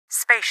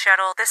Space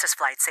Shuttle, this is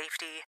Flight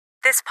Safety.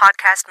 This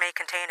podcast may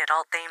contain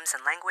adult themes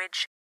and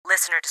language.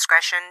 Listener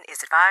discretion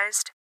is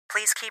advised.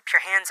 Please keep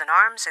your hands and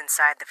arms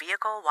inside the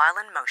vehicle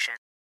while in motion.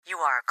 You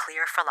are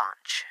clear for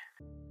launch.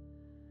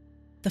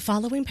 The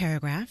following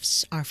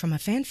paragraphs are from a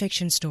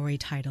fanfiction story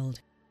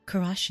titled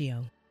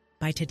Curatio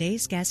by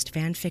today's guest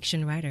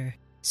fanfiction writer,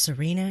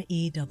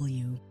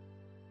 SerenaEW.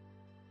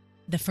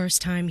 The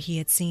first time he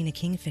had seen a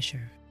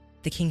kingfisher,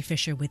 the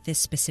kingfisher with this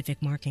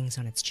specific markings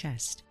on its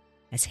chest,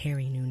 as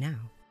Harry knew now,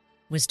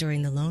 was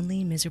during the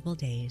lonely, miserable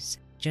days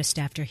just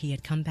after he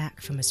had come back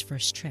from his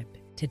first trip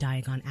to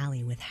Diagon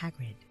Alley with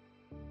Hagrid.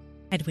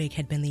 Hedwig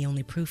had been the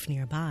only proof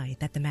nearby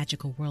that the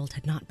magical world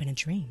had not been a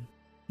dream,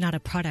 not a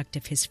product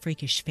of his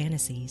freakish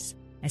fantasies,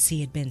 as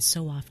he had been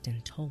so often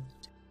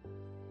told.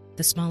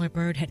 The smaller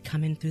bird had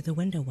come in through the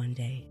window one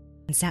day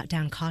and sat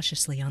down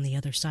cautiously on the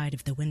other side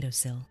of the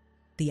windowsill,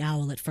 the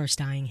owl at first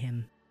eyeing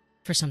him,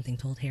 for something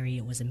told Harry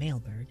it was a male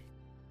bird,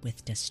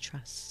 with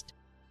distrust.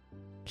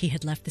 He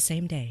had left the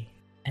same day,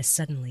 as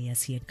suddenly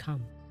as he had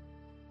come.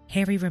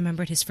 Harry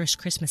remembered his first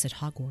Christmas at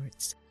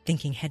Hogwarts,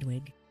 thinking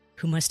Hedwig,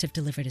 who must have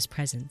delivered his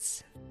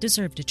presents,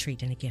 deserved a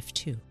treat and a gift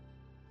too.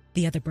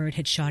 The other bird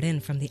had shot in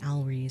from the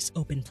owlry's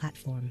open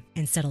platform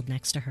and settled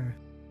next to her,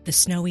 the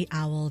snowy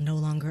owl no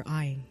longer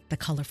eyeing the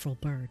colorful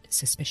bird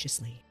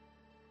suspiciously.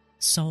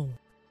 Soul,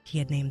 he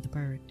had named the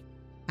bird,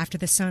 after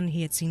the sun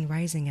he had seen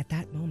rising at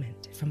that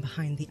moment from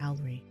behind the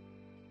owlry,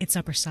 its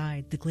upper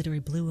side the glittery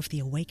blue of the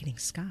awakening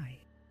sky,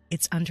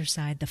 its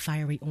underside the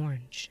fiery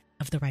orange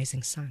of the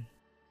rising sun.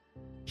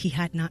 He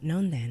had not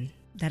known then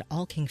that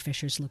all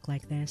kingfishers look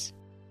like this.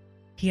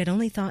 He had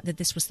only thought that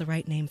this was the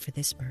right name for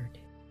this bird.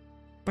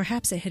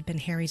 Perhaps it had been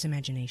Harry's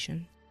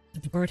imagination,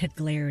 but the bird had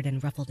glared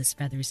and ruffled his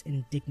feathers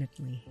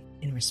indignantly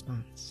in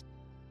response.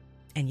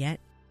 And yet,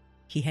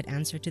 he had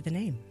answered to the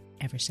name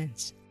ever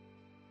since.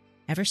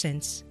 Ever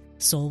since,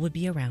 Soul would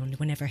be around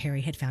whenever Harry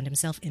had found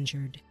himself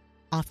injured,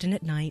 often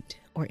at night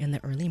or in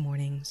the early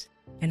mornings,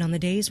 and on the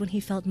days when he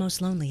felt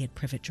most lonely at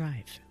Privet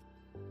Drive.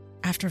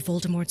 After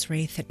Voldemort's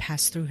wraith had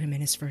passed through him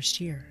in his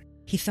first year,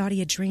 he thought he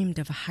had dreamed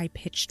of a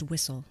high-pitched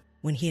whistle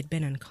when he had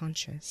been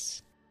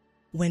unconscious.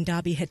 When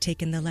Dobby had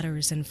taken the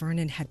letters and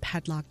Vernon had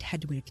padlocked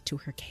Hedwig to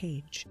her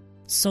cage,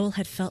 Soul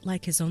had felt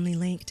like his only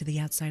link to the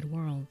outside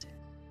world.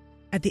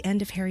 At the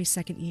end of Harry's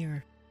second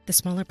year, the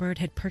smaller bird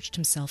had perched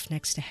himself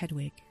next to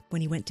Hedwig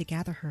when he went to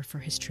gather her for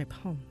his trip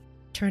home,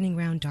 turning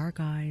round dark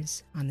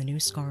eyes on the new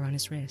scar on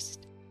his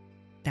wrist.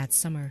 That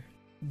summer,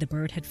 the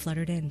bird had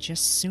fluttered in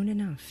just soon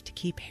enough to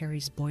keep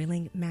Harry's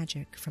boiling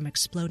magic from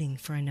exploding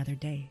for another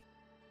day,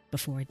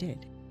 before it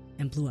did,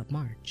 and blew up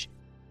Marge.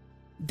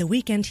 The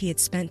weekend he had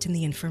spent in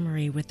the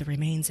infirmary with the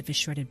remains of his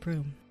shredded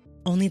broom,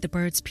 only the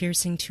bird's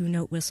piercing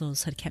two-note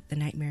whistles had kept the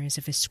nightmares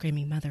of his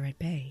screaming mother at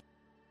bay.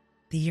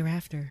 The year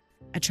after,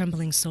 a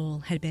trembling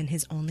soul had been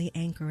his only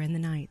anchor in the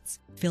nights,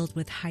 filled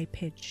with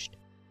high-pitched,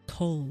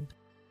 cold,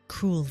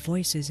 cruel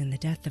voices in the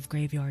death of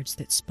graveyards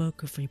that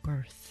spoke of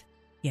rebirth,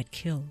 yet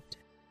killed.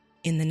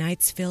 In the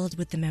nights filled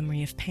with the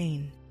memory of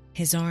pain,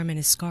 his arm and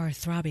his scar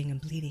throbbing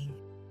and bleeding,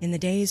 in the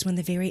days when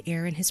the very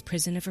air in his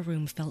prison of a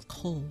room felt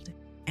cold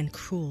and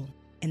cruel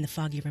in the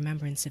foggy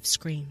remembrance of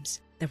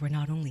screams that were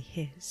not only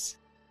his.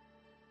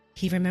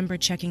 He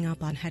remembered checking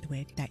up on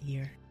Hedwig that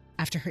year,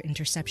 after her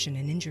interception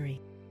and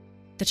injury.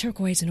 The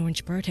turquoise and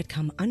orange bird had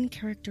come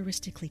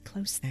uncharacteristically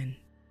close then,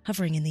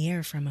 hovering in the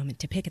air for a moment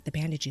to pick at the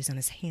bandages on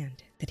his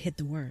hand that hid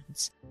the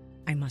words,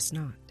 "I must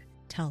not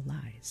tell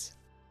lies."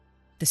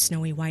 The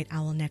snowy white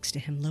owl next to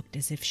him looked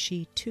as if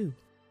she, too,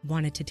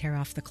 wanted to tear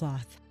off the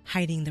cloth,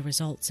 hiding the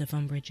results of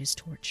Umbridge's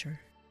torture.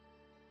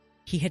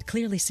 He had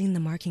clearly seen the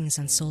markings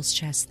on Soul's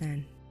chest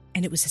then,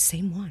 and it was the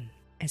same one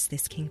as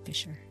this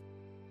kingfisher.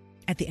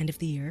 At the end of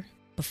the year,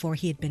 before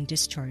he had been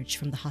discharged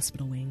from the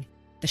hospital wing,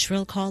 the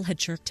shrill call had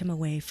jerked him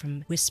away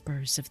from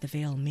whispers of the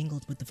veil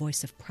mingled with the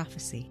voice of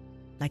prophecy,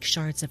 like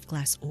shards of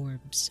glass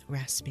orbs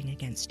rasping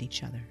against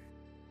each other.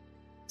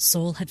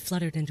 Soul had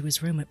fluttered into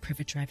his room at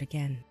Privet Drive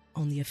again,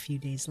 only a few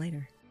days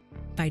later,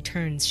 by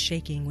turns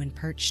shaking when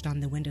perched on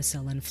the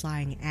windowsill and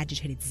flying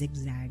agitated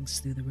zigzags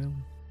through the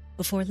room,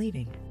 before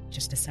leaving,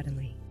 just as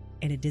suddenly,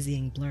 in a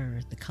dizzying blur,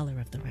 the color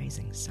of the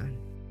rising sun.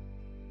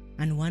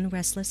 On one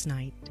restless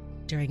night,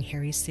 during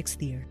Harry's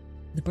 6th year,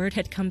 the bird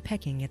had come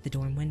pecking at the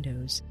dorm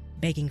windows,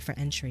 begging for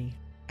entry,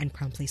 and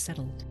promptly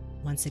settled,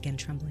 once again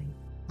trembling,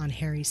 on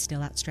Harry's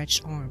still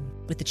outstretched arm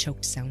with the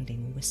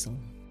choked-sounding whistle.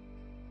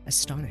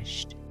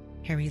 Astonished,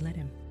 Harry let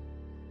him.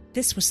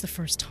 This was the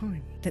first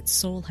time that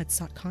Soul had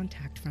sought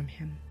contact from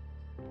him.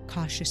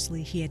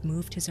 Cautiously, he had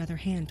moved his other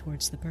hand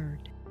towards the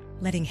bird,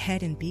 letting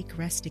head and beak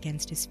rest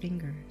against his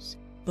fingers,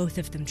 both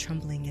of them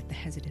trembling at the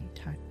hesitant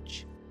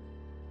touch.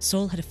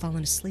 Soul had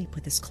fallen asleep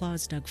with his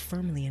claws dug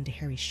firmly into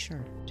Harry's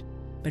shirt,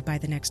 but by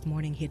the next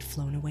morning he had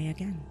flown away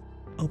again,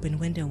 open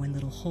window and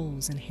little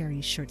holes in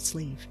Harry's shirt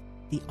sleeve,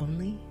 the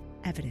only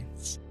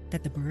evidence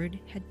that the bird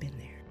had been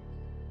there.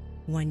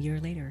 1 year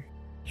later,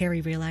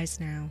 Harry realized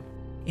now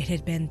it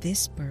had been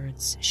this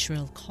bird's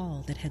shrill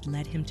call that had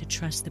led him to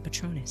trust the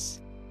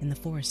Patronus in the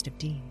Forest of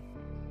Dean.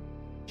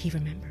 He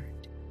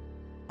remembered.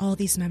 All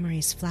these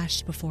memories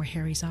flashed before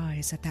Harry's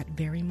eyes at that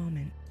very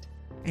moment,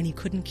 and he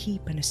couldn't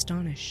keep an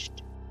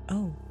astonished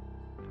 "oh"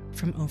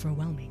 from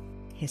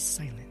overwhelming his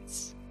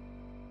silence.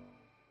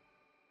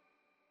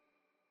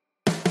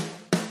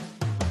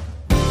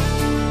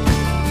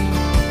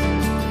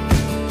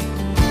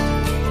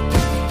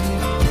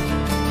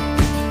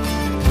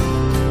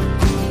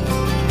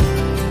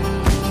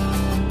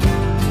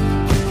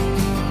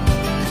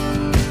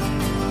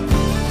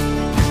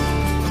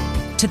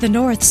 To the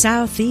north,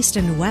 south, east,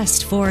 and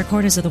west 4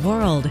 corners of the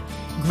world,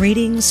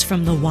 greetings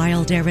from the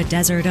wild arid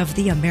desert of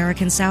the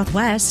American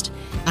Southwest.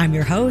 I'm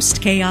your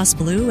host, Chaos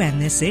Blue,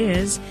 and this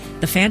is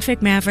the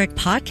Fanfic Maverick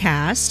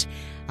podcast.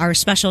 Our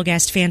special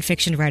guest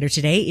fanfiction writer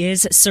today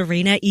is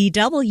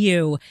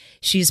SerenaEW.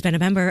 She's been a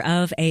member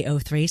of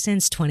AO3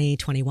 since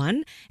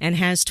 2021 and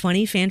has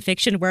 20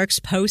 fanfiction works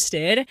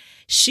posted.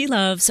 She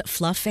loves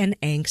fluff and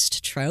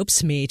angst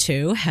tropes, me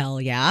too, hell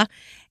yeah,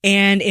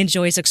 and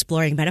enjoys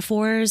exploring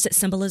metaphors,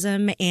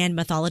 symbolism, and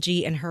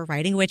mythology in her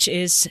writing, which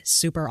is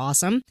super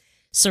awesome.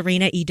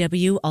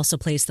 SerenaEW also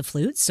plays the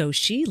flute, so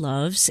she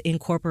loves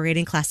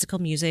incorporating classical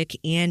music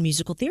and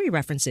musical theory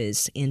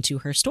references into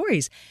her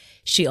stories.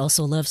 She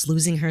also loves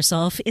losing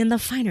herself in the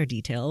finer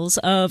details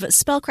of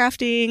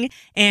spellcrafting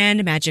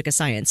and magic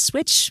science,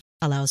 which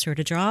allows her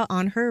to draw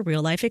on her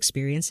real-life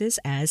experiences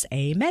as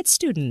a med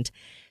student.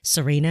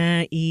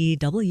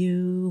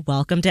 SerenaEW,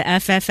 welcome to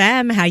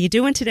FFM. How you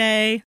doing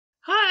today?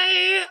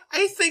 Hi,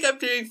 I think I'm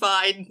doing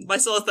fine. My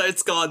sore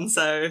throat's gone,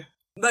 so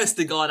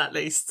mostly gone at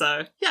least,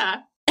 so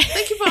yeah.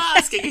 Thank you for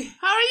asking.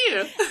 How are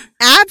you?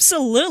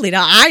 Absolutely.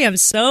 No, I am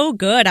so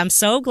good. I'm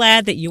so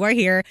glad that you are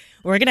here.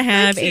 We're going to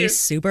have a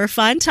super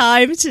fun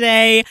time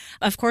today.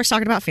 Of course,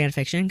 talking about fan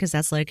fiction, because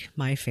that's like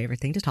my favorite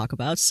thing to talk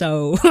about.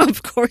 So,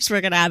 of course, we're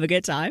going to have a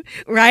good time,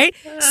 right?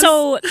 Yes.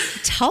 So,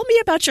 tell me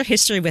about your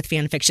history with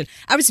fan fiction.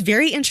 I was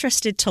very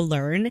interested to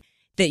learn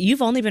that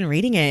you've only been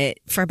reading it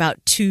for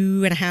about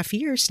 2.5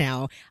 years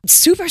now.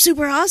 Super,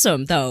 super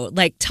awesome, though.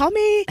 Like, tell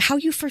me how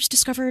you first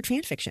discovered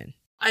fan fiction.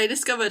 I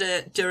discovered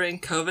it during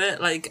COVID.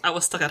 Like, I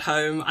was stuck at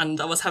home and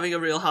I was having a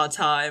real hard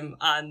time.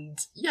 And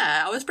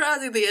yeah, I was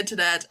browsing the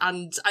internet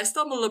and I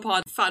stumbled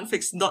upon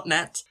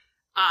fanfiction.net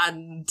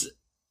and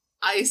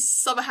I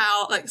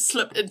somehow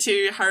slipped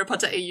into Harry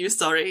Potter AU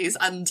stories.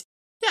 And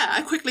yeah,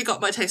 I quickly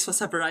got my taste for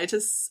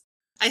Severitus.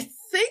 I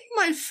think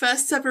my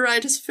first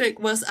Severitus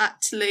fic was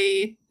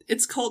actually,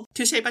 it's called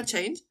To Shape and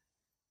Change.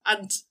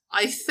 And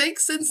I think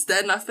since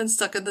then I've been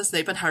stuck in the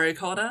Snape and Harry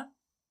corner.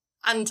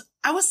 And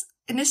I was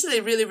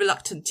initially really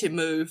reluctant to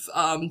move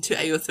to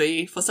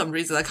AO3 for some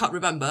reason. I can't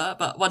remember.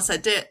 But once I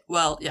did,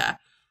 well, yeah,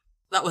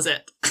 that was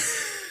it.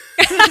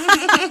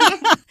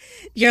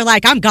 You're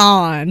like, I'm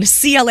gone.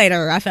 See you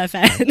later,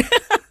 FFN.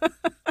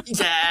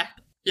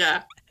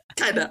 Yeah,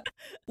 kind of.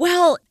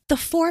 Well, the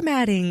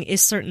formatting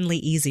is certainly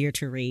easier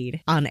to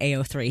read on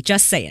AO3.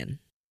 Just saying.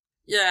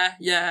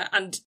 Yeah.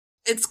 And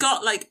it's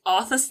got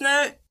author's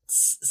notes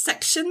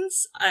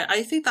sections.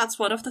 I think that's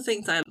one of the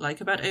things I like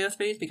about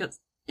AO3 because,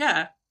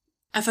 yeah,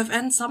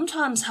 FFN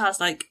sometimes has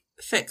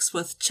fics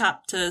with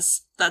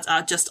chapters that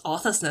are just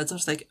author's notes. I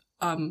was like,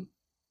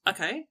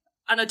 okay.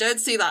 And I don't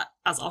see that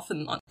as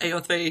often on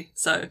AO3.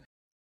 So,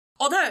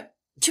 although,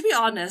 to be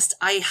honest,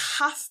 I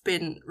have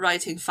been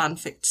writing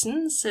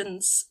fanfiction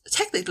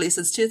technically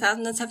since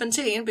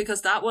 2017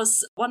 because that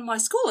was one of my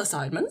school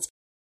assignments.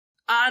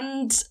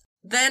 And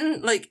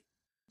then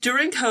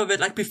during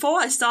COVID, before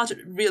I started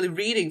really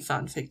reading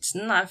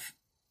fanfiction,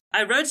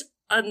 I wrote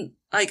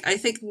I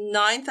think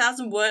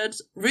 9,000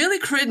 words, really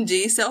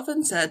cringy,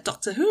 self-insert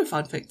Doctor Who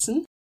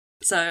fanfiction.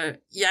 So,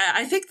 yeah,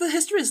 I think the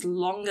history is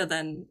longer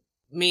than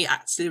me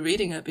actually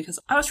reading it because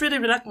I was really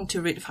reluctant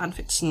to read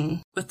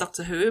fanfiction with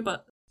Doctor Who,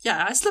 but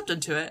yeah, I slipped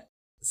into it.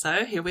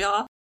 So, here we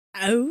are.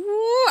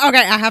 Oh, okay.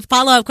 I have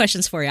follow-up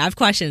questions for you. I have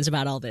questions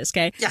about all this,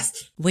 okay?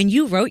 Yes. When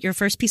you wrote your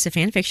first piece of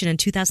fanfiction in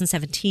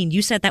 2017,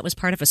 you said that was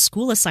part of a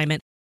school assignment.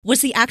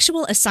 Was the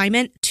actual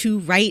assignment to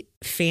write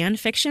fan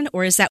fiction,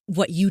 or is that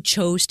what you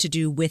chose to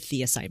do with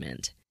the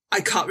assignment?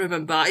 I can't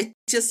remember. I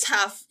just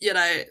have,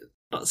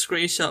 not a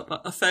screenshot, but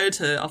a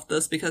photo of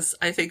this because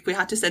I think we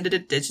had to send it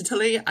in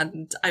digitally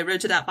and I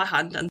wrote it out by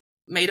hand and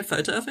made a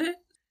photo of it.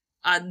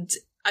 And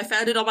I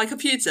found it on my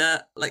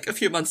computer a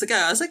few months ago.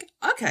 I was like,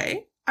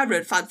 okay, I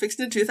wrote fanfiction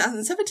in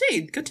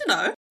 2017. Good to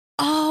know.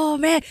 Oh,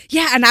 man.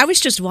 Yeah. And I was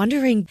just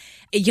wondering,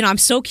 I'm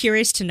so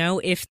curious to know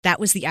if that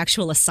was the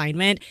actual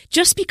assignment,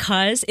 just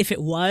because if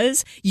it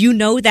was,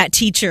 that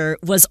teacher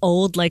was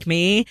old like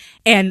me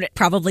and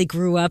probably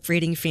grew up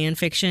reading fan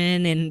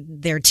fiction in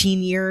their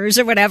teen years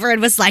or whatever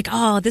and was like,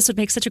 oh, this would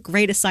make such a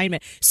great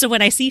assignment. So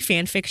when I see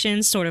fan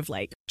fiction sort of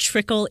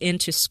trickle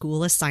into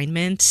school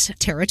assignment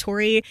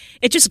territory,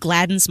 it just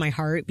gladdens my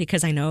heart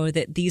because I know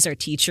that these are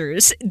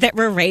teachers that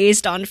were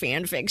raised on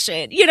fan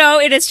fiction.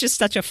 It is just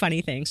such a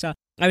funny thing. So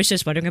I was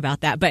just wondering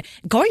about that. But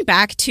going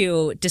back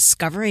to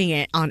discovering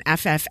it on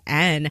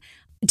FFN,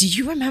 do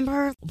you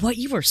remember what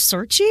you were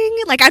searching?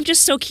 I'm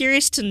just so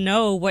curious to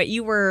know what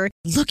you were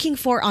looking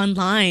for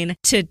online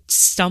to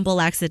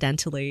stumble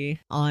accidentally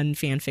on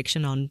fan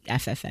fiction on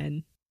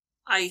FFN.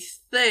 I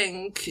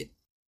think,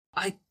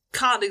 I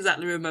can't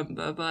exactly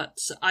remember, but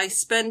I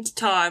spent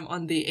time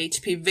on the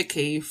HP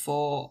Wiki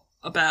for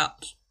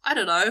about, I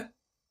don't know,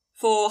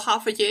 for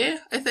half a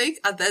year, I think,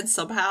 and then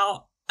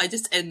somehow I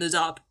just ended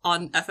up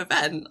on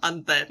FFN,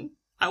 and then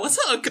I was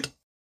hooked.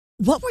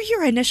 What were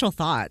your initial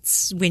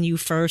thoughts when you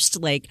first,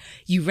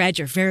 you read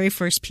your very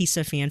first piece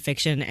of fan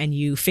fiction and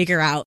you figure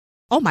out,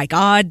 oh my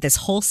God, this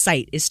whole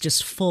site is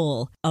just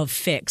full of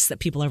fics that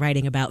people are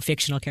writing about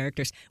fictional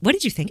characters. What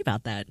did you think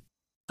about that?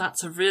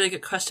 That's a really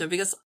good question,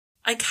 because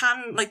I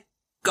can,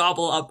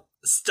 gobble up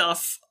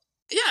stuff.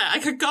 Yeah, I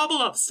could gobble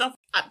up stuff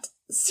at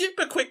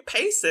super quick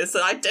paces,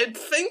 so I don't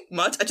think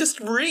much. I just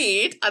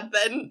read, and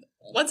then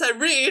once I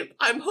read,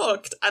 I'm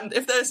hooked. And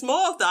if there's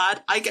more of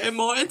that, I go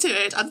more into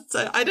it. And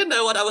so I didn't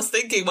know what I was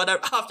thinking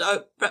after I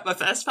read my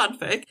first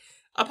fanfic,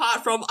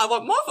 apart from I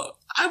want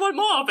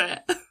more of it.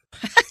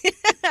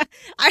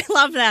 I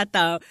love that,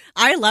 though.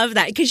 I love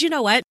that, because you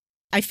know what?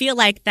 I feel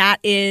like that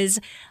is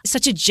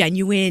such a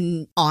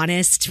genuine,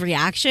 honest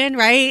reaction,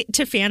 right,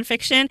 to fan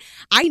fiction.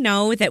 I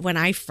know that when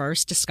I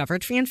first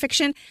discovered fan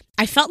fiction,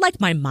 I felt like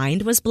my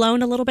mind was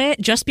blown a little bit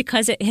just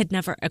because it had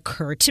never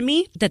occurred to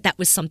me that that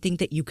was something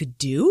that you could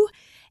do.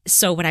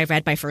 So when I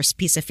read my first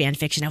piece of fan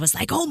fiction, I was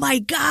like, oh my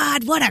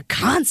God, what a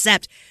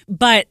concept.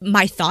 But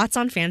my thoughts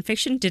on fan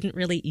fiction didn't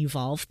really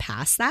evolve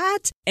past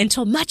that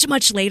until much,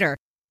 much later.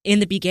 In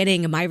the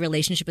beginning, my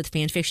relationship with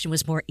fan fiction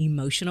was more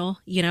emotional,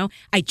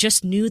 I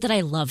just knew that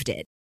I loved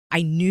it.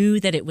 I knew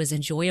that it was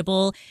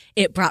enjoyable.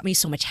 It brought me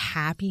so much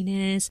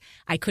happiness.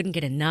 I couldn't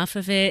get enough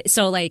of it.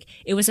 So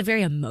it was a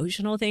very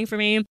emotional thing for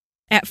me.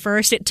 At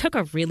first, it took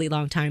a really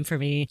long time for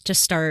me to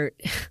start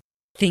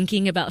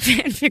thinking about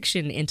fan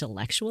fiction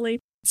intellectually.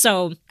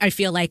 So I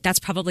feel like that's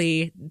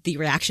probably the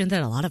reaction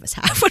that a lot of us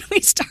have when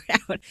we start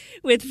out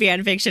with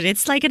fan fiction.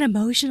 It's like an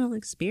emotional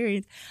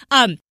experience.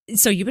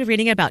 So you've been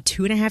reading it about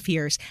 2.5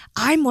 years.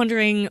 I'm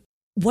wondering,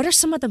 what are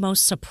some of the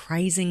most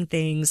surprising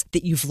things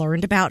that you've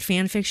learned about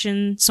fan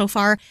fiction so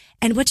far?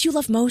 And what do you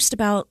love most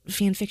about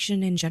fan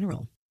fiction in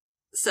general?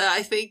 So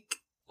I think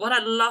what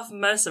I love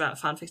most about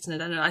fan fiction in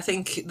general, I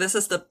think this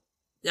is the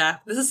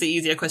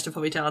easier question for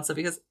me to answer,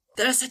 because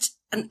there is such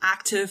an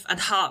active and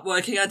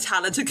hardworking and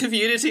talented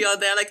community out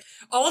there.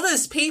 All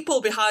those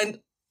people behind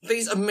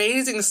these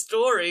amazing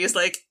stories,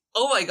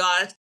 oh my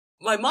God,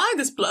 my mind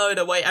is blown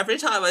away every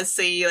time I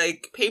see,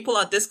 people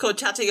on Discord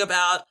chatting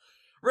about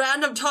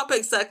random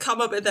topics that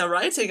come up in their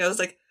writing. I was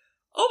like,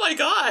 oh my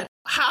God,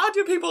 how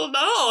do people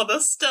know all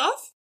this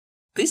stuff?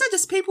 These are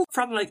just people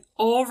from,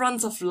 all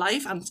runs of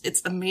life, and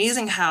it's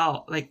amazing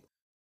how,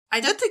 I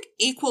don't think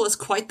equal is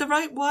quite the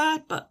right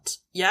word, but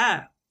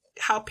yeah,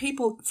 how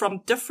people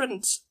from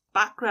different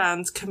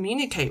backgrounds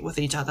communicate with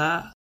each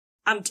other.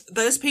 And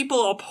those people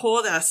all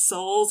pour their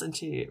souls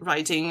into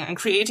writing and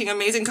creating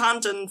amazing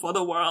content for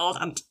the world.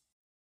 And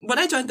when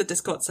I joined the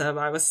Discord server,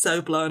 I was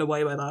so blown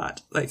away by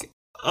that.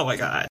 Oh my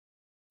God.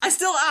 I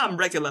still am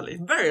regularly,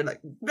 very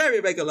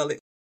regularly.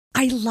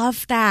 I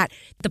love that.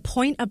 The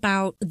point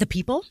about the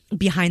people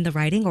behind the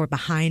writing or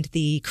behind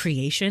the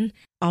creation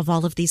of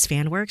all of these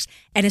fan works,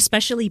 and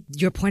especially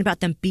your point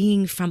about them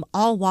being from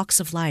all walks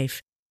of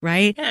life,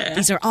 right? Yeah.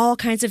 These are all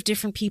kinds of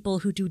different people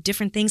who do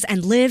different things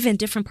and live in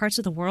different parts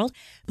of the world,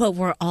 but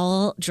we're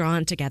all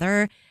drawn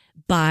together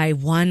by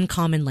one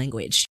common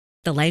language.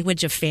 The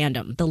language of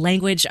fandom, the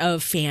language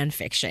of fan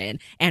fiction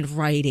and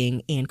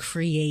writing and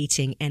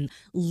creating and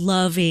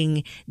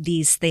loving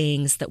these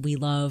things that we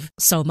love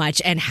so much.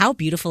 And how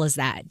beautiful is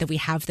that we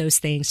have those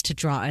things to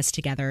draw us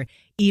together,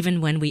 even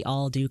when we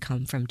all do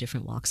come from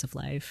different walks of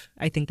life.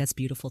 I think that's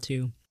beautiful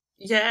too.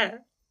 Yeah.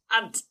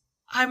 And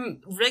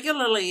I'm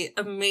regularly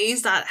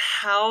amazed at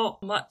how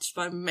much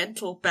my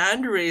mental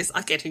boundaries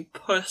are getting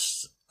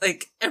pushed,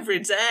 every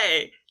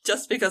day,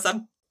 just because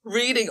I'm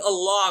reading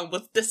along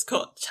with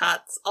Discord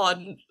chats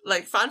on,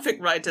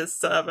 fanfic writers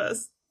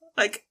servers.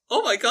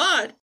 Oh my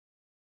God.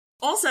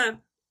 Also,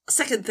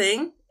 second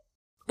thing,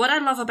 what I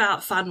love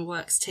about fan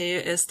works too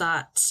is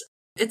that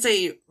it's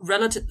a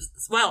relative,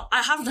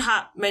 I haven't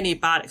had many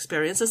bad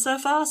experiences so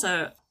far,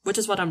 which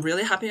is what I'm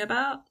really happy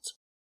about.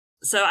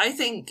 So I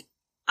think,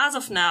 as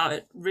of now,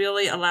 it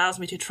really allows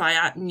me to try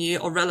out new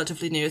or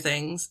relatively new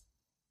things.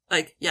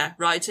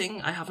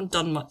 Writing. I haven't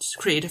done much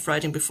creative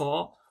writing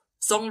before.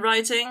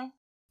 Songwriting.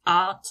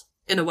 Art,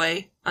 in a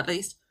way, at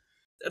least.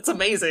 It's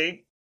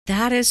amazing.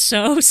 That is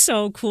so,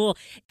 so cool.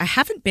 I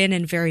haven't been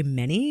in very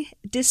many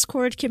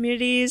Discord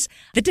communities.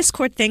 The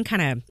Discord thing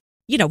kind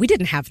of, we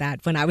didn't have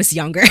that when I was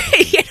younger,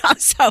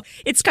 so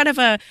it's kind of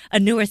a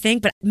newer thing,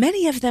 but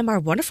many of them are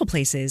wonderful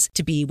places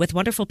to be with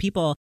wonderful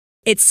people.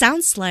 It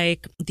sounds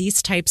like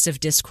these types of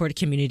Discord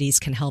communities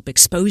can help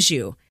expose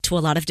you to a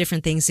lot of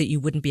different things that you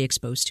wouldn't be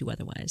exposed to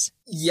otherwise.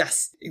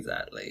 Yes,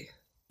 exactly.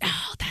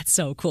 Oh, that's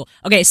so cool.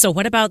 Okay, so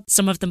what about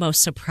some of the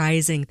most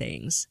surprising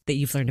things that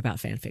you've learned about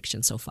fan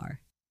fiction so far?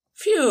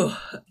 Phew,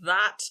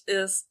 that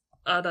is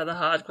another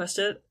hard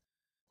question.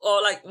 Or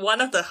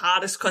one of the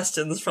hardest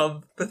questions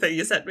from the thing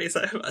you sent me.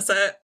 So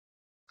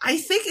I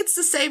think it's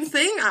the same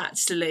thing,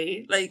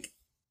 actually.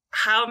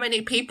 How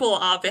many people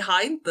are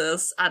behind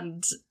this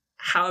and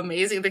how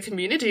amazing the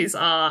communities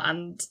are.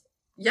 And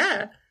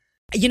yeah.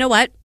 You know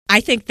what? I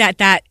think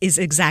that is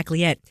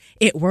exactly it.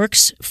 It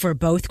works for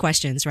both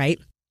questions, right?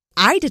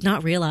 I did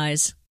not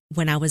realize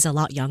when I was a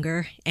lot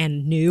younger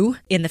and new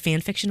in the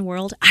fan fiction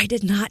world, I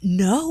did not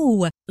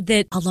know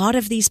that a lot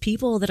of these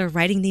people that are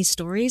writing these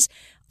stories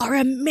are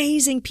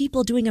amazing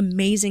people doing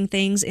amazing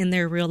things in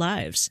their real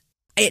lives.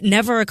 It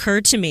never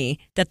occurred to me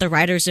that the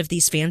writers of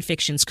these fan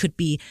fictions could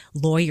be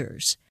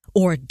lawyers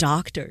or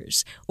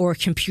doctors or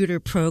computer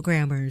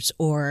programmers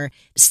or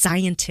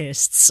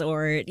scientists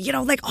or,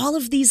 like all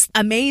of these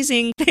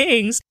amazing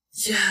things.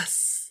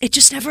 Yes. It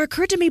just never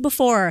occurred to me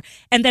before.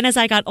 And then as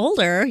I got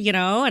older,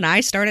 and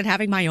I started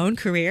having my own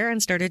career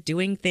and started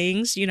doing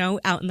things,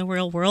 out in the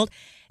real world,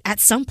 at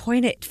some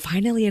point it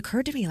finally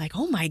occurred to me like,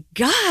 oh my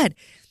God,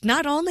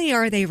 not only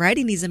are they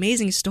writing these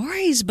amazing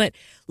stories, but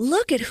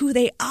look at who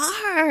they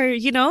are,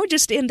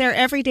 just in their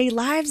everyday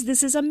lives.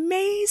 This is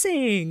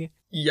amazing.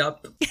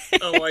 Yup.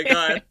 Oh my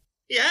God.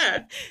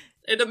 Yeah.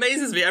 It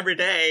amazes me every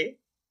day.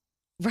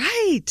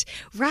 Right.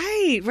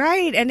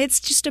 And it's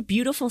just a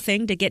beautiful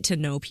thing to get to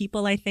know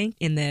people, I think,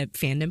 in the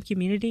fandom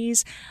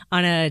communities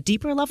on a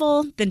deeper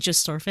level than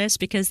just surface,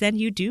 because then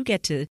you do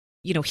get to,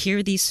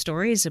 hear these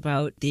stories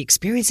about the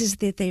experiences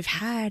that they've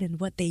had and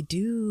what they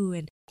do.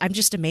 And I'm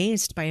just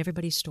amazed by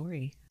everybody's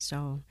story.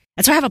 So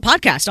that's why I have a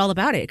podcast all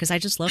about it, because I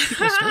just love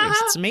people's stories.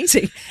 It's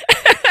amazing.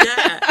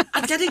 Yeah.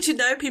 And getting to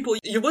know people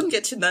you wouldn't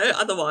get to know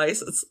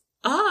otherwise.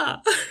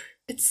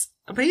 It's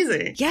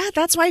amazing. Yeah,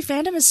 that's why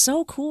fandom is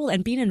so cool,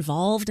 and being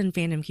involved in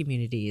fandom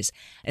communities,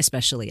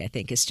 especially, I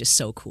think, is just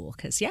so cool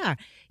because,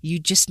 you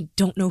just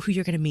don't know who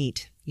you're going to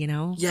meet, Yeah.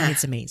 And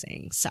it's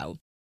amazing. So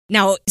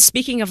now,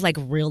 speaking of like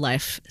real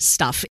life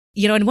stuff,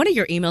 in one of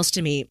your emails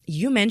to me,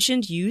 you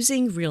mentioned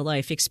using real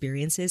life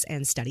experiences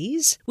and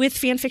studies with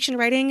fan fiction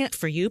writing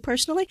for you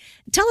personally.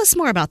 Tell us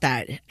more about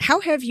that.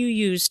 How have you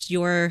used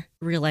your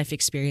real life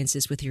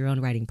experiences with your own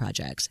writing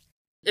projects?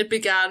 It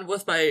began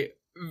with my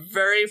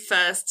very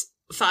first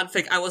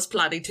fanfic I was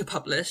planning to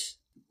publish,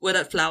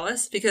 Withered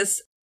Flowers,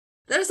 because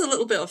there's a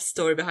little bit of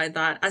story behind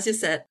that. As you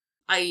said,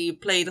 I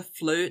played the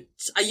flute.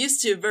 I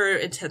used to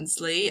very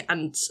intensely,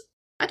 and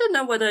I don't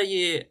know whether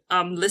you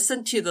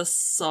listened to the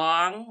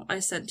song I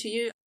sent to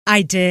you.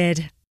 I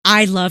did.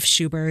 I love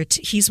Schubert.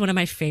 He's one of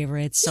my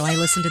favorites, so I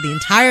listened to the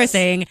entire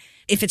thing.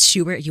 If it's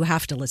Schubert, you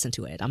have to listen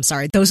to it. I'm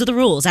sorry. Those are the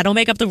rules. I don't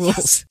make up the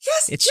rules.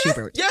 Yes, it's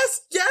Schubert.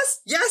 Yes.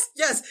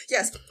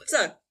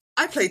 So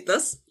I played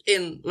this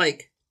in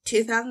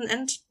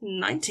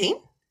 2019,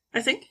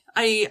 I think.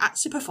 I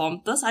actually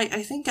performed this. I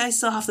think I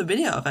still have the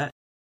video of it.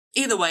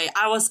 Either way,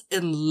 I was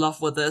in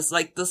love with this.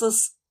 This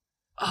is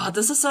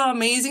so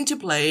amazing to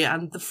play,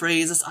 and the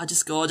phrases are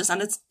just gorgeous,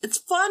 and it's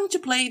fun to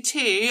play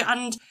too,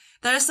 and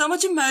there is so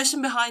much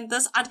emotion behind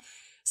this. And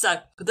so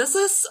this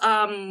is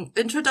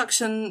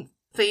introduction,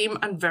 theme,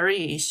 and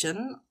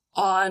variation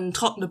on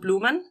Trockene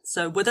Blumen,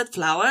 so Withered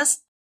Flowers,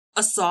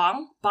 a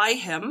song by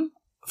him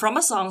from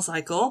a song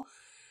cycle.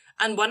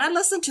 And when I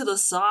listened to the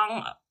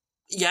song,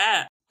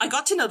 I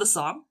got to know the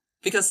song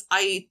because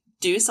I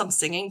do some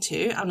singing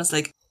too. And it's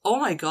like, oh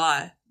my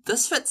God,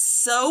 this fits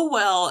so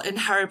well in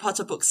Harry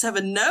Potter Book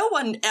 7. No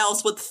one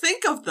else would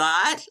think of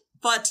that.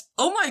 But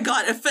oh my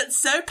God, it fits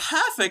so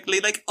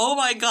perfectly. Oh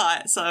my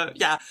God. So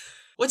yeah,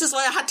 which is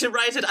why I had to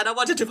write it and I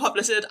wanted to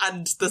publish it.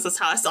 And this is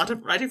how I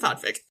started writing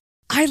fanfic.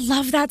 I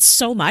love that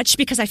so much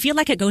because I feel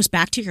like it goes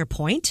back to your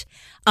point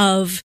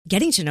of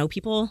getting to know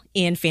people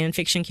in fan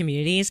fiction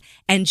communities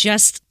and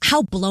just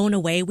how blown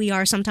away we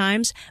are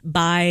sometimes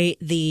by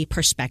the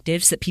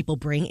perspectives that people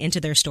bring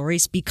into their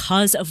stories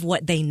because of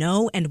what they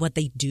know and what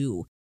they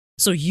do.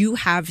 So you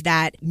have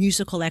that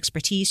musical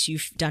expertise.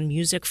 You've done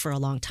music for a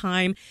long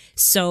time.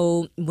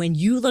 So when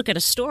you look at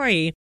a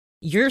story,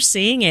 you're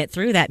seeing it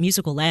through that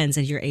musical lens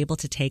and you're able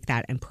to take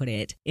that and put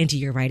it into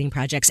your writing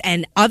projects.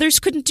 And others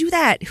couldn't do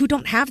that who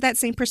don't have that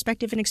same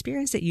perspective and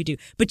experience that you do.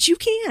 But you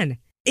can.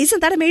 Isn't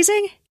that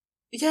amazing?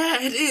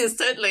 Yeah, it is,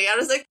 totally. I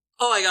was like,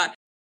 oh my God.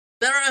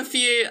 There are a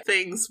few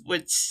things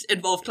which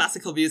involve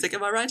classical music in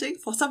my writing.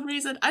 For some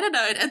reason, I don't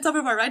know, it ends up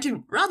in my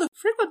writing rather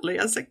frequently.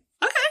 I was like,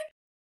 okay.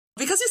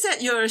 Because you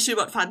said you're a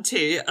Schubert fan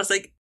too, I was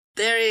like,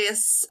 there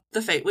is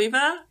The Fate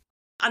Weaver.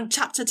 And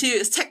chapter 2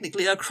 is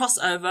technically a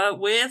crossover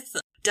with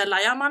Der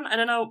Leiermann. I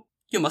don't know.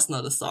 You must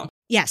know this song.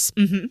 Yes.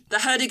 Mm-hmm. The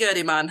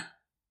Hurdy-Gurdy Man.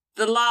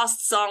 The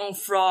last song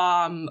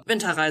from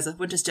Winterreise,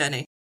 Winter's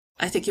Journey.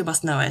 I think you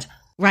must know it.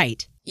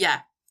 Right. Yeah.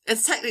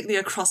 It's technically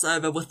a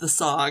crossover with the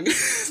song.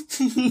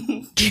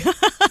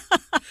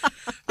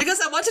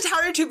 Because I wanted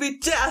Harry to be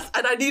death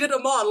and I needed a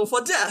model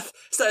for death.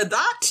 So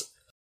that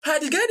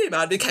Hurdy-Gurdy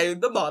Man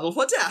became the model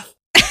for death.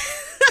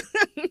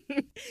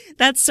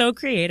 That's so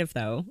creative,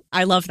 though.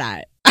 I love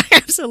that. I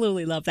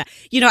absolutely love that.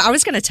 I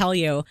was going to tell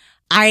you,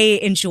 I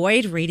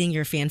enjoyed reading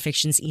your fan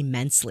fictions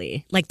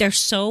immensely. They're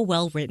so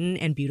well written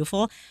and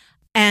beautiful.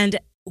 And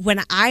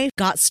when I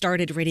got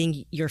started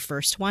reading your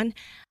first one,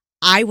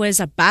 I was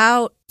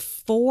about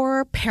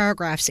 4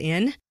 paragraphs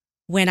in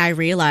when I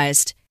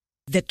realized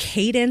the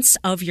cadence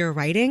of your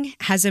writing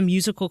has a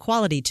musical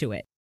quality to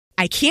it.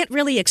 I can't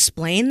really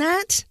explain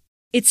that,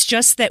 It's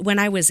just that when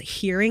I was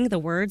hearing the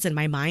words in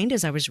my mind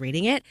as I was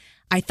reading it,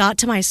 I thought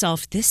to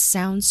myself, this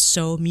sounds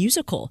so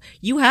musical.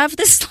 You have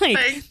this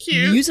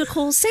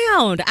musical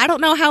sound. I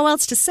don't know how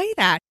else to say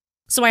that.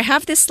 So I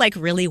have this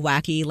really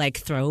wacky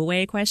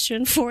throwaway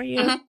question for you.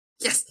 Mm-hmm.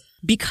 Yes.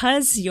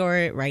 Because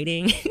your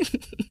writing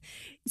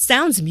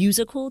sounds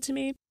musical to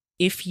me.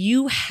 If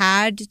you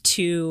had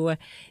to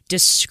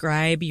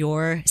describe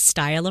your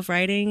style of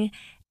writing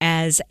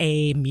as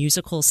a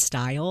musical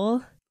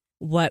style,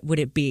 what would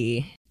it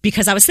be?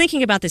 Because I was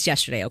thinking about this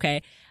yesterday,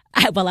 okay?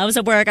 While I was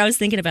at work, I was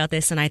thinking about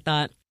this and I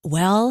thought,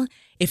 well,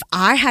 if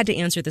I had to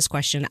answer this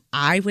question,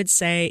 I would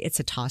say it's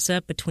a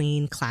toss-up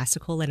between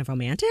classical and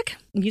romantic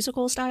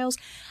musical styles.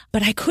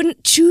 But I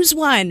couldn't choose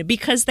one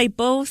because they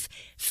both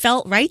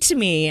felt right to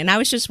me. And I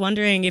was just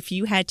wondering, if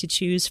you had to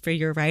choose for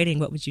your writing,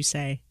 what would you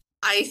say?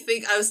 I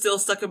think I was still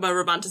stuck in my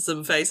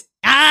romanticism phase.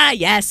 Ah,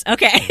 yes.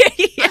 Okay.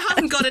 I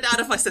haven't got it out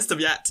of my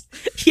system yet.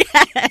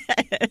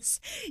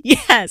 Yes.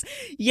 Yes.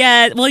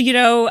 Yeah.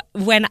 Well,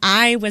 when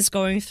I was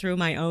going through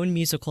my own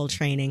musical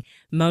training,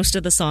 most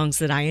of the songs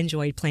that I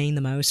enjoyed playing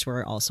the most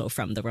were also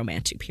from the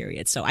romantic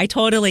period. So I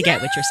totally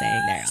get what you're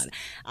saying there.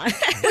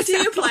 What do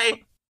you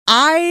play?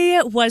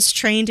 I was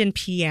trained in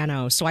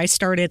piano, so I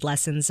started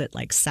lessons at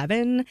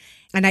 7,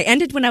 and I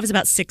ended when I was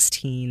about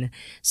 16.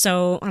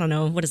 So, I don't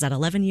know, what is that,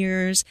 11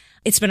 years?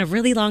 It's been a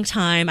really long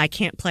time. I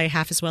can't play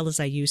half as well as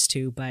I used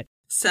to, but...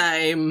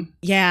 Same.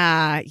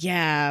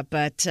 Yeah,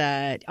 but,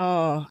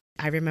 I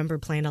remember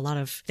playing a lot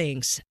of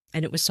things,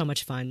 and it was so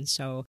much fun,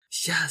 so...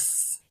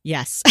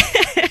 Yes.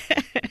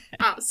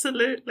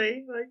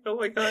 Absolutely. Oh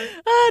my God.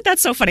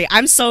 That's so funny.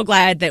 I'm so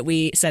glad that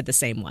we said the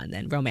same one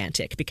then,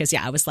 romantic, because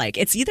I was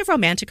it's either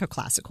romantic or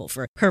classical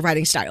for her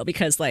writing style,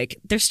 because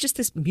there's just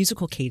this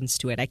musical cadence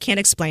to it. I can't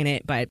explain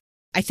it, but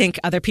I think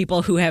other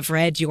people who have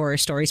read your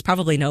stories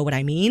probably know what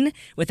I mean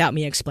without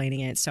me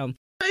explaining it. So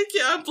thank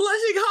you. I'm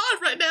blushing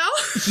hard right now.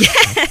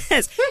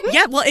 Yes.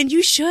 Yeah, well, and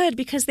you should,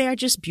 because they are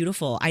just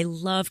beautiful. I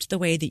loved the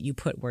way that you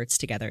put words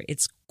together.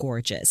 It's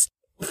gorgeous.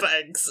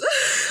 Thanks.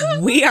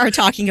 We are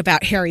talking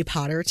about Harry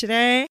Potter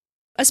today,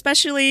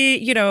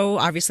 especially,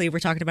 obviously we're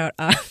talking about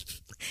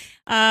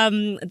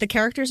the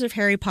characters of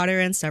Harry Potter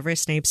and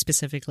Severus Snape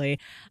specifically.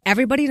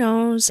 Everybody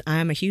knows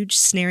I'm a huge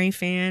Snarry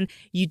fan.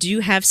 You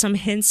do have some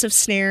hints of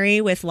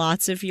Snarry with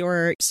lots of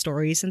your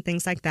stories and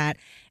things like that.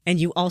 And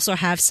you also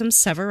have some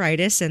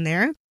Severitus in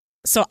there.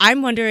 So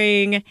I'm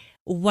wondering,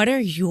 what are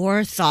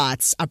your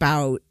thoughts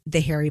about the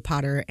Harry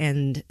Potter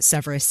and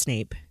Severus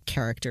Snape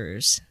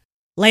characters?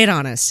 Lay it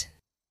on us.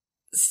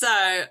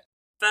 So,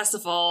 first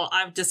of all,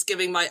 I'm just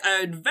giving my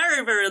own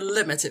very, very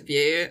limited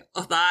view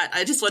of that.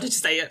 I just wanted to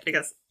say it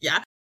because,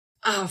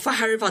 for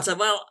Harry Potter,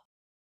 well,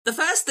 the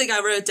first thing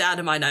I wrote down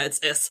in my notes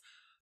is,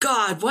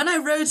 God, when I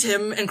wrote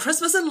him in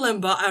Christmas in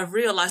Limbo, I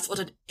realized what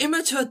an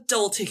immature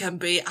adult he can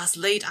be as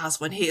late as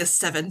when he is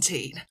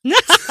 17.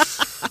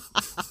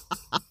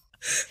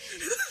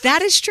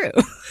 That is true.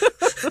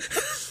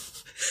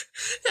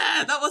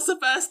 Yeah, that was the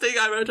first thing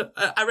I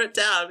wrote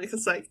down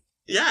because,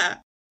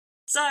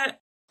 So,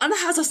 on the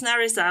House of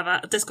Snarry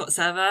Discord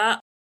server,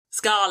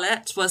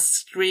 Scarlett was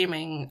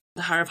streaming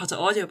the Harry Potter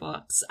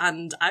audiobooks,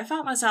 and I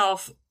found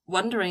myself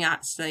wondering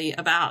actually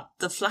about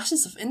the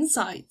flashes of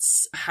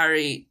insights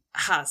Harry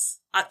has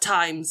at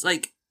times.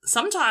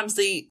 Sometimes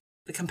the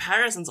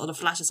comparisons or the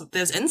flashes of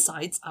those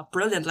insights are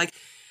brilliant.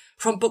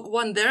 From book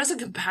 1, there is a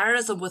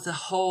comparison with a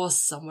horse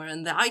somewhere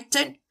in there. I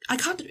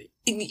can't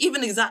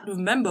even exactly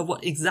remember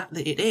what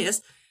exactly it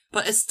is,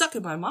 but it's stuck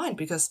in my mind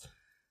because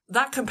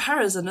that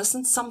comparison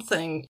isn't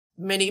something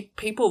many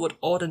people would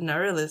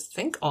ordinarily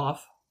think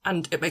of,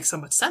 and it makes so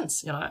much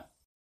sense,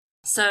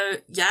 So,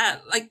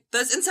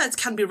 those insights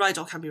can be right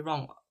or can be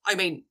wrong. I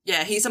mean,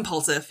 he's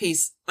impulsive,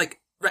 he's,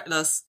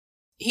 reckless.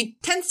 He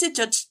tends to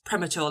judge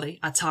prematurely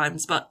at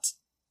times, but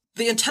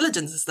the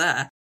intelligence is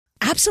there.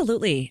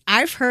 Absolutely.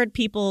 I've heard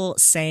people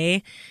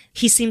say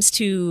he seems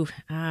to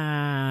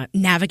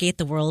navigate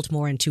the world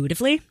more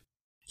intuitively.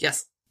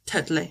 Yes,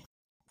 totally.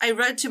 I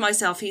wrote to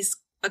myself, he's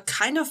a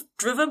kind of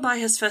driven by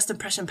his first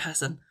impression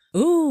person.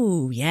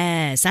 Ooh,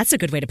 yes. That's a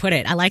good way to put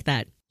it. I like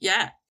that.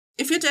 Yeah.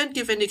 If you don't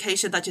give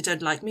indication that you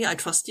don't like me, I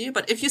trust you.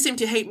 But if you seem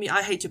to hate me,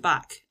 I hate you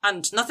back.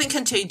 And nothing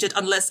can change it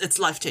unless it's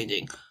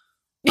life-changing.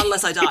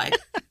 Unless I die.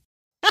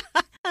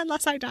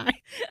 Unless I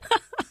die.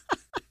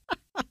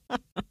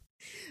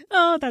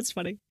 Oh, that's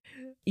funny.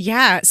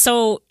 Yeah,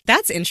 so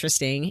that's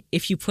interesting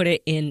if you put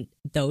it in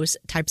those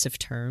types of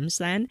terms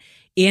then,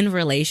 in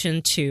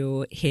relation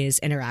to his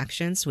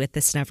interactions with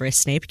the Severus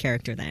Snape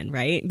character then,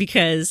 right?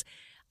 Because,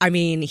 I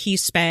mean, he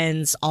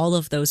spends all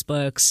of those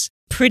books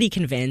pretty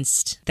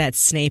convinced that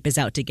Snape is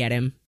out to get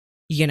him.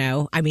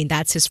 I mean,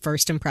 that's his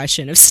first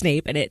impression of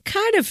Snape, and it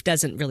kind of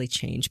doesn't really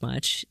change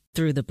much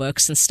through the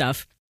books and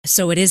stuff.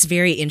 So it is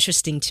very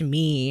interesting to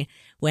me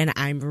when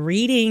I'm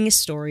reading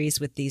stories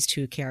with these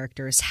two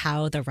characters,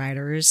 how the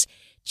writers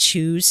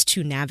choose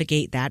to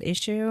navigate that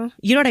issue.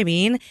 You know what I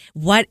mean?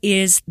 What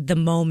is the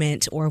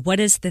moment or what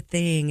is the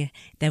thing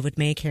that would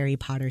make Harry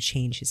Potter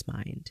change his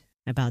mind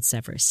about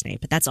Severus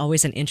Snape? But that's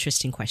always an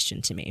interesting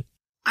question to me.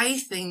 I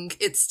think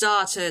it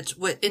started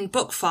in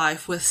book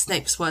 5 with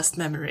Snape's worst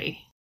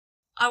memory.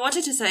 I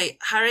wanted to say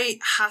Harry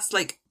has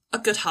like a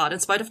good heart in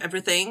spite of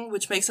everything,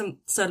 which makes him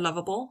so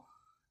lovable.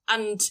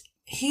 And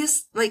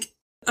he's like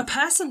a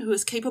person who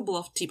is capable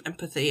of deep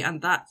empathy,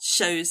 and that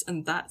shows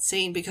in that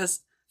scene,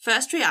 because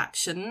first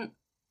reaction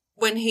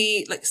when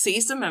he like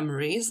sees the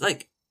memories,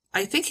 like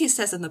I think he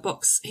says in the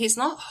books, he's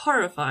not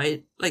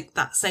horrified like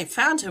that Snape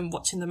found him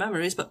watching the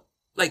memories, but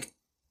like,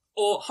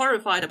 or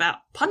horrified about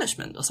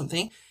punishment or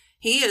something.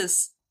 He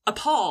is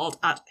appalled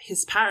at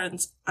his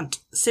parents and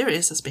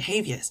Sirius's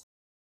behaviors.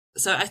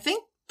 So I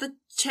think the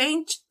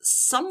change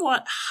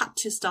somewhat had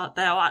to start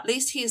there, or at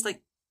least he is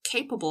like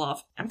capable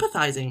of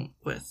empathizing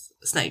with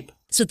Snape.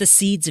 So the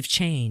seeds of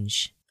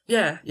change.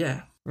 Yeah.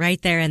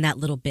 Right there in that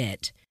little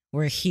bit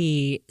where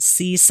he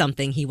sees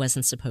something he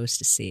wasn't supposed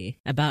to see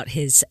about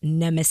his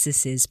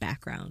nemesis's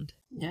background.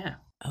 Yeah.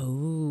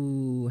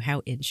 Oh,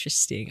 how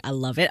interesting. I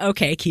love it.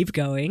 Okay, keep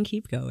going.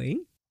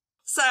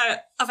 So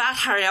about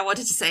Harry, I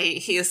wanted to say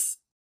he is,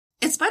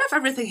 in spite of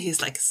everything,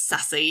 he's like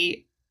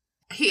sassy.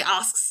 He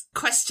asks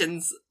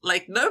questions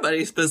like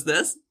nobody's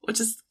business, which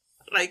is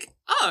like,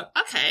 oh,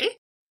 okay.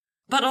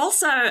 But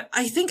also,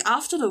 I think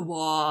after the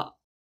war,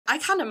 I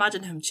can't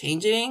imagine him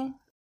changing,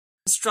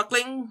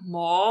 struggling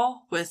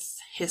more with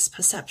his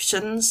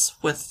perceptions,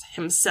 with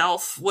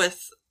himself,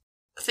 with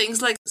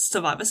things like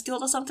survivor's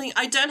guilt or something.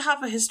 I don't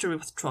have a history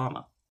with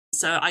trauma,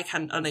 so I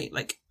can only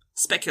like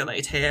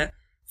speculate here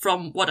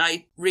from what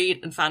I read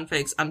in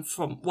fanfics and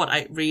from what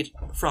I read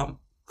from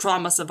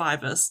trauma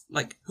survivors,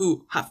 like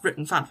who have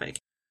written fanfic.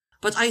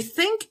 But I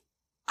think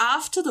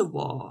after the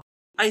war,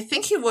 I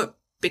think he would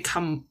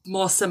become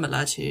more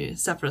similar to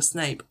Severus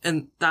Snape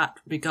in that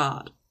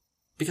regard.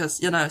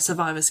 Because, you know,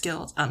 survivor's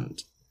guilt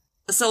and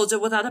a soldier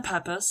without a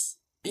purpose.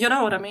 You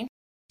know what I mean?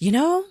 You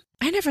know,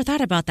 I never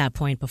thought about that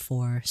point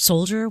before.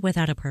 Soldier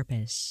without a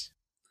purpose.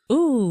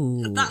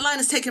 Ooh. That line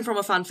is taken from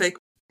a fanfic.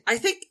 I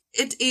think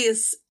it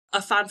is a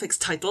fanfic's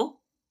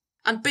title.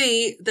 And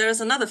B, there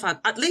is another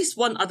at least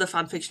one other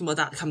fanfiction where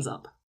that comes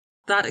up.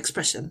 That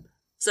expression.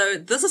 So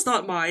this is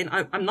not mine.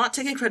 I'm not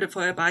taking credit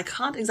for it, but I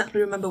can't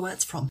exactly remember where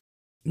it's from.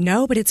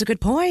 No, but it's a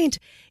good point.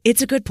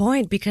 It's a good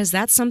point because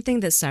that's something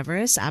that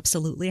Severus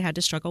absolutely had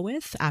to struggle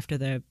with after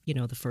the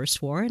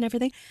first war and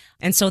everything.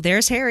 And so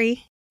there's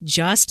Harry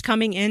just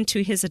coming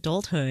into his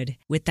adulthood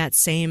with that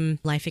same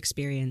life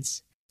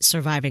experience,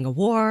 surviving a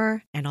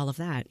war and all of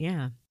that.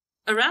 Yeah.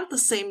 Around the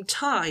same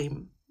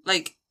time,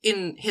 like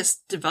in his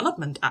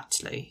development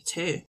actually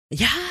too.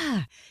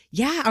 Yeah,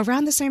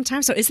 around the same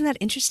time. So isn't that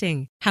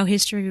interesting how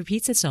history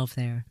repeats itself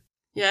there?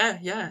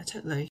 Yeah,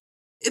 totally.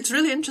 It's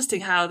really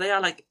interesting how they are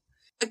like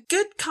a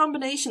good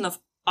combination of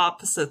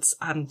opposites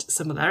and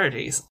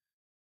similarities.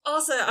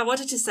 Also, I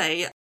wanted to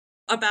say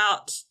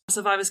about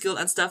survivor's guilt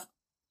and stuff,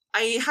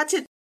 I had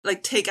to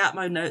like take out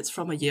my notes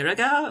from a year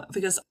ago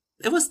because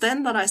it was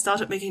then that I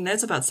started making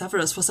notes about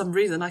Severus for some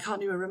reason. I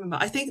can't even remember.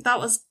 I think that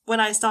was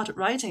when I started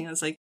writing. I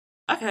was like,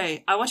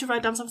 okay, I want to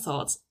write down some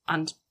thoughts.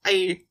 And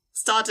I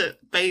started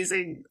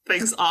basing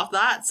things off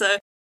that. So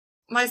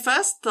my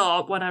first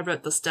thought when I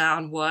wrote this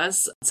down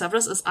was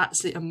Severus is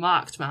actually a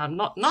marked man.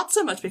 Not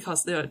so much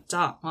because they're a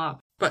dark mark,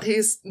 but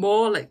he's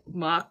more like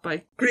marked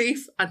by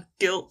grief and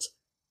guilt.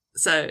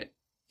 So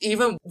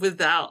even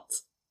without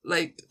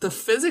like the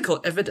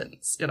physical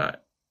evidence, you know.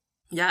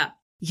 Yeah.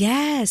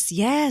 Yes.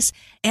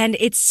 And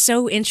it's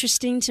so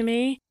interesting to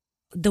me,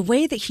 the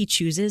way that he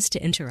chooses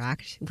to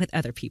interact with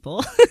other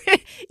people.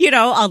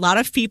 A lot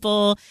of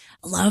people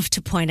love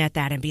to point at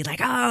that and be like,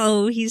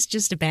 oh, he's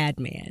just a bad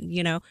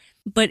man,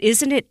 But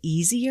isn't it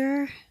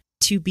easier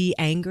to be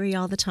angry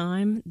all the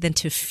time than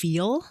to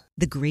feel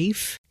the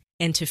grief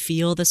and to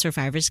feel the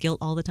survivor's guilt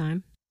all the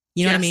time?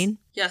 You know what I mean?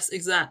 Yes,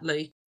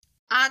 exactly.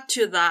 Add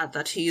to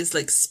that he's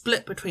like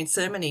split between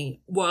so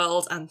many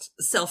world and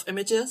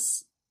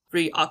self-images,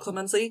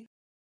 re-occlumency,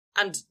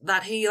 and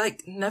that he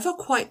like never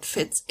quite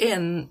fits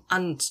in,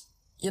 and,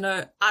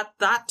 add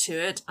that to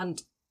it,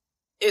 and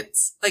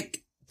it's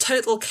like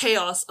total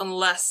chaos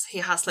unless he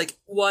has like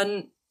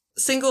one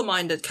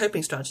single-minded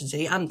coping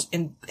strategy, and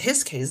in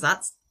his case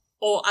that's,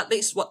 or at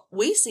least what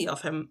we see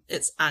of him,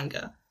 it's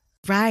anger.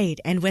 Right,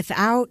 and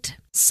without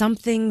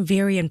something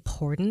very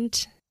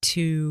important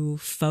to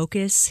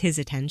focus his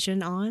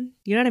attention on,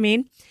 you know what I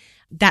mean?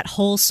 That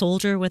whole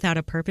soldier without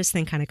a purpose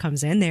thing kind of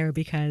comes in there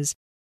because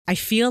I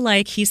feel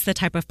like he's the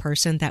type of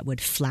person that would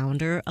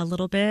flounder a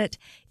little bit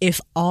if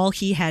all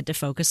he had to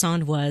focus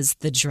on was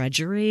the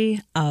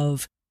drudgery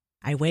of,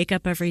 I wake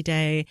up every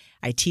day,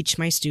 I teach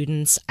my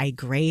students, I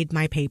grade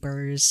my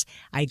papers,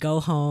 I go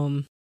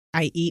home,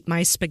 I eat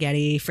my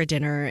spaghetti for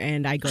dinner,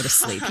 and I go to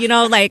sleep.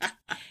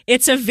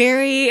 It's a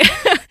very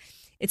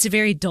it's a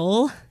very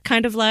dull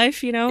kind of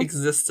life,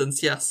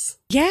 Existence, yes.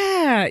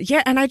 Yeah.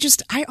 And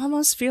I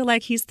almost feel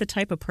like he's the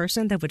type of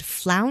person that would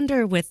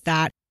flounder with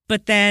that.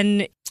 But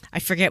then I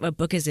forget what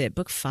book is it,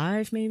 book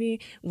 5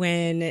 maybe,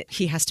 when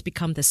he has to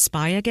become the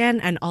spy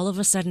again. And all of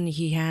a sudden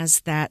he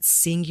has that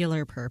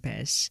singular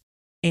purpose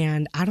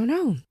And I don't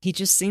know, he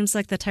just seems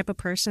like the type of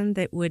person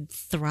that would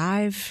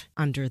thrive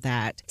under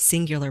that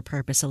singular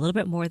purpose a little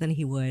bit more than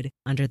he would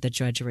under the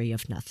drudgery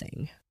of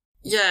nothing.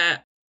 Yeah,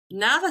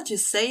 now that you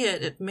say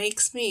it, it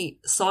makes me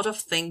sort of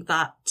think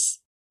that,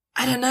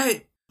 I don't know,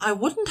 I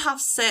wouldn't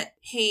have said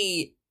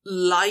he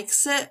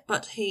likes it,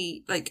 but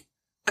he, like,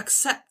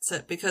 accepts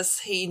it because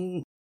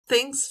he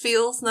thinks,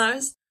 feels,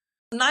 knows.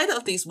 Neither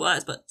of these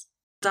words, but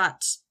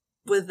that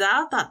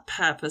without that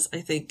purpose,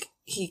 I think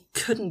he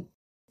couldn't,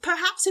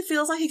 perhaps he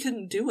feels like he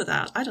couldn't do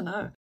without. I don't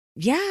know.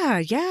 Yeah.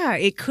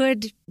 It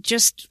could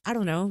just, I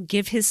don't know,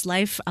 give his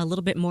life a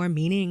little bit more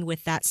meaning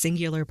with that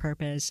singular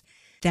purpose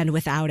than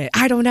without it.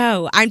 I don't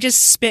know. I'm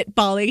just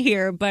spitballing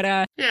here,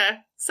 but yeah,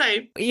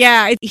 same.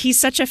 Yeah, he's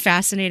such a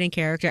fascinating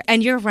character.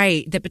 And you're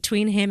right that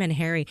between him and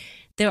Harry,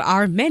 there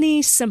are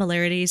many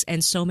similarities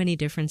and so many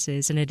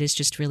differences. And it is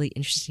just really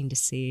interesting to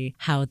see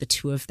how the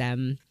two of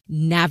them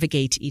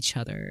navigate each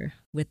other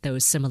with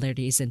those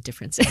similarities and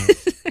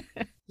differences.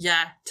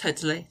 Yeah,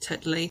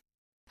 totally.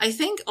 I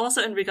think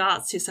also in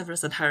regards to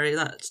Severus and Harry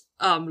that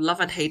love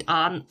and hate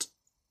aren't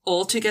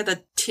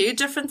altogether two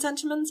different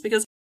sentiments,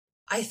 because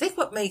I think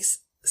what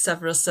makes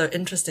Severus so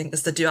interesting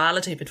is the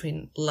duality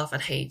between love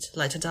and hate,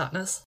 light and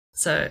darkness.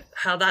 So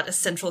how that is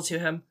central to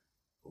him.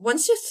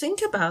 Once you think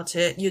about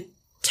it, you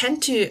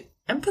tend to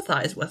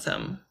empathize with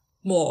him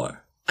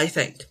more, I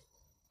think.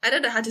 I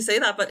don't know how to say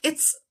that, but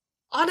it's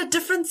on a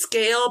different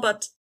scale,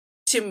 but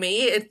to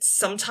me, it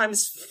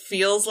sometimes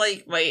feels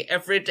like my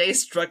everyday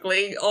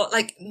struggling, or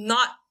like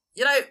not,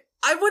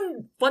 I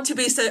wouldn't want to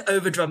be so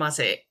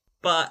overdramatic,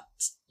 but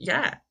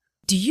yeah.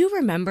 Do you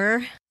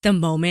remember the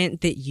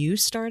moment that you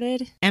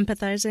started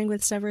empathizing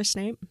with Severus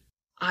Snape?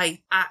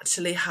 I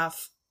actually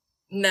have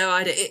no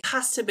idea. It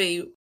has to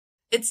be,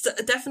 it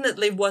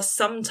definitely was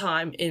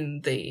sometime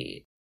in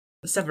the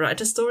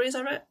Severitus stories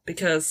I read,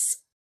 because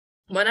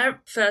when I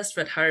first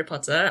read Harry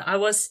Potter, I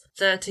was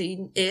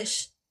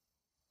 13-ish,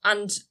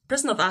 and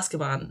Prisoner of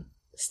Azkaban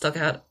stuck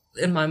out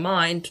in my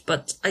mind,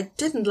 but I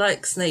didn't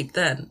like Snape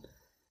then.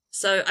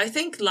 So I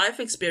think life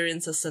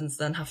experiences since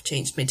then have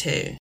changed me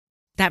too.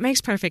 That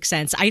makes perfect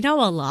sense. I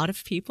know a lot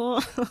of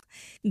people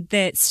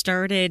that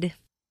started,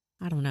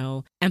 I don't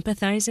know,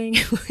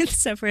 empathizing with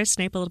Severus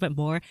Snape a little bit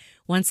more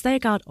once they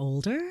got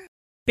older,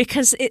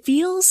 because it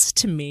feels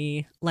to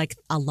me like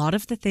a lot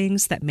of the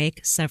things that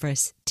make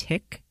Severus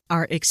tick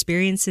are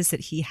experiences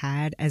that he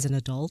had as an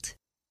adult.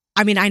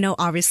 I mean, I know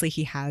obviously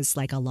he has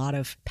like a lot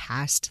of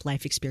past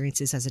life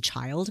experiences as a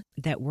child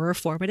that were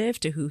formative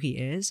to who he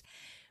is.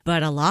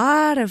 But a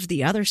lot of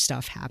the other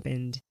stuff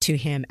happened to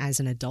him as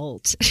an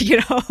adult,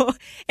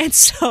 And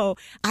so,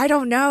 I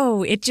don't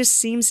know, it just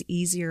seems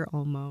easier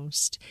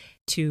almost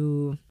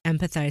to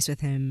empathize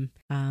with him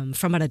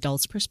from an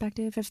adult's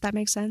perspective, if that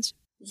makes sense.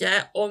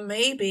 Yeah, or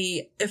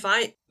maybe, if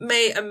I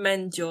may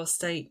amend your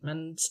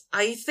statement,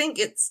 I think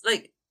it's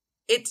like,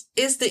 it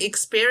is the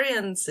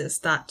experiences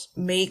that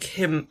make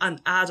him an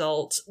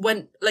adult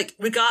when, like,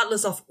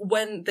 regardless of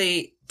when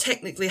they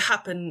technically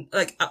happen,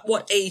 like, at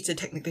what age they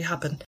technically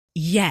happen.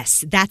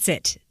 Yes, that's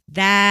it.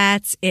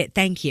 That's it.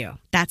 Thank you.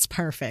 That's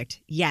perfect.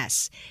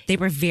 Yes. They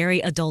were very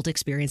adult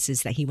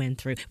experiences that he went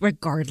through,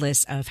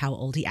 regardless of how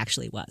old he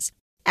actually was.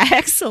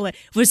 Excellent.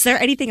 Was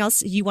there anything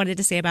else you wanted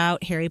to say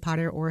about Harry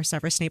Potter or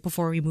Severus Snape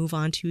before we move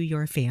on to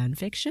your fan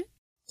fiction?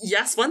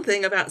 Yes, one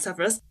thing about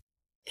Severus.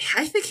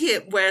 I think he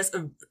wears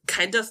a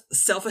kind of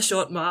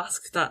self-assured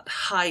mask that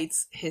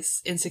hides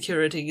his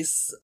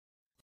insecurities.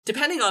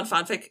 Depending on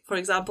fanfic, for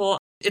example,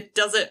 it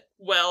does it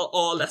well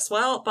or less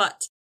well,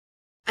 but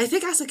I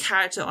think as a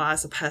character or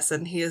as a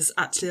person, he is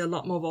actually a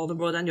lot more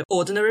vulnerable than your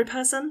ordinary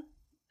person.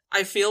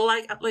 I feel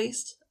like, at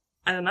least.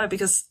 I don't know,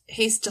 because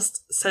he's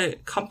just so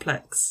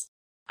complex.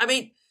 I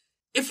mean,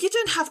 if you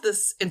don't have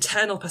this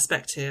internal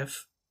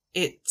perspective,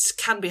 it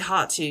can be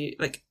hard to,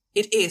 like,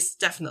 it is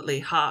definitely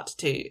hard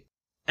to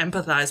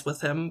empathize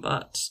with him,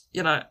 but,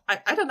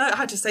 I don't know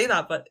how to say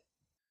that, but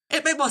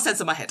it made more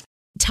sense in my head.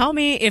 Tell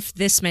me if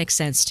this makes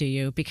sense to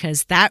you,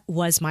 because that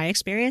was my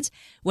experience.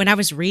 When I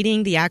was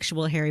reading the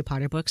actual Harry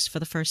Potter books for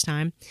the first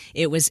time,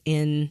 it was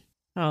in,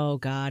 oh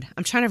God,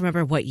 I'm trying to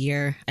remember what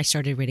year I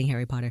started reading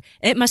Harry Potter.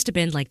 It must have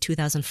been like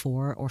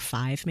 2004 or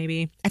 5,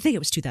 maybe. I think it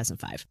was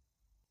 2005.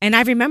 And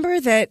I remember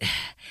that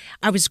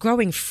I was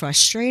growing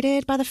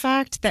frustrated by the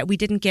fact that we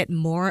didn't get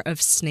more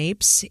of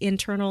Snape's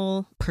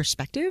internal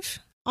perspective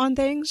on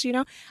things,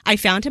 I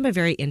found him a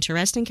very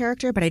interesting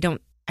character, but I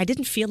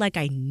didn't feel like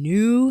I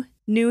knew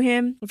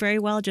him very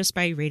well just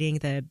by reading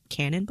the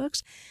canon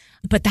books.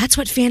 But that's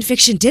what fan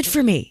fiction did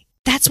for me.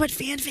 That's what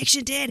fan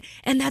fiction did.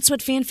 And that's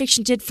what fan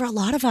fiction did for a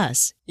lot of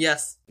us.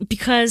 Yes.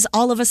 Because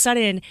all of a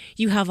sudden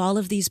you have all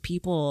of these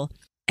people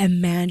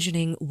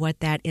imagining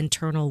what that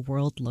internal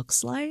world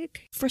looks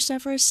like for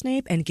Severus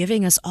Snape and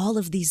giving us all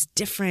of these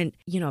different,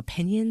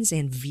 opinions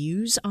and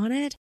views on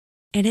it.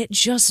 And it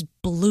just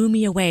blew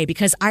me away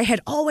because I had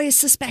always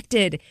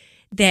suspected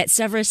that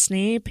Severus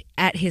Snape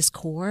at his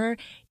core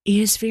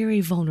is very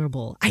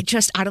vulnerable. I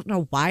don't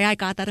know why I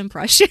got that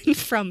impression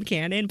from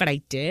canon, but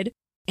I did.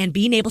 And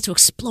being able to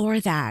explore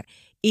that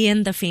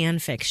in the fan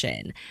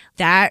fiction.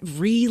 That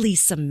really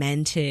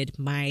cemented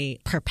my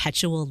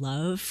perpetual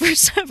love for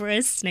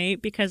Severus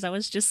Snape, because I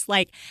was just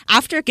like,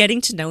 after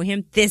getting to know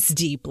him this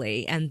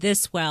deeply and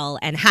this well,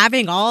 and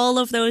having all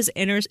of those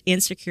inner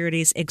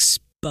insecurities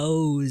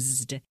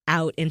exposed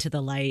out into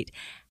the light,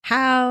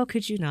 how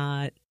could you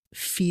not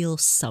feel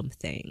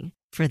something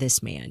for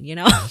this man, you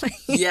know?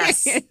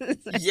 Yes.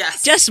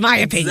 Yes. Just my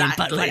opinion,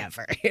 exactly. but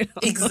whatever. You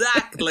know?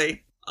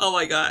 Exactly. Oh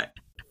my God.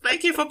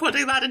 Thank you for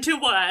putting that into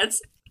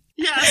words.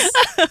 Yes.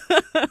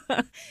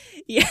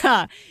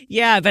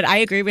 Yeah, but I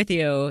agree with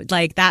you.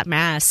 Like, that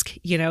mask,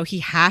 you know, he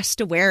has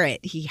to wear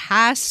it. He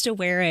has to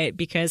wear it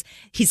because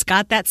he's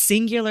got that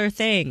singular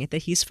thing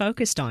that he's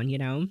focused on, you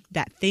know,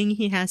 that thing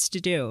he has to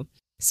do.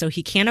 So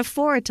he can't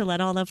afford to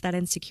let all of that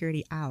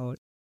insecurity out.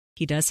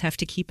 He does have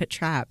to keep it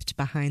trapped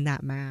behind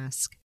that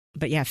mask.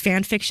 But yeah,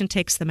 fan fiction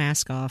takes the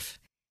mask off.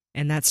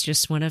 And that's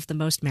just one of the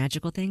most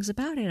magical things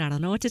about it. I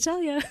don't know what to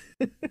tell you.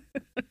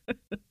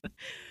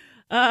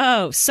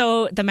 Oh,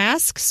 so the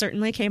mask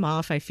certainly came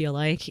off, I feel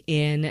like,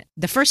 in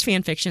the first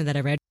fan fiction that I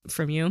read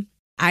from you.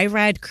 I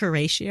read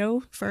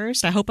Curatio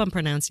first. I hope I'm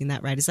pronouncing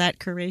that right. Is that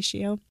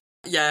Curatio?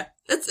 Yeah,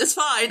 it's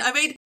fine. I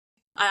mean,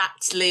 I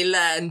actually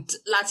learned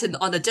Latin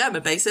on a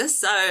German basis,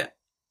 so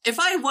if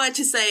I were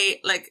to say,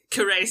 like,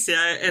 Curatio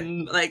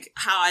and, like,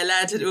 how I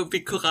learned it would be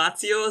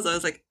Curatio, so I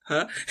was like,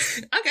 huh?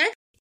 Okay.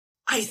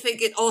 I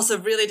think it also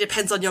really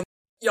depends on your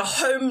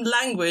home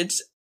language.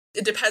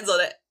 It depends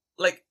on it,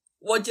 like,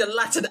 what your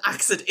Latin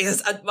accent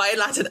is, and my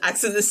Latin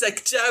accent is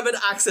like German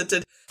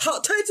accented.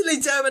 Totally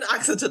German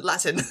accented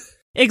Latin.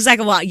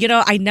 Exactly. Well, you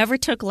know, I never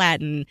took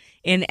Latin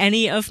in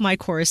any of my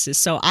courses,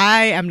 so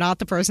I am not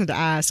the person to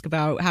ask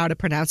about how to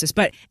pronounce this.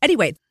 But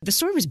anyway, the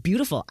story was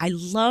beautiful. I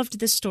loved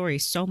this story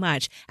so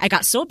much. I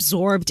got so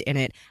absorbed in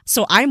it.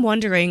 So I'm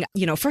wondering,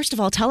 you know, first of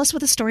all, tell us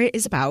what the story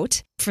is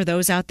about for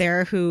those out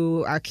there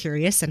who are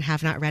curious and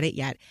have not read it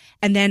yet.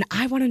 And then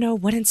I want to know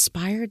what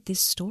inspired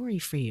this story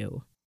for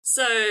you.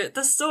 So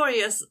the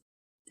story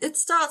it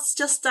starts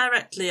just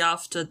directly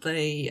after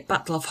the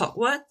Battle of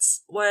Hogwarts,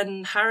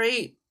 when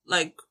Harry,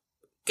 like,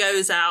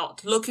 goes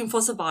out looking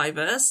for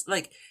survivors.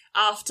 Like,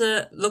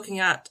 after looking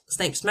at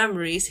Snape's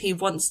memories, he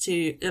wants to,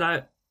 you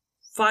know,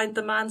 find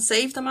the man,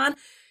 save the man.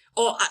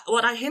 Or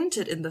what I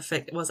hinted in the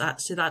fic was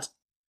actually that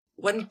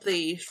when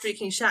the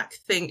Shrieking Shack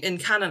thing in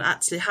canon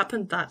actually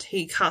happened, that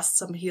he cast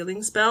some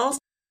healing spells,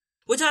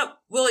 which I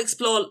will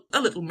explore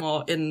a little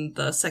more in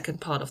the second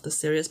part of the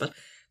series, but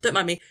don't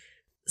mind me.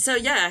 So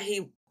yeah,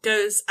 he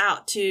goes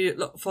out to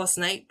look for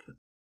Snape,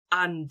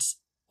 and,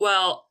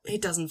 well, he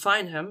doesn't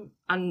find him,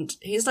 and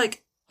he's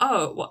like,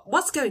 oh,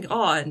 what's going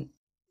on?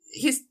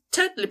 He's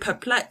totally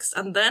perplexed,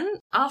 and then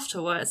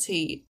afterwards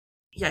he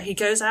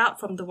goes out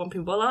from the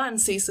Whomping Willow and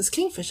sees this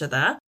kingfisher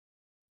there,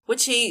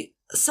 which he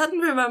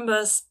suddenly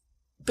remembers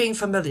being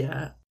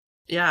familiar.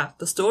 Yeah,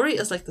 the story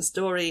is like the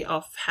story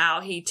of how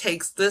he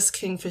takes this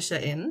kingfisher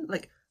in,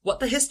 like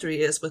what the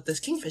history is with this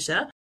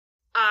kingfisher,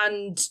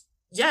 and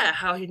yeah,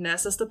 how he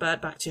nurses the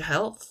bird back to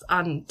health,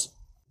 and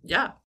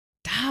yeah.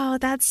 Oh,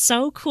 that's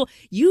so cool.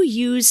 You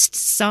used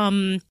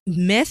some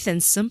myth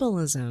and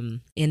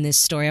symbolism in this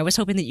story. I was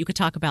hoping that you could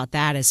talk about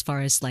that as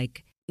far as,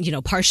 like, you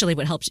know, partially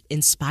what helped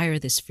inspire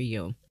this for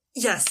you.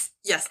 Yes,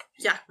 yeah,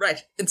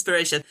 right,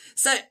 inspiration.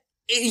 So,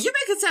 you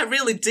make it sound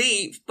really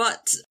deep,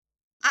 but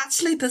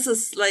actually this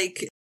is,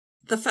 like,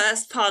 the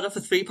first part of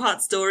a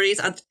 3-part story,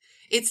 and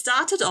it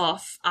started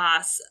off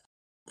as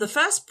the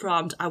first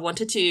prompt I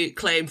wanted to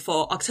claim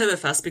for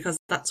Oktoberfest, because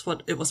that's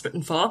what it was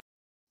written for,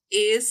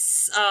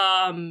 is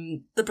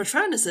the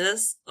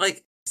Patronuses,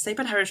 like Snape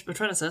and Harry's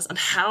Patronuses, and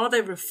how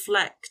they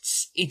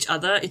reflect each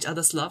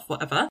other's love,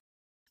 whatever.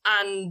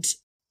 And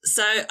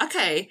so,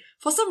 okay,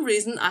 for some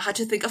reason I had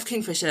to think of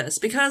kingfishers,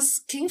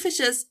 because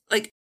kingfishers,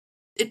 like,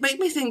 it made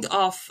me think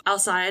of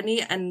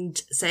Alcyone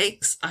and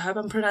Sakes. I hope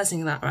I'm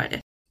pronouncing that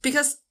right.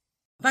 Because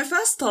my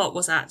first thought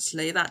was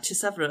actually that to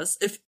Severus,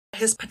 if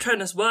his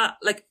Patronus were,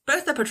 like,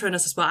 both their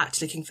Patronuses were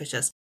actually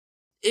kingfishers,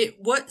 it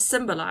would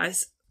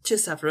symbolize to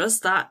Severus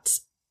that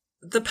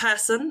the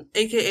person,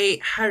 aka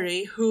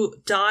Harry, who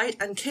died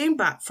and came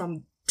back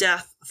from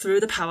death through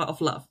the power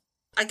of love.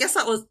 I guess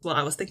that was what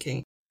I was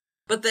thinking.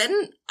 But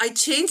then I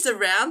changed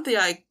around the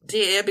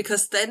idea,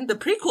 because then the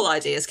prequel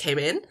ideas came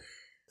in.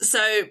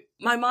 So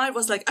my mind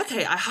was like,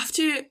 okay, I have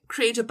to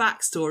create a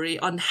backstory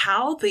on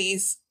how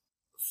these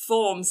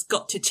forms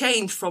got to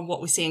change from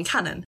what we see in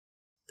canon.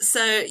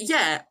 So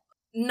yeah,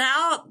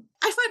 now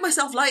I find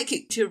myself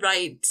liking to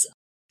write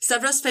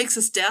Severus fakes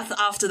his death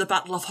after the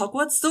Battle of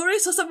Hogwarts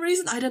stories for some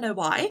reason. I don't know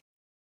why.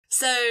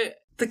 So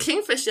the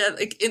kingfisher,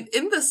 like,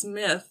 in this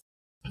myth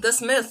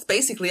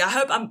basically, I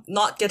hope I'm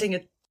not getting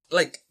it,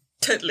 like,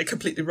 totally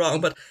completely wrong,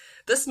 but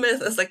this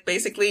myth is, like,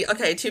 basically,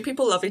 okay, 2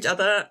 people love each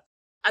other,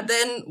 and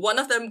then one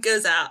of them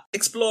goes out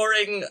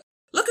exploring,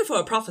 looking for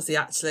a prophecy,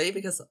 actually,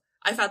 because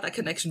I found that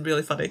connection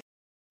really funny.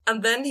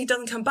 And then he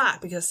doesn't come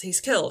back because he's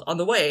killed on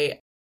the way.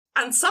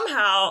 And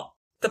somehow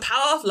the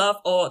power of love,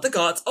 or the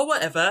gods, or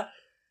whatever,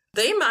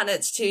 they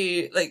manage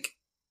to, like,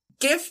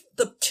 give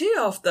the 2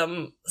 of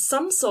them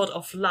some sort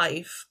of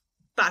life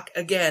back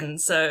again.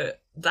 So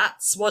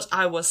that's what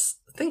I was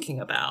thinking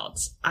about,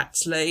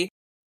 actually.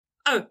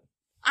 Oh,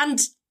 and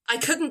I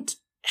couldn't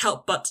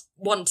help but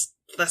want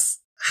this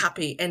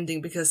happy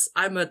ending because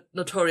I'm a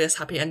notorious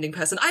happy ending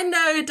person. I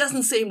know it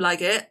doesn't seem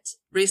like it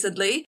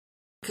recently,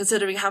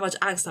 considering how much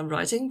angst I'm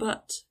writing,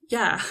 but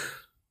yeah.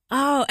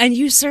 Oh, and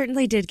you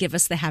certainly did give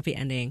us the happy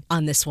ending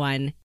on this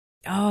one.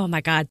 Oh my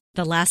God,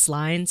 the last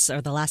lines,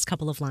 or the last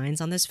couple of lines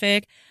on this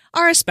fic,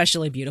 are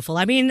especially beautiful.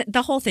 I mean,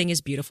 the whole thing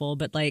is beautiful,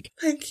 but like...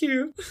 Thank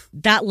you.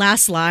 That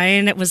last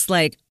line, it was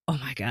like, oh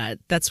my God,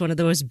 that's one of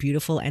the most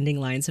beautiful ending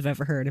lines I've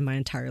ever heard in my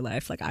entire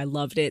life. Like, I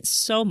loved it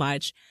so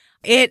much.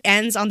 It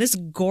ends on this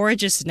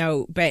gorgeous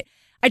note, but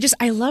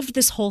I loved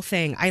this whole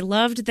thing. I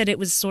loved that it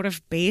was sort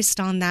of based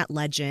on that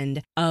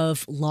legend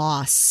of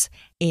loss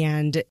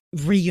and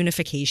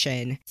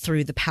reunification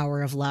through the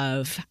power of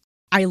love.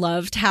 I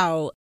loved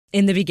how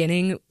in the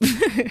beginning,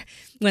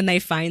 when they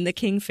find the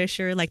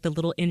kingfisher, like the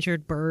little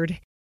injured bird,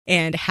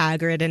 and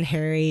Hagrid and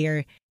Harry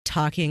are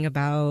talking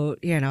about,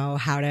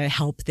 how to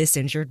help this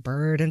injured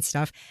bird and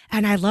stuff.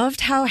 And I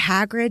loved how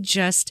Hagrid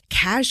just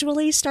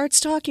casually starts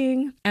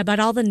talking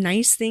about all the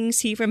nice things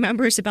he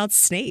remembers about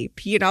Snape,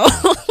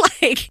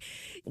 like,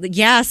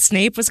 yeah,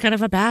 Snape was kind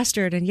of a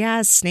bastard. And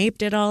yeah, Snape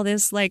did all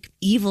this like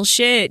evil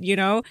shit,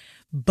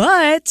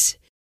 but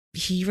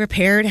he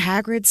repaired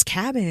Hagrid's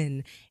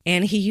cabin,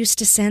 and he used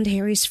to send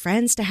Harry's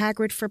friends to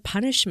Hagrid for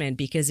punishment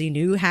because he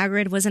knew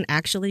Hagrid wasn't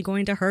actually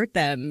going to hurt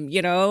them,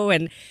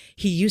 and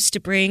he used to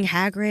bring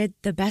Hagrid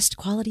the best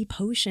quality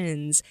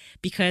potions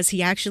because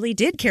he actually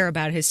did care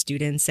about his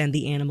students and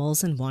the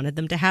animals and wanted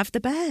them to have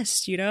the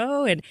best,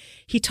 and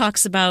he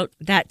talks about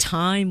that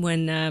time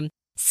when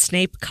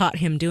Snape caught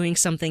him doing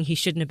something he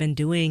shouldn't have been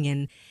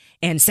doing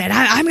and said,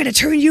 I'm going to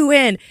turn you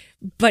in,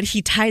 but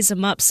he ties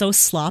him up so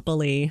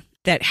sloppily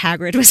that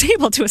Hagrid was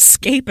able to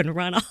escape and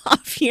run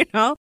off, It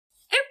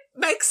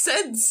makes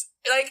sense.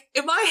 Like,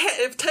 in my head,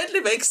 it totally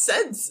makes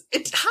sense.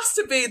 It has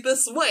to be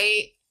this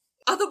way.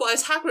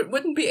 Otherwise, Hagrid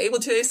wouldn't be able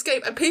to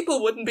escape and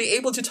people wouldn't be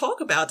able to talk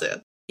about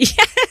it.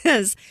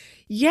 Yes.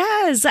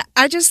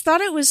 I just thought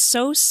it was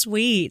so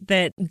sweet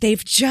that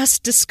they've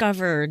just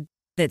discovered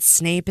that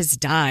Snape has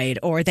died,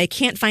 or they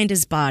can't find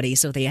his body,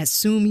 so they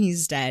assume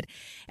he's dead.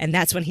 And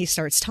that's when he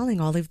starts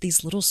telling all of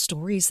these little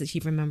stories that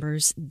he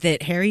remembers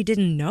that Harry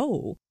didn't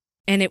know.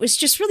 And it was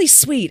just really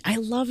sweet. I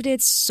loved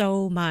it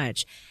so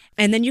much.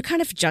 And then you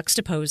kind of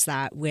juxtapose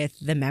that with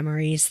the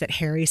memories that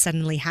Harry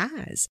suddenly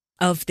has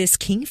of this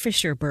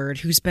kingfisher bird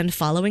who's been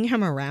following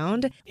him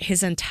around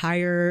his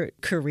entire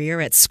career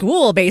at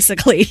school,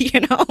 basically,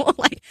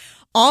 like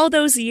all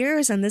those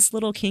years. And this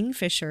little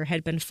kingfisher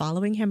had been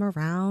following him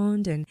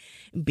around and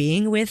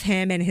being with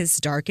him in his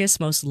darkest,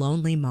 most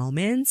lonely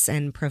moments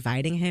and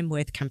providing him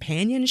with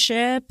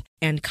companionship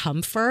and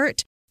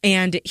comfort.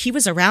 And he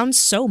was around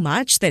so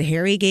much that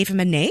Harry gave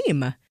him a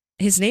name.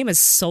 His name is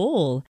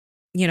Sol.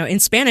 In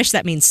Spanish,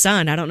 that means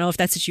sun. I don't know if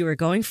that's what you were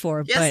going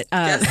for, yes,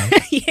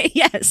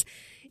 but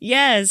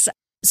yes.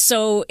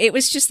 So it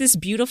was just this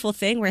beautiful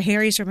thing where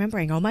Harry's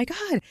remembering, oh my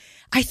God,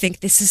 I think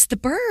this is the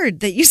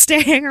bird that used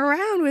to hang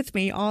around with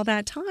me all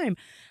that time.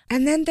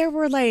 And then there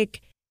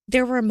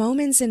were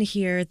moments in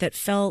here that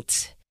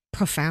felt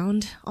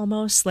profound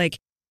almost. Like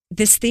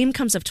this theme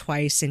comes up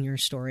twice in your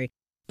story.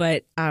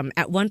 But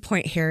at one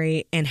point,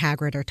 Harry and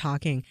Hagrid are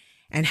talking,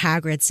 and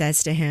Hagrid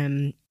says to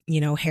him,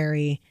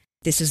 Harry,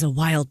 this is a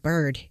wild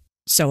bird.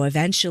 So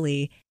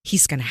eventually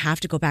he's going to have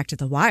to go back to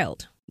the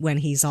wild when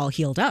he's all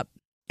healed up.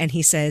 And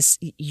he says,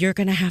 you're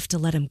going to have to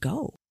let him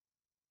go.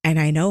 And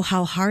I know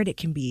how hard it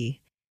can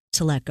be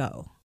to let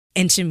go.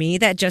 And to me,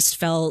 that just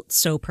felt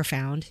so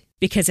profound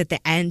because at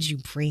the end, you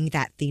bring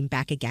that theme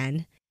back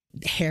again,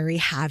 Harry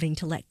having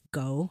to let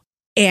go.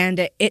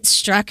 And it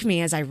struck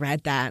me as I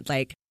read that,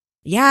 like,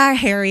 yeah,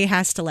 Harry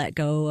has to let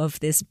go of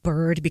this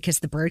bird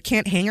because the bird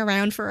can't hang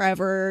around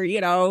forever.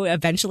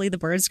 Eventually the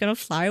bird's going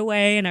to fly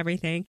away and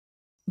everything.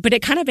 But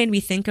it kind of made me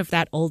think of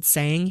that old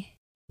saying,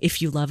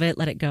 if you love it,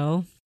 let it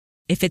go.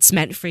 If it's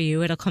meant for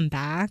you, it'll come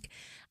back.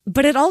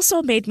 But it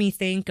also made me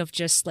think of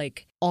just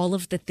like all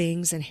of the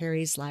things in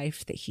Harry's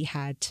life that he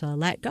had to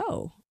let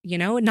go.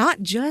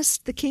 Not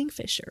just the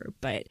kingfisher,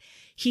 but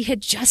he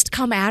had just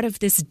come out of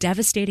this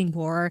devastating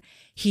war.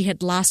 He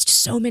had lost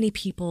so many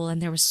people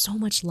and there was so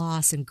much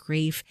loss and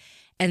grief.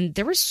 And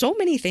there were so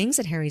many things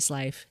in Harry's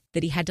life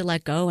that he had to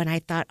let go. And I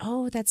thought,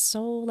 oh, that's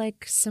so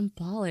like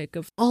symbolic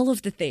of all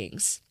of the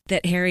things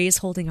that Harry is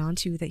holding on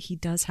to that he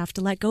does have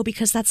to let go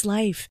because that's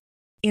life.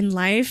 In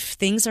life,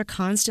 things are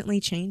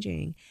constantly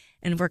changing.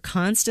 And we're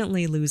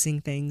constantly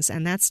losing things.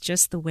 And that's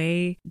just the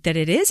way that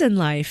it is in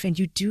life. And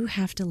you do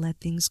have to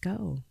let things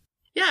go.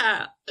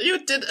 Yeah,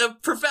 you did a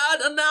profound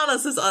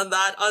analysis on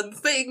that, on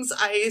things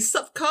I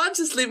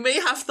subconsciously may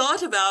have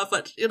thought about,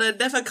 but,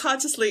 never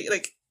consciously,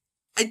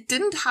 I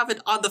didn't have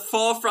it on the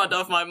forefront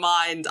of my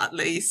mind, at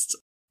least.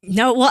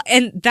 No, well,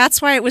 and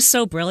that's why it was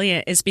so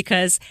brilliant, is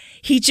because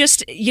he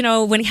just,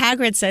 when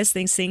Hagrid says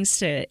things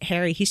to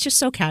Harry, he's just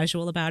so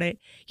casual about it.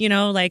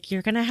 Like,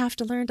 you're going to have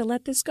to learn to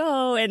let this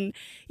go. And,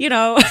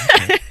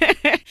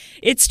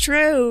 it's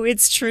true.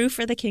 It's true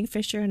for the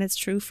Kingfisher, and it's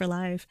true for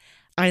life.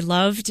 I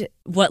loved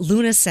what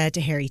Luna said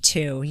to Harry,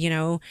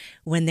 too,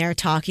 when they're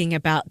talking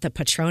about the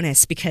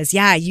Patronus, because,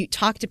 you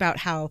talked about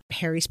how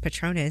Harry's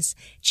Patronus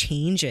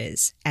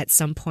changes at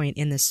some point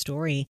in the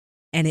story.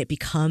 And it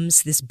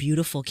becomes this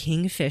beautiful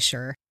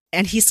kingfisher.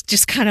 And he's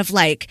just kind of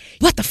like,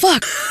 what the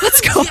fuck?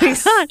 What's going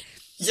on?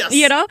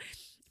 Yes.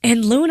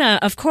 And Luna,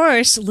 of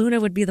course,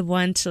 would be the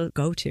one to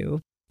go to.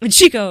 And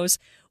she goes,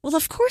 well,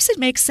 of course it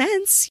makes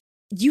sense.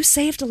 You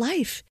saved a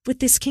life with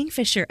this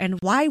kingfisher. And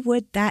why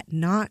would that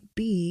not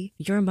be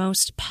your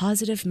most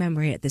positive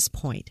memory at this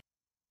point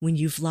when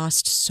you've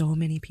lost so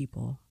many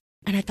people?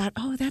 And I thought,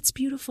 oh, that's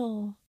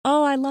beautiful.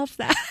 Oh, I love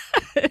that.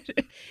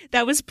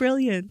 That was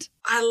brilliant.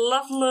 I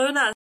love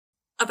Luna.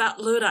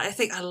 About Luna, I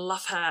think I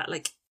love her,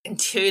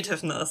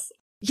 intuitiveness.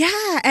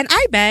 Yeah, and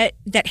I bet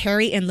that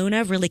Harry and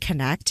Luna really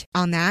connect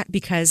on that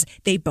because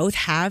they both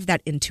have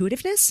that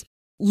intuitiveness.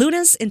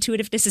 Luna's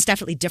intuitiveness is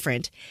definitely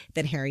different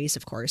than Harry's,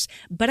 of course,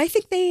 but I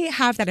think they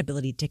have that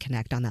ability to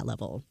connect on that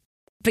level.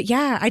 But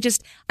yeah,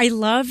 I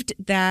loved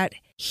that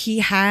he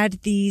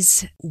had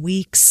these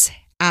weeks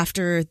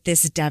after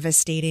this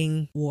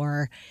devastating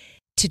war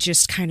to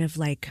just kind of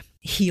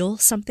heal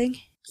something.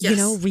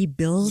 Yes.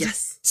 Rebuild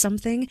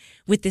something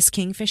with this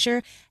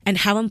kingfisher, and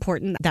how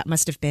important that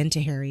must have been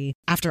to Harry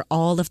after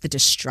all of the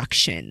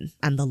destruction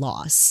and the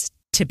loss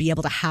to be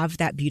able to have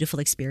that beautiful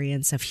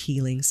experience of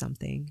healing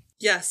something.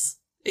 Yes,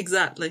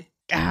 exactly.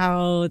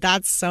 Oh,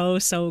 that's so,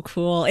 so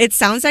cool. It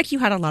sounds like you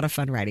had a lot of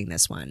fun writing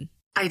this one.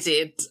 I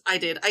did.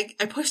 I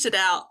pushed it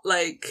out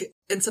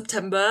in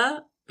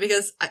September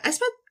because I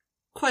spent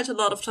quite a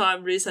lot of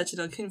time researching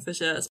on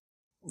kingfishers.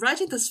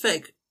 Writing this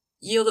fic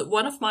yielded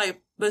one of my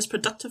most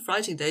productive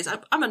writing days.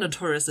 I'm a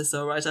notoriously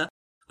slow writer,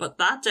 but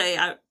that day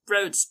I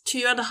wrote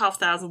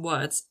 2,500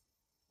 words,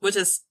 which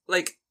is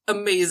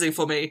amazing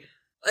for me.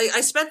 I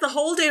spent the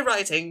whole day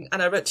writing,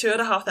 and I wrote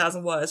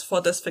 2,500 words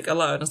for this fic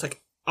alone. I was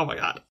like, oh my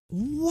god!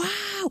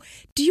 Wow.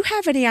 Do you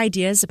have any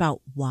ideas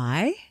about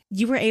why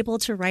you were able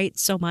to write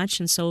so much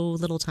in so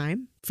little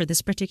time for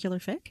this particular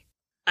fic?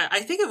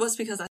 I think it was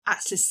because I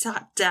actually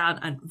sat down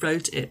and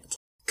wrote it.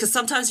 Because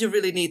sometimes you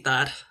really need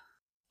that.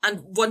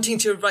 And wanting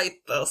to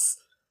write this.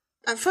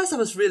 At first I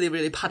was really,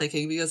 really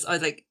panicking because I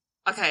was like,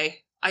 okay,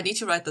 I need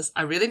to write this.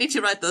 I really need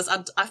to write this.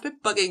 And I've been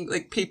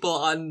bugging people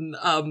on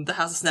the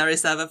House of Snarry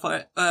Sever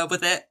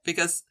with it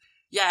because,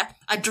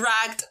 I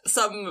dragged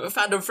some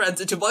fandom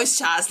friends into voice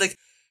chats,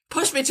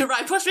 push me to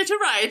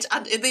write.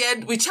 And in the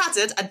end, we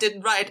chatted and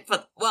didn't write.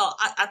 But,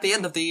 at the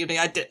end of the evening,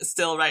 I did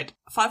still write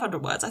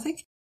 500 words, I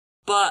think.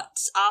 But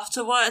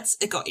afterwards,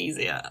 it got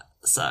easier.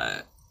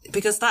 So,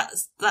 because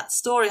that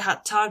story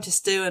had time to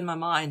stew in my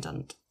mind,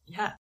 and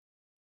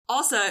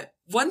Also,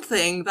 one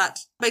thing that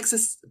makes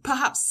this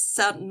perhaps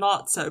sound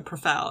not so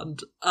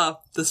profound,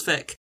 this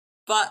fic,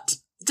 but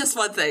just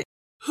one thing.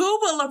 Who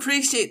will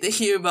appreciate the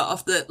humour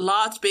of the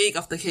large beak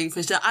of the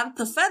kingfisher and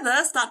the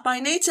feathers that by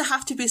nature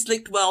have to be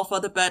slicked well for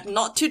the bird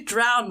not to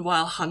drown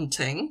while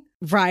hunting?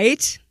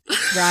 Right.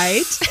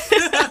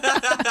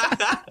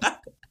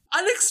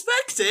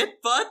 Unexpected,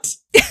 but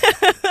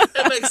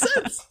it makes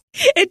sense.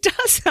 It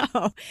does,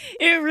 though.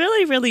 It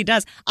really, really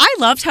does. I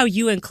loved how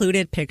you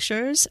included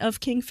pictures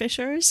of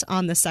kingfishers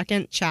on the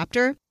second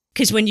chapter.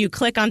 Because when you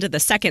click onto the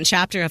second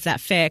chapter of that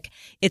fic,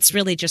 it's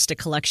really just a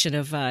collection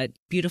of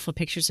beautiful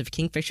pictures of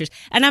kingfishers.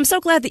 And I'm so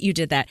glad that you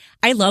did that.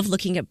 I love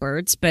looking at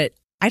birds, but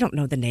I don't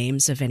know the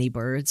names of any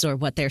birds or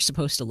what they're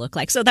supposed to look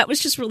like. So that was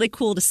just really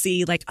cool to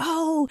see,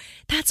 oh,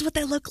 that's what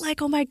they look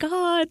like. Oh my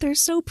God, they're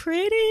so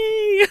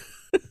pretty.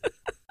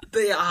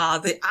 They are.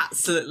 They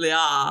absolutely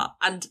are.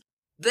 And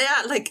they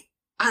are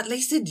at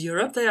least in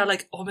Europe, they are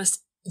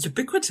almost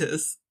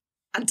ubiquitous.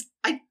 And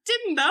I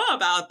didn't know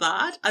about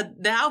that. And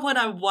now when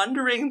I'm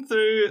wandering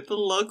through the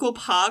local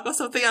park or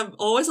something, I'm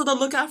always on the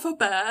lookout for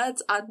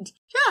birds. And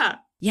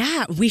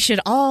Yeah, we should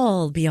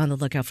all be on the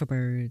lookout for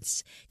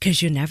birds.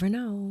 Because you never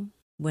know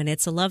when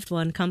it's a loved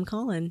one come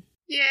calling.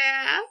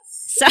 Yes.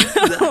 So,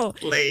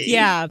 exactly.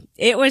 Yeah,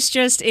 it was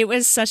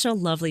such a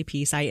lovely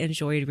piece. I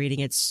enjoyed reading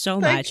it so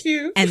much. Thank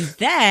you. And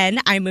then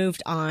I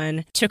moved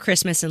on to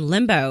Christmas in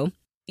Limbo.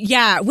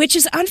 Yeah, which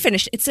is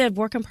unfinished. It's a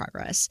work in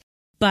progress.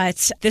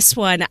 But this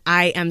one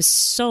I am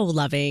so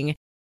loving.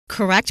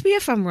 Correct me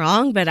if I'm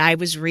wrong, but I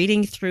was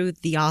reading through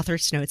the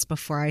author's notes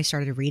before I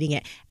started reading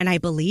it. And I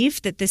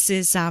believe that this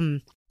is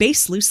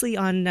based loosely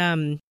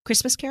on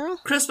Christmas Carol?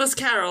 Christmas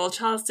Carol.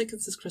 Charles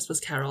Dickens' Christmas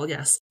Carol,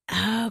 yes.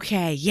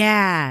 Okay,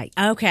 yeah.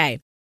 Okay,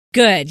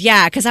 good.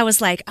 Yeah, because I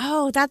was like,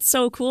 oh, that's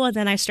so cool. And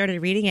then I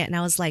started reading it and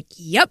I was like,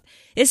 yep,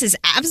 this is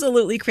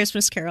absolutely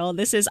Christmas Carol.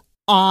 This is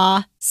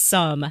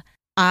awesome.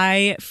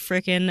 I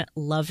freaking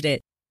loved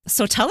it.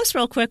 So tell us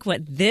real quick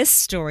what this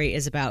story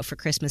is about for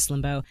Christmas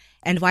Limbo,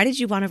 and why did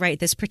you want to write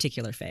this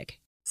particular fic?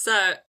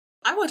 So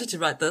I wanted to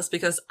write this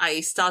because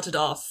I started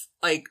off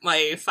like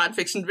my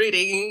fanfiction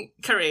reading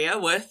career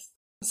with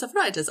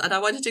Severitus, and I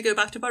wanted to go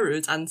back to my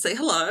roots and say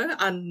hello.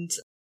 And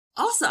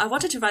also, I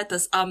wanted to write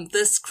this.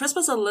 This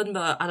Christmas in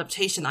Limbo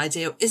adaptation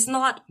idea is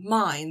not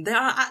mine. There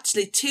are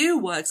actually 2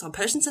 works on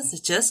Potions and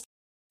Snitches,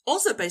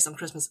 also based on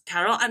Christmas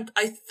Carol, and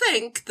I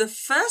think the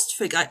first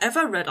fic I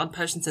ever read on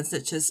Potions and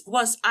Snitches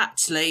was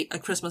actually a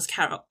Christmas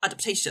Carol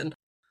adaptation.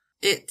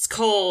 It's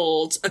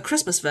called A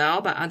Christmas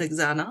Vow by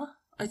Alexander,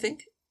 I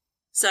think.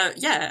 So,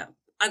 yeah,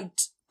 and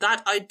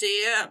that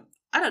idea,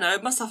 I don't know,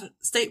 must have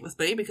stayed with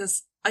me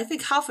because I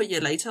think half a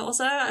year later or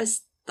so,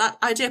 that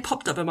idea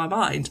popped up in my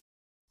mind.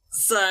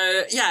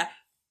 So, yeah,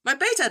 my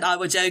beta and I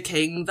were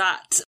joking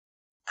that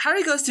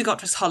Harry goes to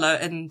Godric's Hollow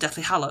in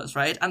Deathly Hallows,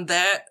 right? And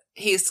there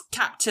he's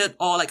captured,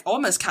 or like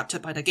almost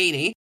captured by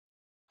Nagini.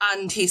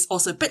 And he's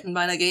also bitten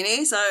by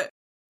Nagini, so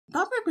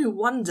that made me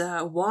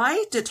wonder,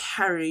 why did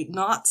Harry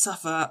not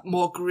suffer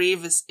more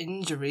grievous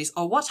injuries,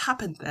 or what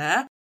happened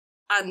there?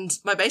 And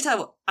my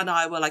beta and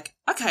I were like,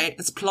 okay,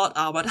 it's plot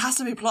armor. It has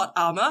to be plot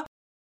armor.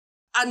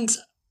 And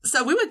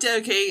so we were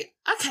joking,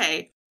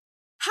 okay,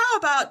 how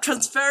about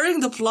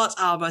transferring the plot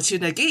armor to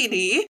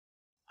Nagini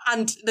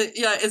and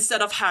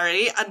instead of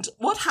Harry? And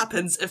what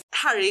happens if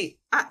Harry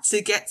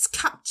actually gets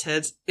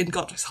captured in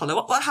Godric's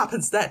Hollow? What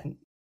happens then?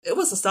 It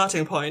was a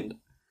starting point.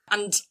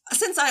 And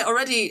since I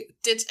already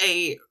did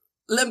a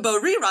Limbo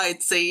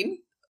rewrite scene,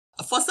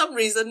 for some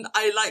reason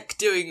I like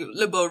doing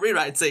Limbo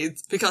rewrite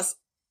scenes because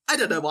I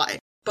don't know why.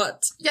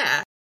 But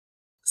yeah.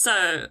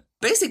 So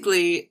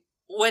basically,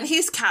 when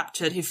he's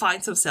captured, he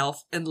finds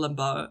himself in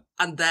Limbo,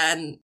 and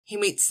then he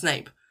meets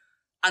Snape.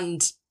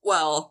 And,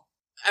 well,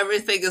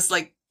 everything is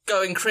like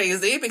going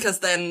crazy because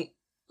then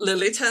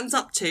Lily turns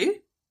up too.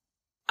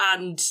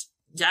 And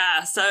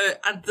yeah, so,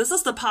 and this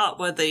is the part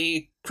where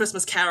the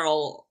Christmas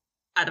Carol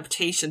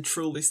adaptation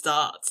truly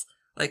starts.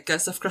 Like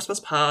Ghost of Christmas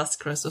Past,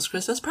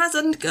 Christmas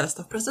Present, Ghost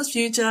of Christmas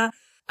Future,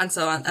 and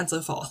so on and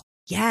so forth.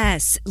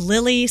 Yes,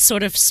 Lily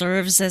sort of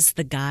serves as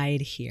the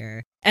guide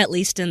here, at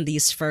least in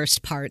these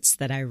first parts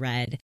that I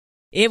read.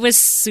 It was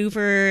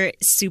super,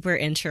 super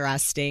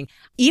interesting,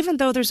 even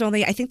though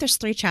I think there's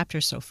 3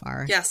 chapters so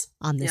far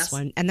on this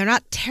one, and they're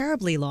not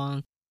terribly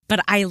long, but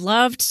I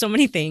loved so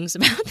many things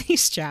about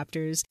these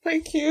chapters.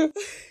 Thank you.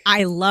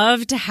 I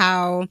loved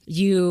how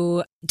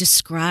you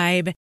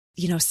describe,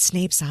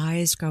 Snape's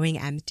eyes growing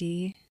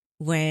empty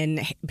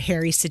when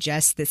Harry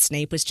suggests that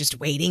Snape was just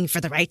waiting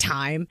for the right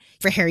time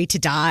for Harry to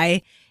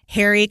die.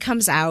 Harry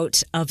comes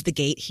out of the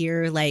gate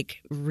here, like,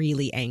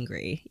 really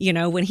angry.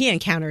 When he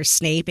encounters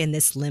Snape in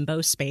this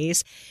limbo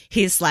space,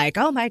 he's like,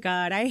 oh my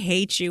God, I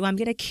hate you. I'm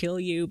going to kill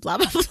you, blah,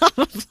 blah, blah,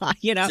 blah, blah.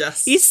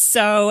 Yes. He's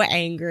so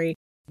angry.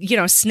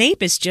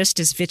 Snape is just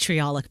as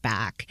vitriolic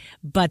back.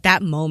 But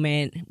that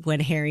moment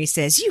when Harry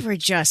says, you were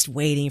just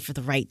waiting for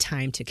the right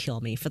time to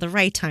kill me, for the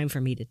right time for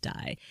me to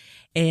die.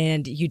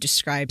 And you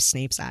describe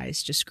Snape's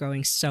eyes just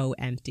growing so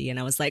empty. And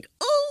I was like,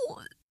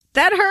 oh,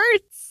 that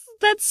hurts.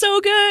 That's so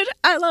good.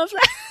 I love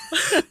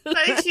that.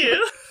 Thank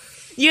you.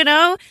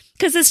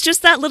 Because it's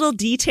just that little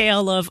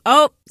detail of,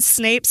 oh,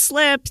 Snape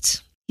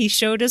slipped. He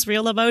showed his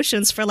real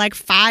emotions for like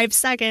 5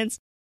 seconds.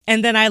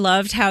 And then I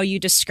loved how you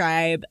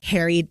describe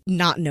Harry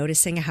not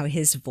noticing how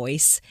his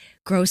voice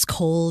grows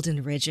cold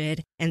and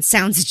rigid and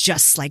sounds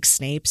just like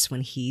Snape's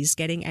when he's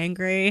getting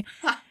angry.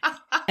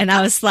 And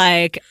I was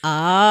like, oh,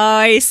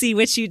 I see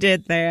what you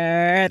did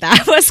there.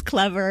 That was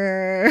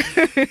clever.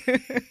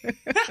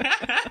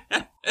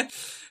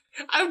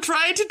 I'm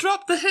trying to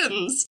drop the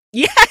hints.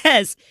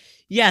 Yes,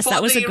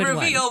 that was a good one. For the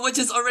reveal, which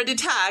is already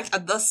tagged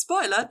and thus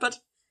spoilered, but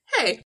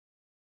hey.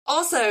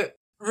 Also,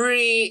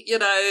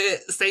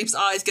 Snape's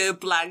eyes go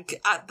blank.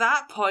 At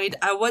that point,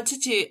 I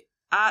wanted to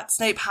add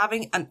Snape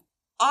having an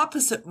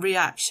opposite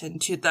reaction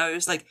to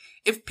those. Like,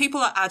 if people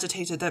are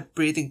agitated, their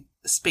breathing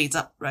speeds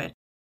up, right?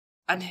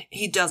 And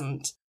he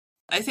doesn't.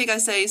 I think I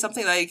say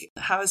something like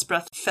how his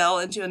breath fell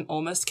into an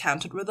almost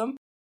counted rhythm.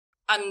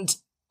 And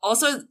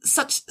also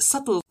such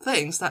subtle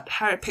things that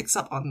Harry picks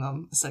up on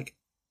them. It's like,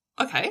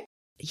 okay.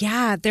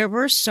 Yeah, there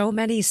were so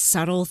many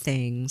subtle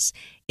things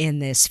in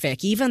this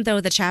fic. Even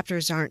though the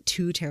chapters aren't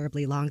too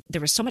terribly long,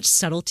 there was so much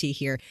subtlety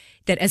here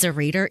that as a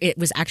reader, it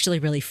was actually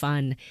really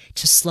fun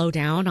to slow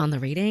down on the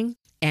reading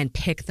and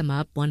pick them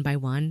up one by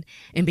one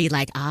and be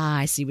like,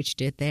 I see what you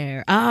did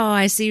there. Oh,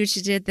 I see what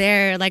you did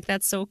there. Like,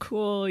 that's so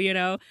cool,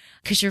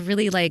 because you're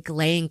really like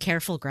laying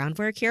careful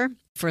groundwork here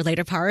for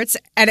later parts.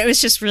 And it was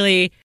just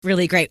really,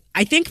 really great.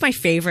 I think my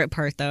favorite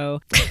part,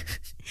 though,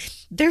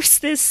 there's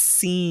this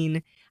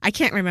scene. I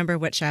can't remember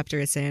what chapter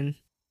it's in.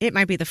 It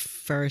might be the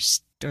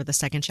first or the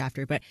second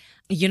chapter. But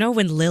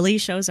when Lily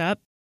shows up,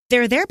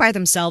 they're there by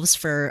themselves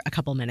for a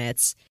couple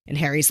minutes. And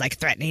Harry's like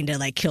threatening to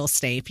like kill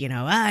Snape,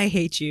 I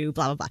hate you,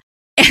 blah, blah, blah.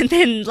 And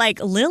then like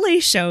Lily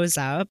shows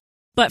up.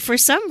 But for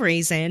some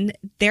reason,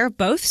 they're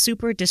both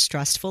super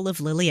distrustful of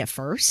Lily at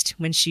first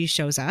when she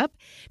shows up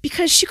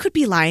because she could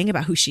be lying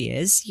about who she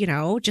is,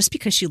 just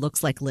because she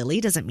looks like Lily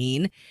doesn't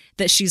mean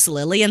that she's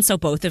Lily. And so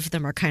both of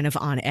them are kind of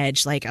on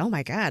edge, like, oh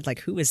my God,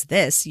 like, who is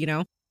this,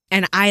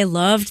 And I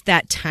loved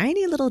that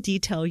tiny little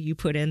detail you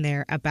put in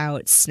there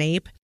about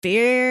Snape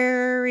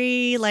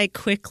very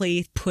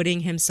quickly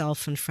putting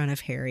himself in front of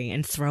Harry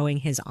and throwing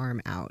his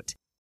arm out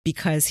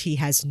because he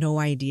has no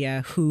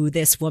idea who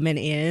this woman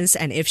is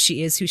and if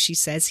she is who she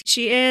says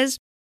she is.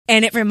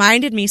 And it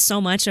reminded me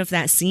so much of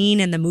that scene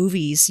in the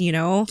movies,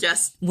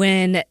 Yes.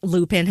 When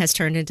Lupin has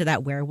turned into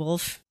that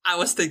werewolf. I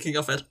was thinking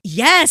of it.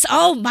 Yes.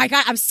 Oh my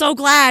God. I'm so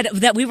glad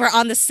that we were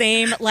on the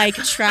same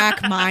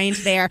track mind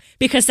there,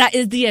 because that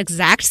is the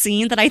exact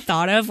scene that I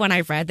thought of when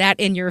I read that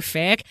in your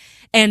fic.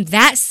 And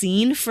that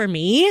scene for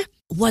me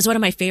was one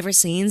of my favorite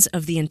scenes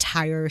of the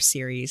entire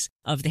series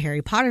of the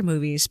Harry Potter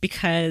movies,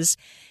 because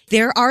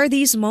there are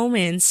these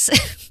moments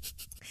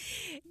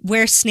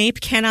where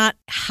Snape cannot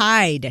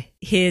hide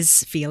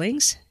his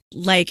feelings,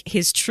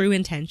 his true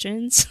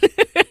intentions.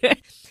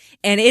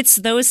 And it's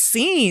those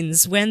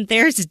scenes when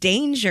there's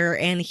danger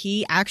and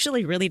he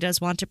actually really does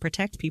want to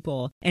protect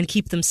people and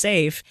keep them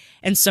safe.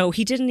 And so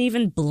he didn't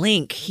even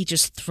blink. He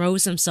just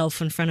throws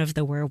himself in front of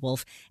the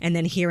werewolf. And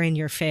then here in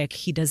your fic,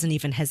 he doesn't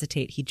even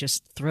hesitate. He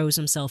just throws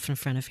himself in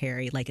front of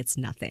Harry like it's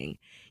nothing,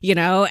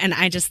 And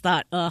I just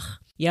thought,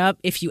 yep,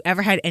 if you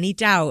ever had any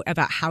doubt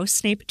about how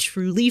Snape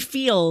truly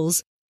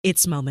feels,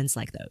 it's moments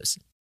like those.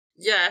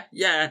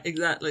 Yeah,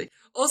 exactly.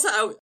 Also,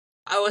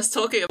 I was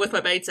talking with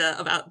my beta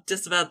about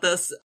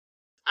this.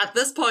 At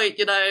this point,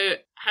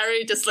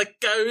 Harry just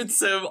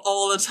goads him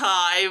all the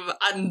time,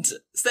 and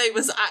Snape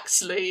was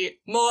actually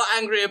more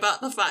angry about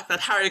the fact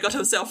that Harry got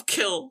himself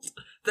killed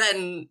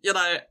than,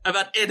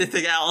 about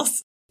anything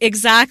else.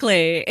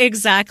 Exactly.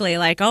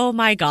 Oh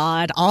my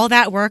God, all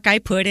that work I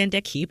put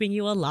into keeping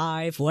you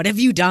alive. What have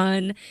you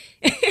done?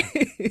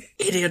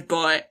 Idiot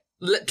boy.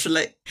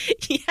 Literally.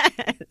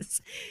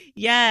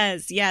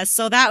 Yes.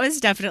 So that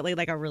was definitely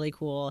a really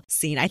cool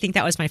scene. I think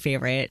that was my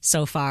favorite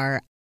so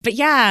far. But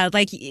yeah,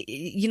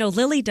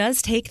 Lily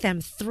does take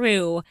them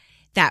through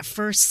that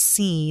first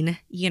scene.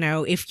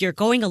 If you're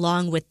going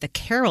along with the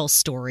Carol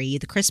story,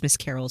 the Christmas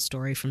Carol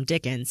story from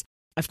Dickens,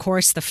 of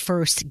course, the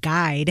first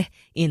guide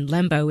in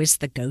Limbo is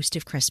the Ghost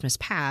of Christmas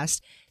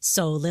Past.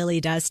 So Lily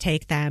does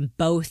take them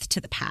both to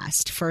the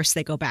past. First,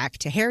 they go back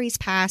to Harry's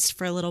past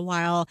for a little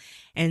while,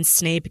 and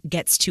Snape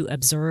gets to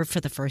observe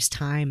for the first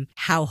time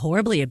how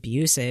horribly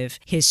abusive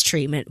his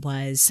treatment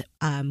was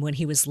when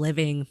he was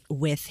living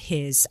with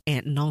his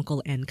aunt and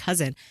uncle and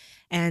cousin.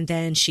 And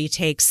then she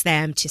takes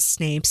them to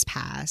Snape's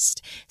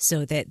past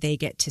so that they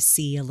get to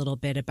see a little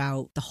bit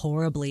about the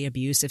horribly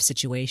abusive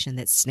situation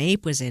that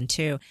Snape was in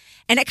too.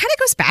 And it kind of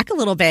goes back a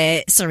little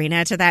bit,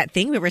 Serena, to that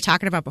thing we were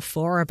talking about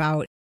before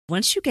about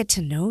once you get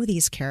to know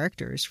these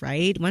characters,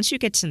 right? Once you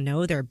get to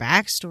know their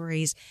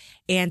backstories,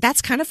 and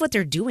that's kind of what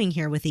they're doing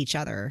here with each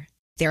other.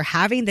 They're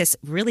having this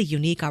really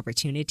unique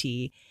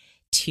opportunity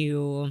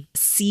to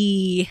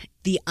see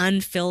the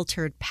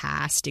unfiltered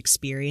past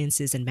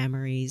experiences and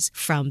memories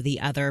from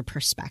the other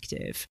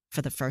perspective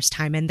for the first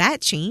time. And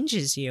that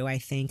changes you, I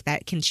think.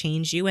 That can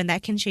change you, and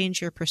that can change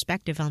your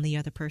perspective on the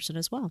other person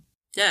as well.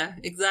 Yeah,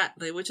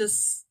 exactly, which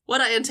is what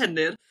I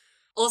intended.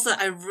 Also,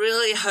 I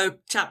really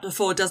hope Chapter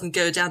 4 doesn't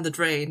go down the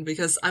drain,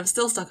 because I'm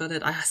still stuck on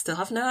it. I still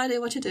have no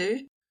idea what to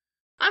do.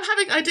 I'm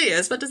having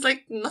ideas, but it's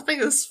nothing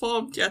is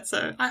formed yet,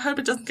 so I hope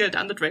it doesn't go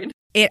down the drain.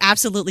 It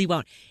absolutely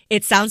won't.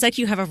 It sounds like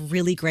you have a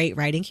really great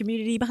writing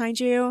community behind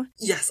you.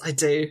 Yes, I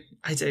do.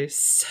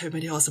 So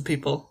many awesome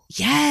people.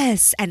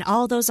 Yes. And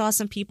all those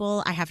awesome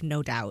people, I have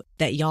no doubt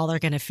that y'all are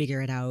going to figure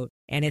it out,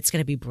 and it's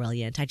going to be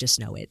brilliant. I just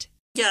know it.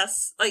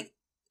 Yes.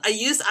 I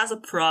used as a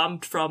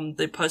prompt from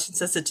the Potions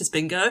and Stitches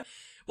bingo,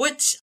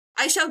 which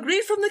I shall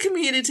read from the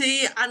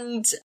community.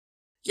 And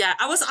yeah,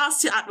 I was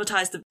asked to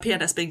advertise the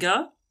PNS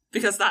bingo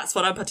because that's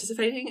what I'm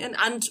participating in,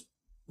 and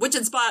which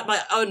inspired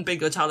my own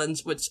bingo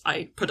challenge, which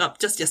I put up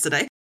just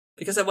yesterday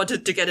because I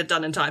wanted to get it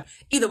done in time.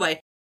 Either way,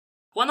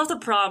 one of the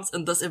prompts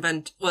in this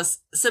event was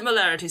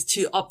similarities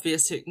too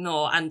obvious to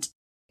ignore, and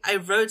I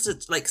wrote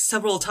it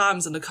several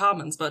times in the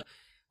comments, but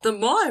the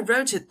more I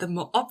wrote it, the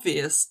more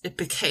obvious it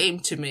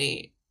became to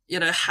me,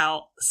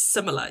 how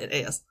similar it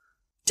is.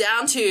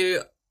 Down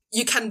to,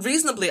 you can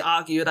reasonably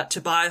argue that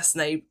Tobias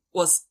Snape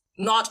was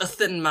not a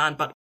thin man,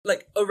 but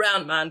a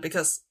round man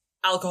because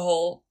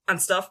alcohol and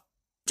stuff.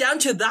 Down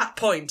to that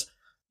point.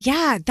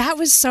 Yeah, that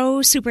was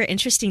so super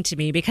interesting to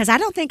me because I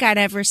don't think I'd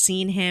ever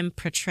seen him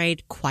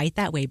portrayed quite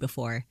that way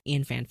before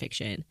in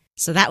fanfiction.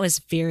 So that was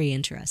very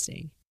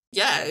interesting.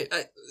 Yeah,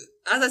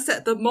 as I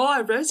said, the more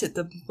I wrote it,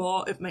 the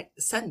more it made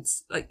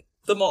sense.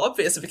 The more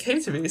obvious it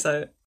became to me.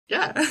 So,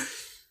 yeah.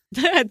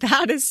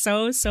 That is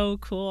so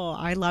cool.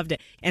 I loved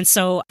it. And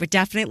so we're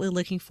definitely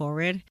looking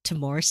forward to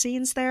more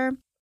scenes there.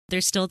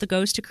 There's still the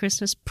Ghost of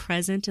Christmas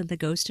Present and the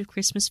Ghost of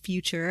Christmas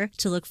Future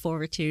to look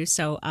forward to.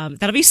 So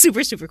that'll be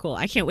super cool.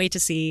 I can't wait to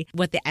see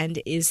what the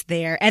end is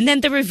there. And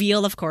then the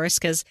reveal, of course,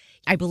 because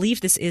I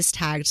believe this is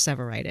tagged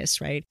Severitus,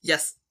 right?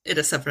 Yes, it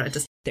is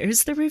Severitus.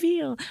 There's the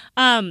reveal.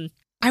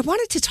 I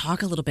wanted to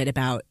talk a little bit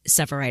about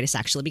Severitus,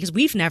 actually, because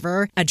we've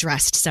never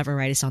addressed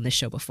Severitus on this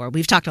show before.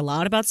 We've talked a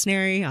lot about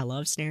Snarry. I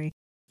love Snarry.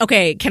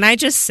 Okay, can I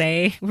just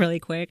say really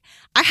quick,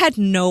 I had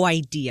no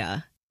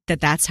idea that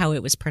that's how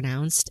it was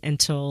pronounced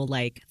until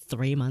like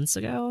 3 months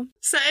ago.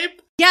 Same.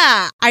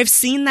 Yeah, I've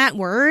seen that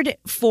word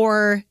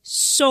for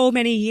so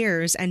many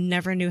years and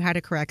never knew how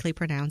to correctly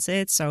pronounce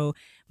it. So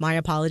my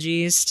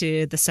apologies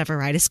to the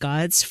Severitus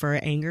gods for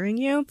angering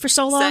you for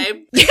so long.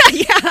 Same.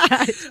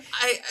 Yeah.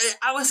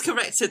 I was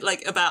corrected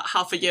like about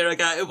half a year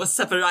ago. It was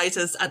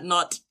Severitus and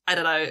not, I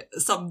don't know,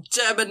 some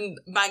German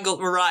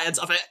mangled variant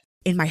of it.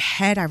 In my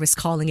head, I was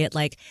calling it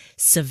like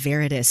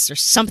Severitus or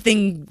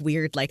something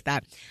weird like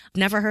that.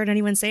 Never heard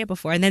anyone say it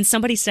before. And then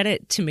somebody said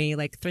it to me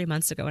like 3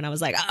 months ago and I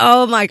was like,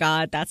 oh my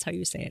God, that's how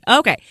you say it.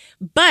 Okay.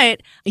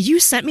 But you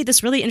sent me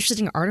this really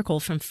interesting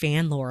article from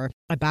Fanlore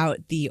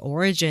about the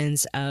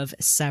origins of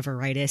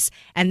Severitus.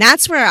 And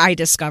that's where I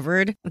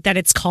discovered that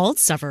it's called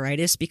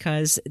Severitus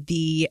because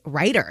the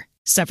writer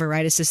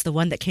Severitus is the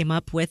one that came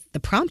up with the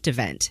prompt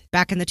event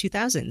back in the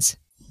 2000s.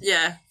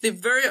 Yeah, the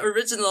very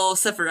original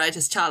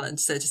Severitus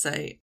challenge, so to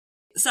say.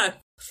 So,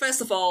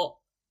 first of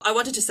all, I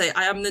wanted to say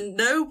I am in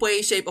no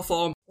way, shape or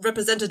form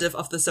representative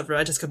of the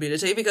Severitus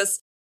community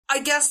because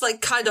I guess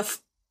like kind of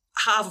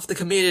half of the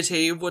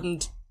community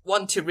wouldn't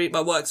want to read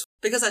my works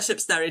because I ship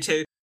Snarry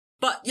too.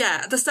 But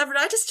yeah, the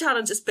Severitus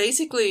challenge is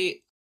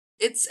basically,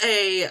 it's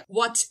a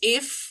what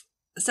if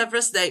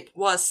Severus Snape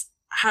was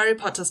Harry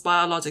Potter's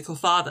biological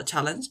father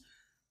challenge.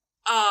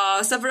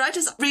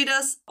 Severitus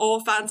readers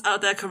or fans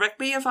out there, correct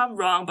me if I'm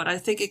wrong, but I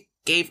think it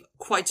gave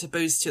quite a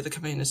boost to the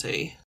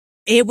community.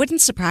 It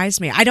wouldn't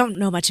surprise me. I don't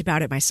know much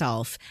about it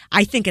myself.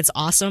 I think it's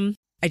awesome.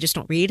 I just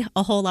don't read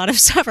a whole lot of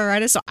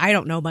Severitus, so I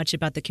don't know much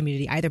about the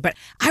community either. But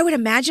I would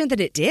imagine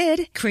that it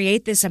did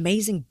create this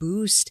amazing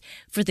boost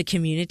for the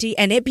community,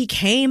 and it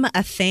became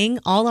a thing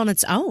all on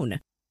its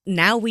own.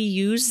 Now we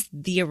use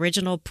the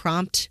original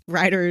prompt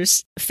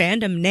writer's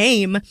fandom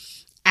name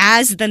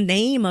as the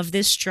name of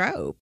this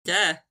trope.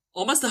 Yeah.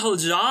 Almost the whole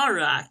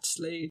genre,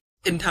 actually,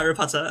 in Harry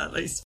Potter, at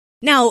least.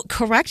 Now,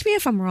 correct me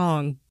if I'm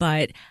wrong,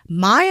 but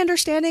my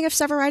understanding of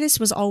Severitus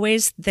was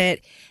always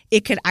that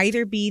it could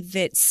either be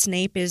that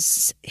Snape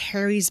is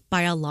Harry's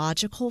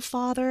biological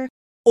father,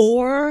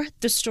 or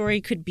the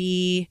story could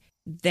be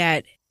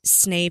that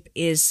Snape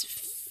is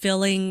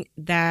filling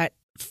that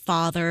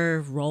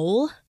father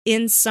role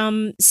in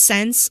some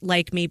sense,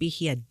 like maybe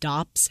he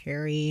adopts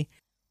Harry.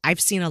 I've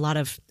seen a lot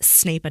of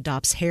Snape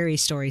adopts Harry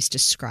stories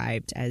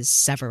described as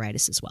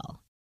Severitus as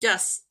well.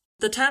 Yes,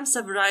 the term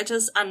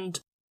Severitus and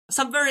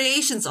some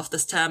variations of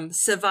this term,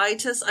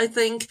 Sevitis, I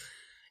think,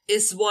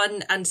 is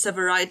one, and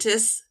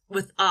Severitis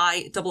with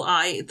double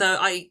I, though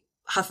I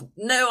have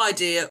no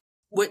idea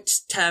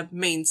which term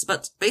means,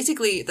 but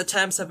basically the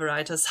term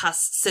Severitus has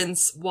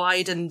since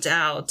widened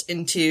out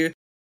into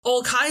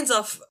all kinds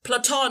of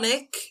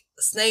platonic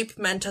Snape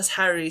mentors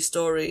Harry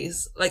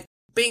stories, like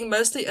being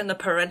mostly in a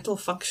parental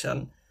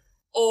function.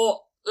 Or,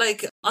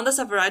 like, on the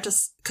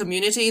Severitus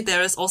community,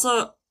 there is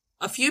also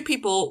a few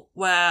people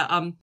where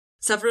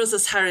Severus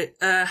is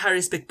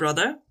Harry's big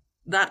brother.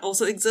 That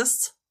also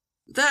exists.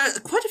 There are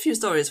quite a few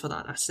stories for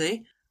that,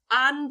 actually.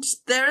 And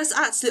there is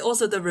actually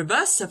also the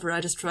reverse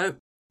Severitus trope,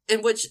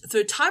 in which,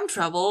 through time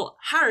travel,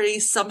 Harry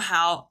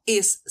somehow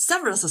is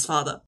Severus's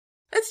father.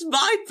 It's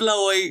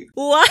mind-blowing!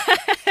 What?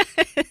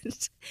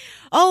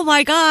 Oh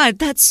my God,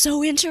 that's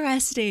so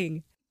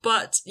interesting.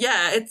 But,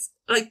 yeah, it's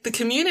like the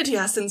community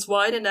has since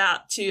widened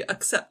out to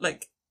accept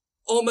like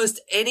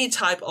almost any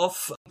type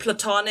of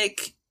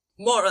platonic,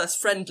 more or less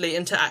friendly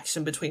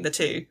interaction between the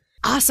two.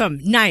 Awesome.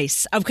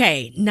 Nice.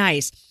 Okay,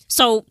 nice.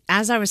 So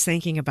as I was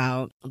thinking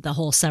about the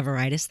whole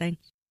Severitus thing,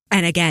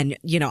 and again,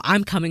 you know,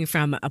 I'm coming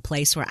from a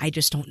place where I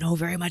just don't know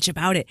very much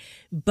about it.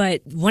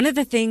 But one of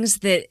the things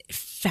that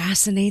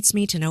fascinates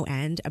me to no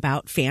end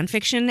about fan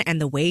fiction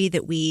and the way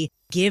that we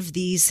give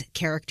these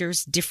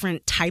characters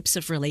different types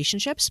of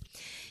relationships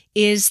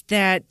is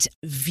that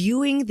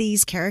viewing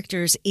these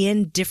characters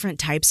in different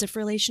types of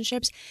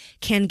relationships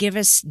can give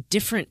us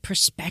different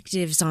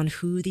perspectives on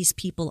who these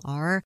people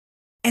are.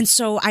 And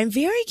so I'm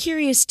very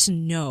curious to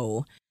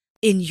know,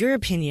 in your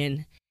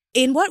opinion,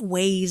 in what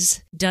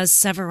ways does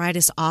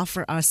Severitus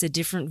offer us a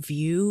different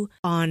view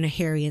on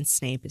Harry and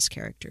Snape as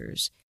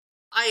characters?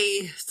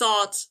 I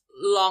thought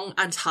long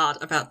and hard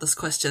about this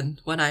question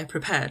when I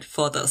prepared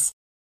for this.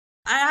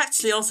 I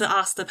actually also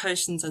asked the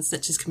Potions and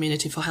Snitches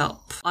community for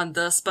help on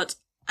this, but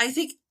I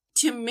think,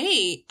 to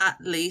me, at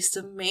least,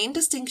 the main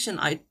distinction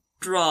I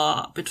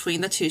draw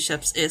between the two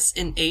ships is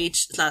in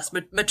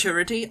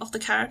age/maturity of the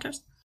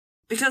characters.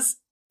 Because,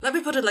 let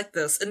me put it like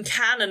this, in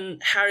canon,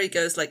 Harry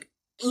goes, like,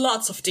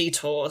 lots of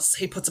detours,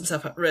 he puts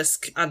himself at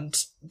risk,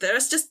 and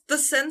there's just the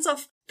sense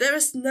of there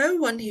is no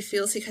one he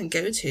feels he can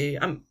go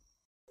to.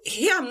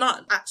 Here I'm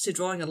not actually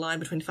drawing a line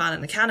between fan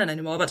and the canon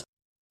anymore, but,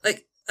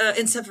 like,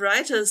 in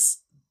Severitus,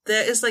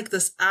 there is, like,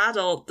 this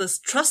adult, this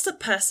trusted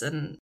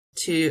person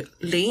to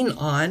lean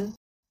on.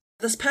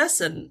 This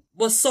person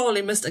was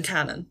sorely missed in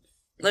canon.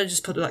 Let me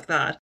just put it like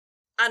that.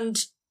 And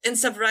in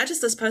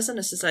Severitus, this person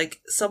is just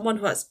like someone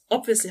who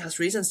obviously has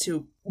reasons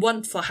to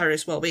want for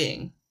Harry's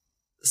well-being.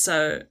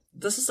 So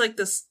this is like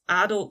this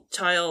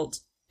adult-child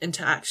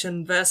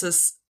interaction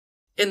versus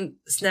in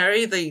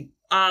Snarry, the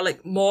are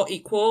like more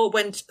equal,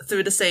 went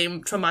through the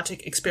same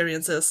traumatic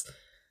experiences,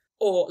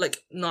 or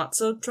like not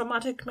so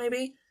traumatic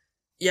maybe.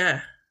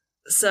 Yeah.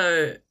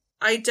 So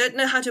I don't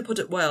know how to put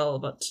it well,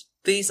 but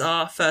these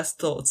are first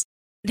thoughts.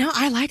 No,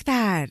 I like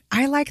that.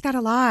 I like that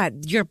a lot.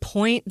 Your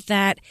point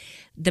that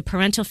the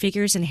parental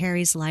figures in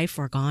Harry's life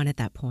were gone at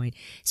that point.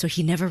 So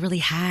he never really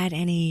had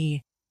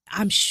any.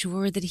 I'm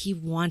sure that he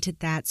wanted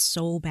that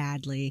so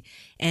badly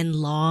and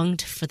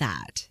longed for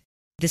that.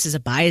 This is a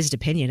biased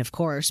opinion, of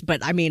course,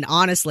 but I mean,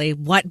 honestly,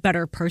 what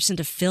better person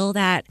to fill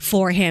that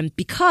for him?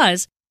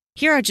 Because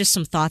here are just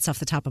some thoughts off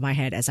the top of my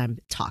head as I'm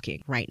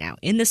talking right now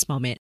in this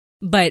moment.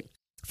 But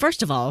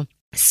first of all,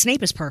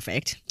 Snape is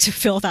perfect to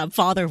fill that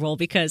father role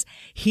because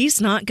he's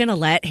not going to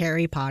let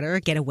Harry Potter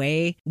get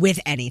away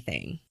with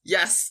anything.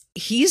 Yes.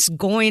 He's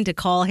going to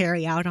call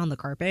Harry out on the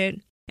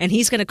carpet, and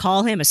he's going to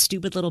call him a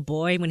stupid little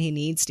boy when he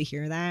needs to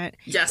hear that.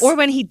 Yes. Or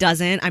when he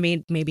doesn't. I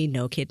mean, maybe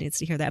no kid needs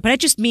to hear that. But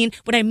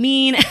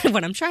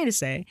what I'm trying to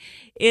say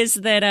is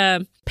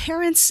that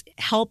parents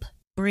help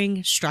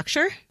bring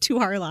structure to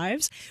our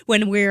lives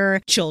when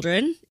we're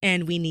children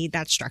and we need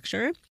that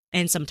structure.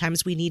 And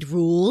sometimes we need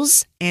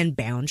rules and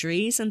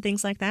boundaries and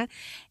things like that.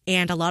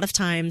 And a lot of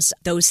times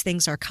those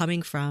things are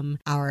coming from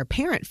our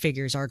parent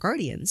figures, our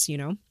guardians, you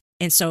know.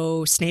 And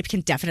so Snape can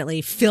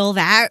definitely fill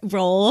that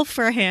role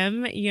for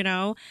him, you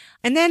know.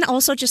 And then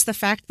also just the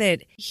fact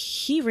that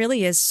he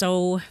really is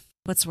so,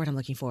 what's the word I'm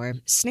looking for?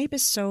 Snape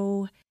is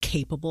so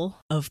capable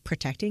of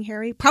protecting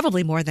Harry,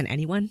 probably more than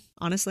anyone,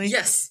 honestly.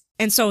 Yes.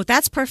 And so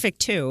that's perfect,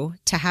 too,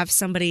 to have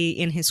somebody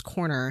in his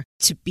corner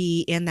to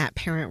be in that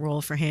parent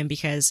role for him,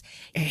 because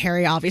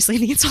Harry obviously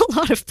needs a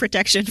lot of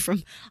protection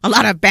from a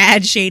lot of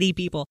bad, shady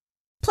people.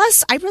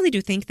 Plus, I really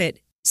do think that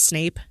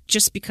Snape,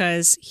 just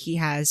because he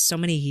has so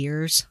many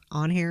years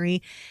on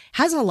Harry,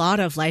 has a lot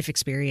of life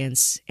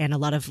experience and a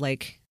lot of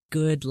like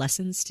good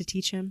lessons to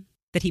teach him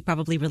that he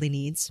probably really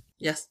needs.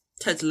 Yes,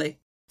 totally.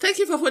 Thank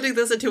you for putting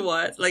this into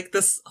words, like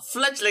this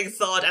fledgling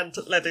thought and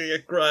letting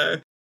it grow.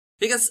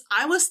 Because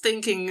I was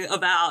thinking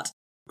about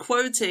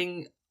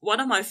quoting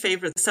one of my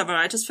favorite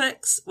Severitus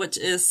fics, which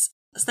is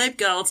Snape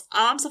Girl's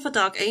Arms of a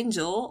Dark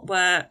Angel,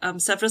 where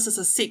Severus is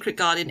a secret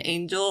guardian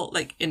angel,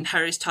 like in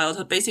Harry's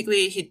childhood.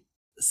 Basically,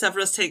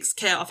 Severus takes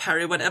care of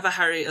Harry whenever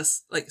Harry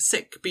is like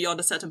sick beyond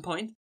a certain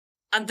point.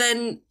 And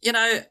then, you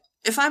know,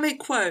 if I may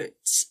quote,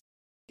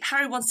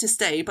 Harry wants to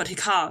stay, but he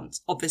can't,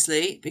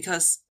 obviously,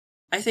 because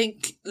I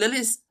think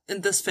Lily's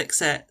in this fic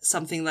said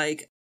something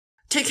like,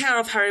 take care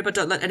of Harry, but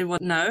don't let anyone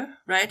know,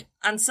 right?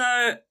 And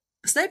so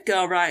Snape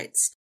Girl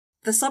writes,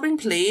 the sobbing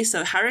plea,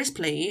 so Harry's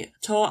plea,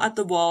 tore at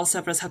the wall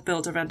Severus had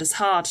built around his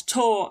heart,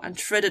 tore and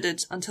shredded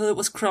it until it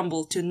was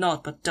crumbled to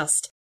naught but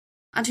dust.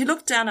 And he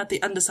looked down at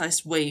the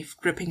undersized waif,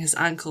 gripping his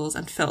ankles,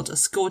 and felt a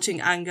scorching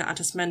anger at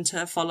his mentor,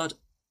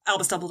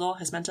 Albus Dumbledore,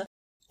 his mentor,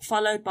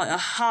 followed by a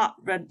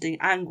heart-rending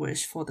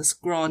anguish for the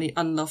scrawny,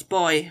 unloved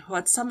boy, who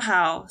had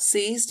somehow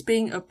ceased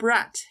being a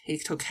brat he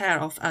took care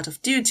of out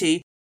of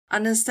duty,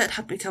 and instead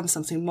had become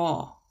something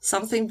more,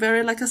 something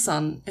very like a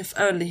son, if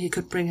only he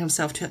could bring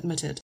himself to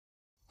admit it.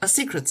 A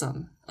secret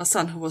son, a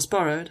son who was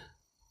borrowed,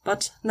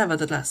 but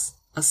nevertheless,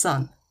 a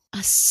son.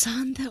 A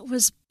son that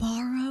was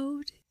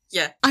borrowed?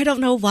 Yeah. I don't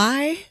know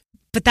why,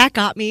 but that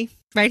got me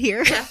right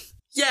here. Yeah.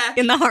 Yeah.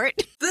 In the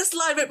heart. This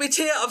line made me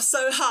tear up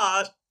so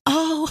hard.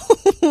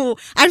 Oh,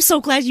 I'm so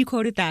glad you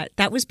quoted that.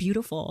 That was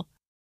beautiful.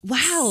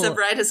 Wow.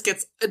 Severitus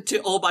gets into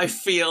all my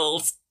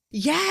feels.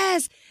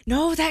 Yes.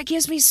 No, that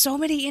gives me so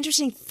many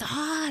interesting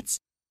thoughts.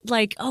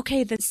 Like,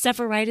 okay, the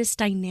Severitus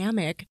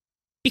dynamic.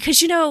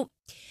 Because, you know,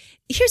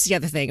 here's the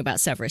other thing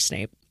about Severus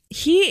Snape.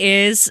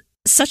 He is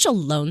such a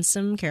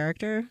lonesome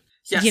character.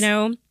 Yes. You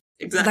know?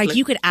 Exactly. Like,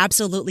 you could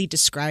absolutely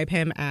describe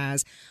him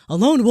as a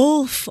lone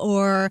wolf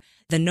or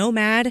the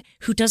nomad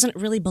who doesn't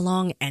really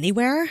belong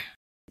anywhere.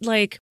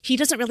 Like, he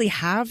doesn't really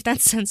have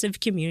that sense of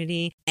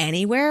community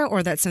anywhere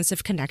or that sense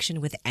of connection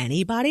with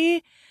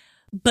anybody.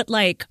 But,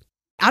 like,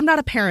 I'm not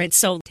a parent,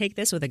 so take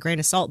this with a grain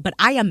of salt. But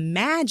I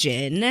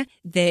imagine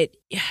that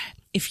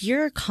if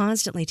you're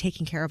constantly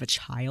taking care of a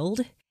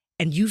child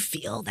and you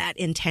feel that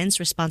intense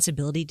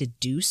responsibility to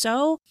do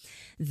so,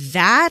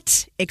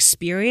 that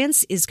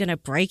experience is going to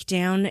break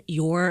down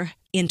your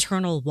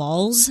internal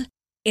walls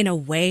in a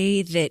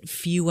way that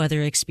few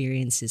other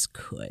experiences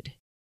could.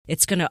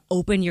 It's going to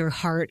open your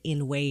heart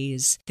in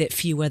ways that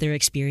few other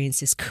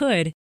experiences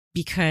could,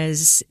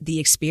 because the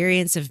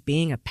experience of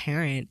being a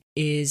parent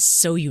is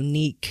so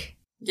unique.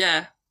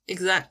 Yeah,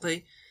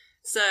 exactly.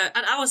 So,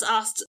 and I was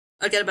asked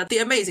again about the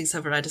amazing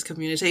Severitus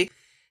community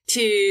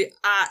to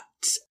add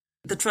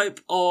the trope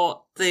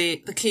or the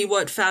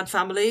keyword fan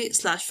family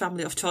 /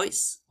 family of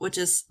choice, which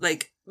is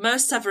like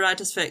most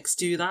Severitus fics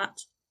do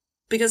that.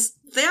 Because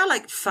they are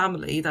like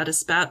family that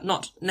is bound,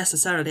 not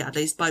necessarily at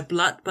least by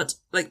blood, but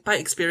like by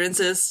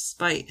experiences,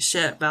 by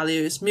shared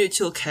values,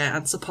 mutual care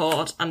and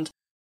support. And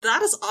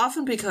that is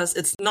often because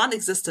it's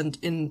non-existent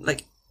in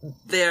like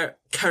their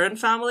current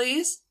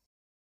families.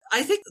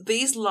 I think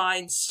these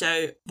lines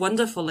show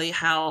wonderfully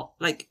how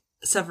like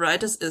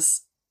Severitus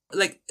is,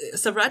 like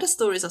Severitus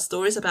stories are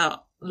stories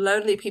about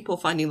lonely people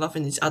finding love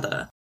in each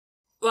other.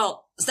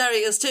 Well,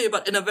 Snarry is too,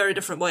 but in a very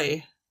different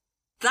way.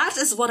 That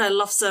is what I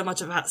love so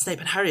much about Snape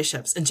and Harry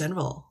ships in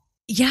general.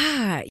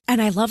 Yeah,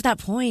 and I love that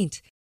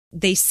point.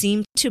 They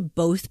seem to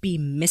both be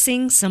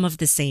missing some of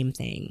the same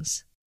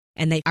things,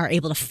 and they are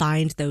able to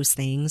find those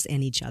things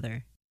in each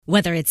other.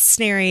 Whether it's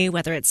Snarry,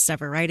 whether it's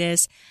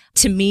Severitus,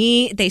 to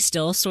me, they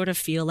still sort of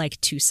feel like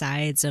two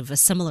sides of a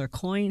similar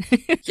coin.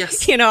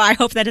 Yes. I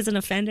hope that doesn't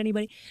offend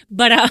anybody.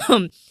 But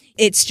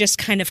it's just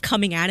kind of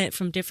coming at it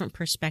from different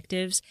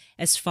perspectives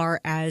as far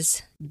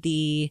as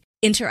the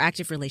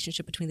interactive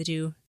relationship between the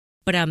two.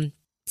 But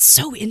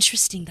so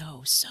interesting,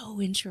 though. So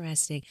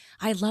interesting.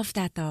 I love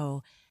that,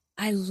 though.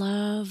 I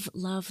love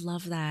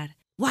that.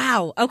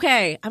 Wow.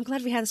 Okay. I'm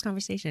glad we had this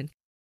conversation.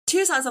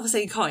 Two sides of the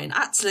same coin.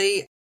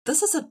 Actually,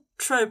 this is a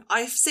trope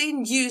I've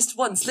seen used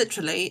once,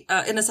 literally,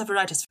 in a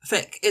Severitus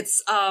fic.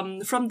 It's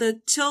from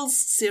the Chills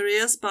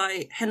series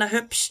by Hannah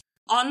Hübsch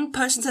on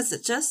Potions and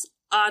Stitches,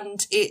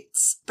 and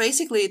it's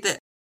basically that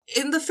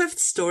in the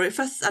fifth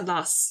and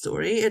last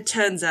story, it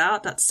turns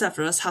out that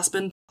Severus has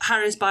been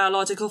Harry's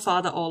biological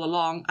father all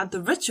along, and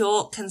the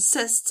ritual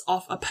consists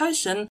of a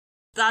potion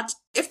that,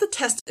 if the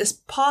test is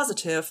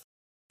positive,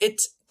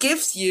 it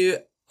gives you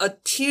a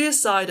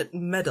two-sided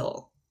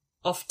medal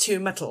of two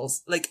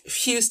metals, like,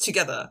 fused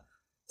together.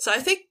 So I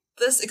think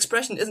this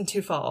expression isn't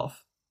too far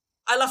off.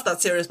 I love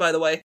that series, by the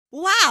way.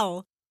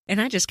 Wow!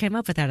 And I just came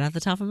up with that off the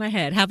top of my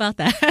head. How about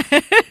that?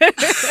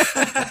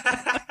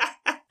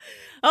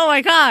 Oh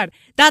my God.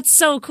 That's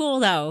so cool,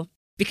 though.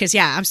 Because,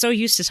 yeah, I'm so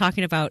used to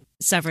talking about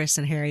Severus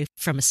and Harry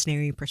from a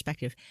Snarry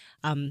perspective.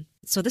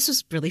 So this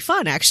was really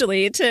fun,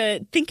 actually,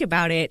 to think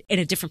about it in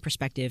a different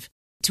perspective,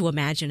 to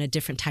imagine a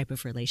different type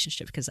of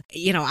relationship. Because,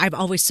 I'm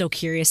always so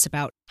curious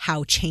about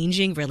how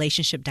changing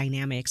relationship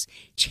dynamics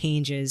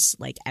changes,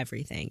 like,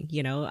 everything.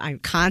 I'm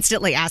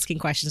constantly asking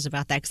questions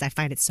about that because I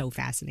find it so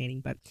fascinating.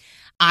 But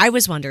I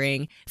was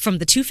wondering, from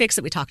the two fics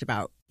that we talked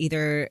about,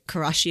 either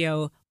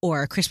Curatio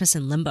or Christmas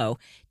in Limbo,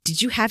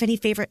 did you have any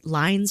favorite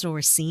lines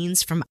or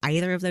scenes from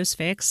either of those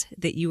fics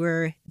that you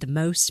were the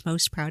most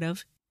proud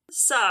of?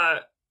 So,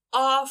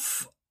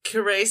 of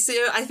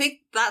Curatio, I think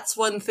that's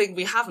one thing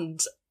we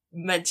haven't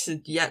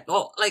mentioned yet.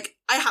 Or, like,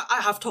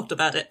 I have talked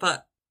about it,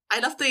 but I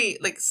love the,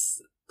 like,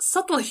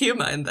 subtle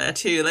humor in there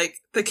too. Like,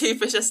 the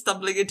kingfisher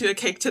stumbling into a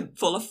cake tin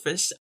full of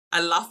fish.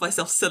 I laughed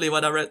myself silly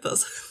when I wrote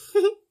this.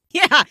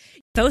 Yeah,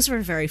 those were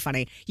very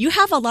funny. You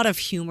have a lot of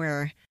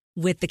humor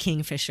with the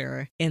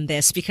kingfisher in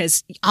this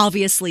because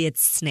obviously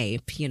it's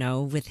Snape,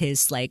 with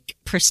his like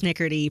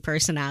persnickety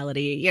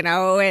personality,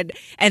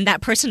 and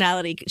that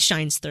personality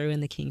shines through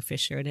in the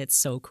kingfisher, and it's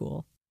so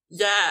cool.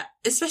 Yeah,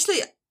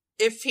 especially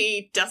if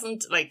he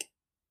doesn't like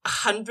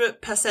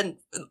 100%,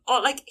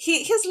 or like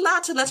he's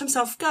allowed to let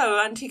himself go,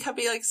 and he can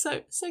be like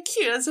so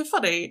cute and so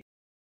funny.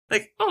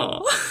 Like,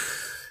 oh.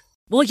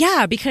 Well,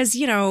 yeah, because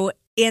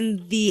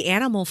in the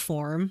animal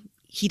form,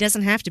 he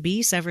doesn't have to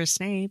be Severus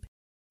Snape.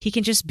 He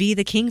can just be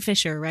the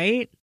kingfisher,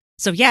 right?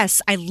 So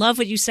yes, I love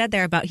what you said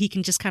there about he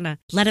can just kind of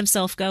let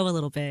himself go a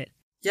little bit.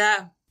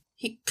 Yeah,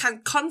 he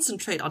can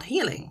concentrate on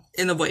healing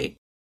in a way.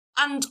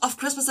 And of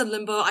Christmas in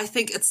Limbo, I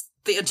think it's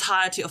the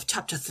entirety of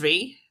chapter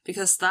 3,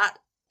 because that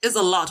is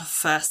a lot of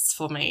firsts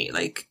for me.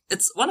 Like,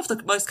 it's one of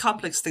the most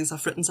complex things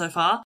I've written so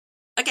far.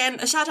 Again,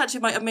 a shout out to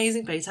my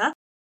amazing beta,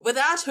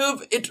 without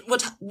whom it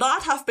would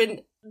not have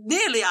been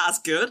nearly as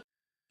good.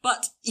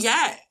 But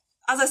yeah,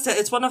 as I said,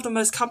 it's one of the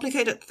most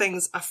complicated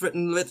things I've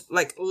written, with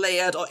like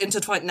layered or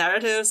intertwined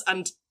narratives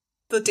and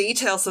the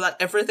details so that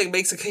everything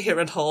makes a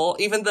coherent whole,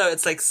 even though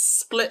it's like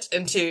split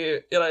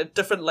into,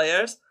 different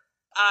layers,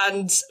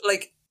 and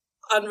like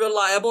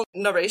unreliable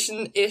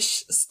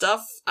narration-ish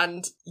stuff.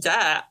 And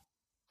yeah,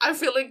 I'm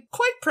feeling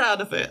quite proud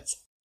of it.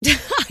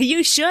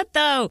 You should,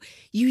 though.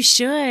 You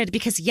should,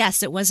 because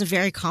yes, it was a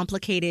very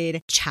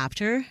complicated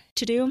chapter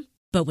to do,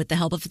 but with the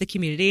help of the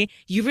community,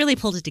 you really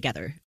pulled it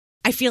together.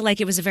 I feel like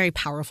it was a very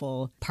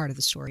powerful part of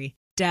the story.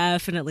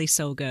 Definitely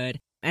so good.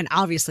 And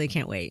obviously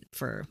can't wait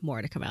for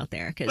more to come out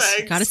there, because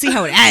got to see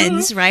how it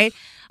ends, right?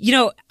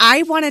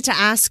 I wanted to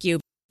ask you,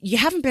 you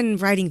haven't been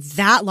writing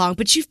that long,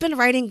 but you've been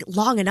writing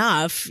long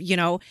enough,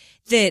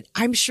 that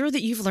I'm sure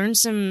that you've learned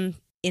some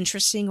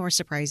interesting or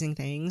surprising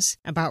things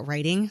about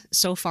writing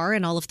so far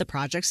in all of the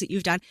projects that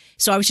you've done.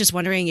 So I was just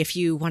wondering if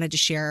you wanted to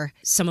share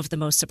some of the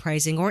most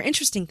surprising or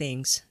interesting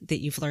things that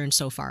you've learned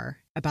so far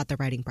about the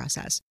writing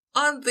process.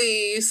 On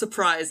the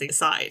surprising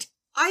side,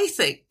 I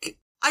think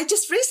I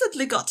just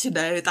recently got to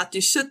know that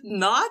you should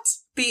not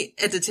be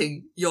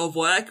editing your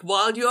work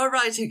while you are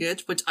writing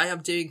it, which I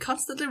am doing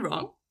constantly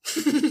wrong.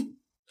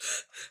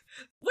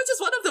 Which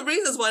is one of the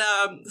reasons why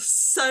I'm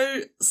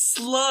so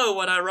slow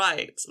when I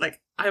write.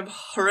 Like, I'm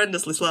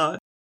horrendously slow.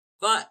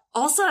 But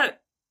also,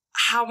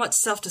 how much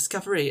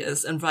self-discovery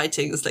is in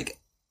writing is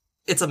like,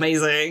 it's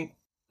amazing.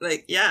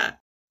 Like, yeah.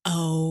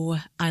 Oh,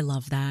 I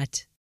love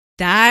that.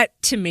 That,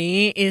 to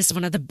me, is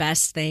one of the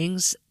best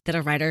things that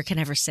a writer can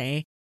ever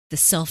say. The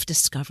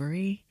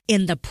self-discovery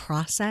in the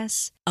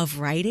process of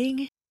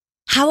writing.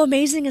 How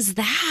amazing is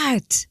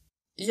that?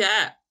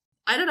 Yeah.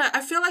 I don't know.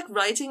 I feel like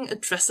writing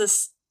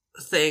addresses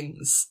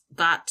things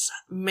that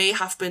may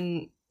have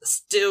been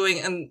stewing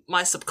in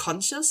my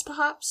subconscious,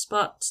 perhaps,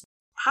 but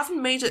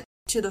haven't made it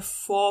to the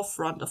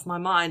forefront of my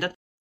mind. And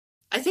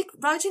I think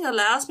writing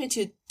allows me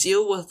to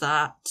deal with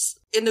that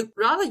in a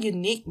rather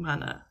unique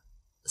manner.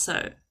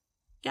 So,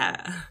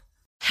 yeah.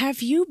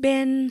 Have you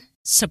been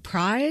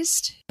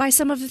surprised by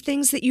some of the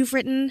things that you've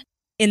written,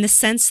 in the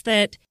sense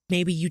that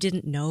maybe you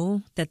didn't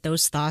know that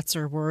those thoughts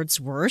or words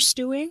were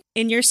stewing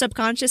in your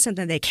subconscious and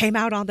then they came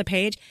out on the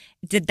page?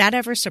 Did that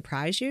ever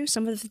surprise you,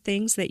 some of the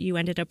things that you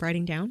ended up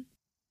writing down?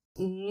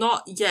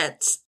 Not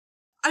yet.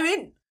 I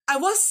mean, I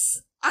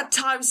was at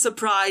times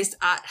surprised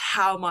at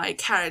how my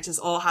characters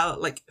or how,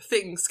 like,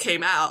 things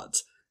came out.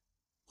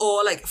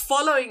 Or, like,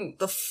 following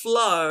the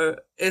flow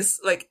is,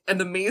 like, an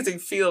amazing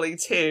feeling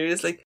too.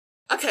 It's like,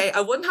 okay,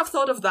 I wouldn't have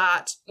thought of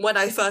that when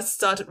I first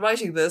started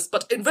writing this,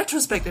 but in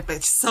retrospect, it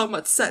makes so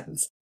much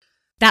sense.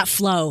 That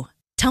flow.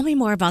 Tell me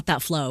more about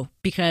that flow,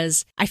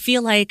 because I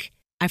feel like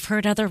I've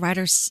heard other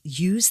writers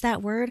use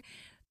that word.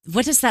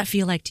 What does that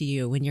feel like to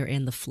you when you're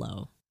in the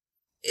flow?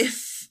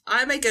 If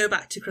I may go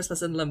back to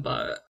Christmas in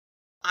Limbo,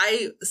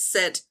 I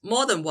said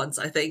more than once,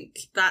 I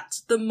think,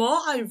 that the more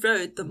I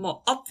wrote, the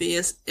more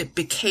obvious it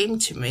became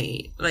to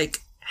me, like,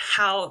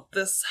 how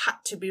this had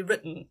to be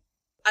written.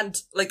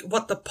 And, like,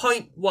 what the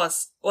point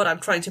was, what I'm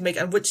trying to make,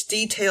 and which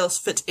details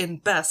fit in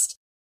best.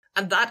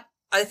 And that,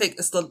 I think,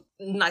 is the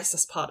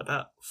nicest part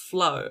about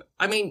flow.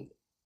 I mean,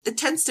 it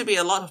tends to be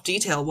a lot of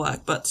detail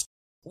work, but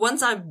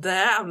once I'm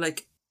there, I'm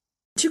like,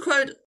 to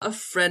quote a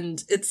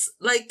friend, it's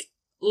like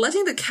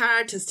letting the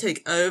characters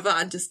take over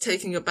and just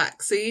taking a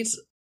backseat.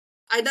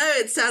 I know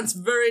it sounds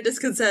very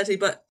disconcerting,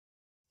 but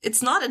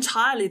it's not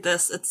entirely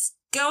this. It's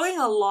going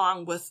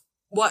along with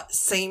what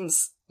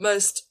seems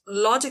most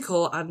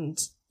logical and,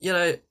 you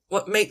know,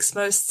 what makes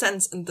most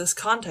sense in this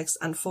context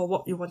and for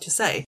what you want to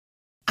say.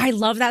 I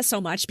love that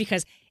so much,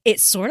 because it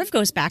sort of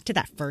goes back to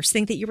that first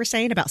thing that you were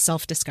saying about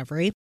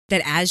self-discovery,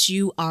 that as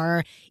you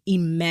are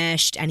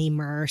enmeshed and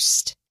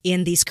immersed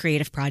in these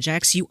creative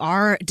projects, you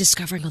are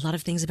discovering a lot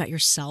of things about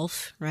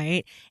yourself,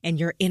 right? And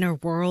your inner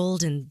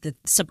world and the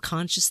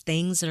subconscious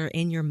things that are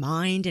in your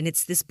mind. And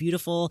it's this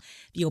beautiful,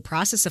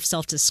 process of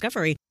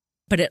self-discovery.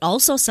 But it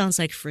also sounds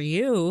like for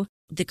you,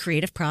 the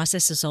creative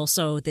process is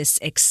also this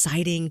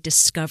exciting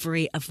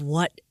discovery of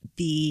what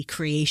the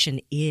creation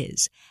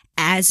is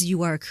as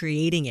you are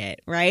creating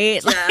it,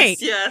 right?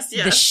 Yes.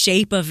 The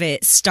shape of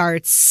it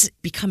starts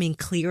becoming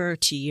clearer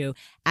to you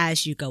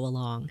as you go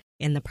along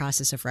in the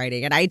process of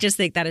writing. And I just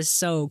think that is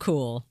so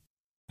cool.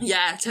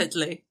 Yeah,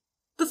 totally.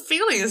 The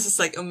feeling is just,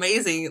 like,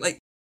 amazing. Like,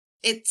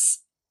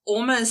 it's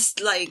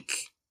almost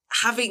like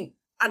having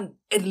an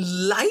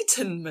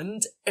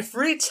enlightenment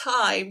every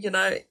time, you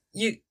know,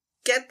 you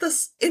get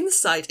this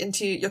insight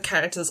into your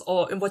characters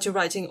or in what you're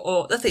writing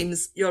or the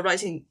themes you're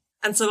writing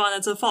and so on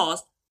and so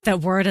forth.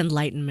 That word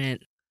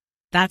enlightenment,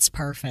 that's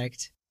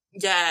perfect.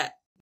 Yeah,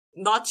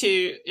 not to,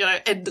 you know,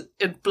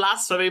 in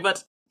blasphemy,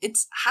 but it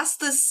has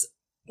this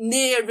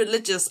near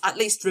religious, at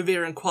least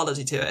revering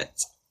quality to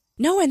it.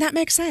 No, and that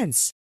makes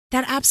sense.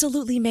 That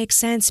absolutely makes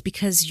sense,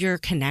 because you're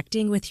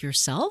connecting with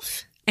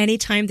yourself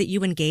anytime that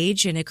you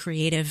engage in a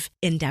creative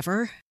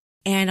endeavor.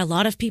 And a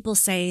lot of people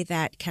say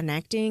that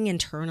connecting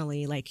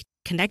internally, like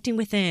connecting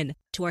within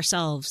to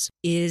ourselves,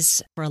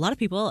 is, for a lot of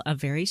people, a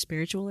very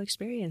spiritual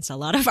experience. A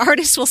lot of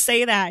artists will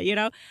say that, you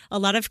know, a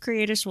lot of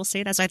creators will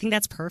say that. So I think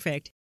that's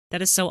perfect.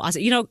 That is so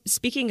awesome. You know,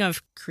 speaking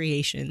of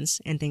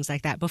creations and things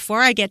like that,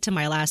 before I get to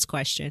my last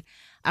question,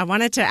 I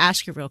wanted to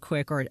ask you real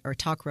quick or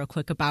talk real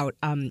quick about,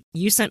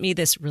 you sent me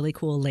this really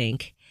cool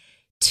link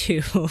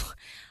to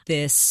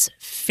this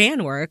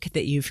fan work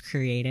that you've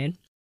created.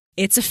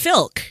 It's a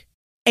filk.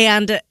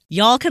 And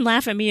y'all can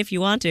laugh at me if you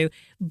want to,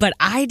 but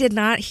I did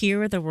not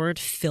hear the word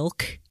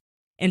filk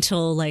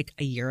until like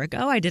a year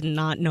ago. I did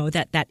not know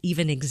that that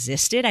even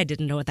existed. I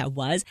didn't know what that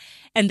was.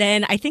 And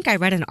then I think I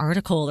read an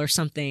article or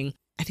something.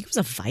 I think it was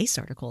a Vice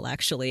article,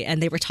 actually,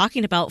 and they were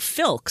talking about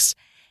filks.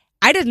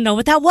 I didn't know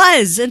what that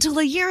was until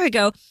a year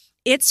ago.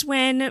 It's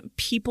when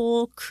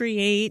people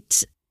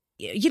create,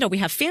 you know, we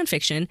have fan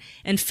fiction,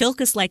 and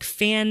filk is like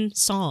fan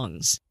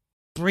songs,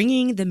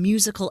 bringing the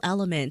musical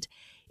element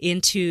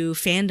into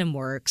fandom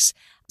works.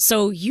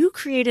 So you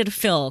created a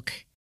filk.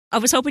 I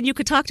was hoping you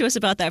could talk to us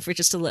about that for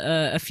just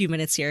a few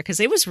minutes here, because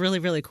it was really,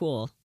 really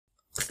cool.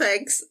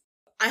 Thanks.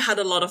 I had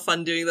a lot of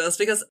fun doing this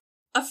because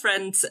a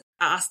friend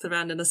asked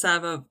around in the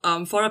server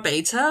for a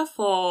beta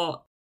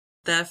for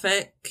their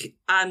fic,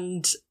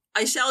 and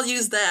I shall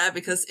use there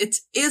because it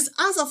is,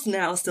 as of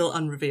now, still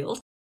unrevealed.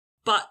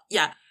 But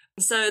yeah,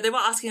 so they were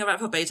asking around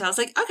for beta. I was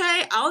like,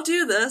 okay, I'll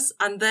do this.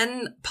 And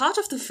then part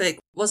of the fic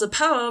was a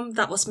poem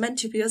that was meant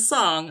to be a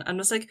song, and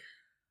was like,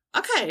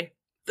 okay,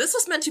 this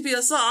was meant to be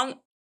a song.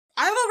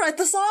 I will write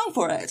the song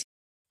for it.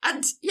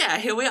 And yeah,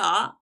 here we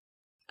are.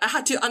 I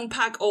had to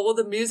unpack all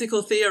the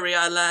musical theory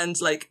I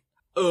learned like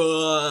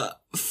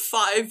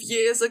 5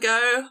 years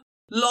ago,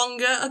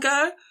 longer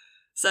ago.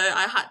 So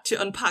I had to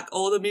unpack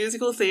all the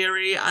musical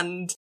theory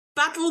and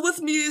battle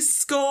with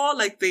MuseScore,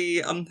 like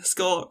the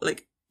score,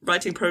 like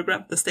writing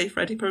program, the stage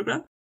writing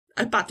program.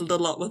 I battled a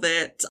lot with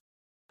it.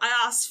 I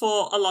asked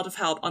for a lot of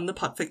help on the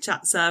Podfic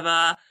chat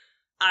server,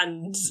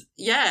 and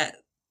yeah,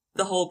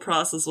 the whole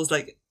process was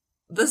like,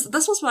 this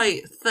was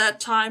my third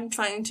time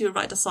trying to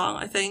write a song,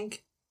 I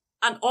think.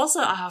 And also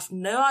I have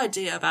no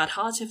idea about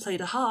how to play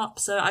the harp,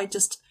 so I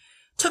just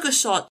took a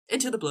shot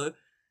into the blue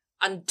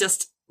and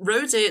just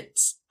wrote it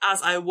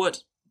as I would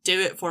do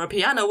it for a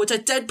piano, which I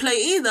don't play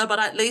either, but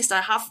at least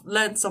I have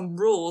learned some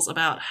rules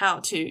about how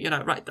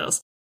to, write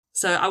those.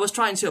 So I was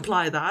trying to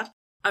apply that.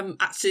 I'm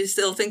actually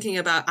still thinking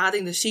about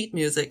adding the sheet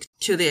music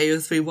to the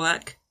AO3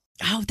 work.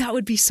 Oh, that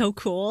would be so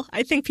cool.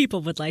 I think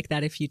people would like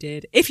that if you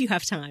did, if you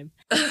have time.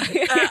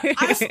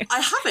 I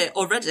have it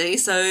already,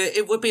 so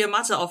it would be a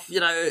matter of,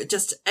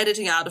 just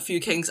editing out a few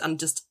kinks and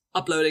just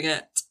uploading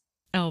it.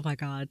 Oh my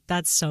God,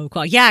 that's so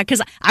cool. Yeah,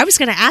 because I was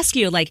going to ask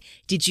you,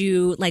 did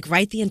you,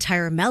 write the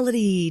entire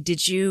melody?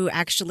 Did you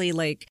actually,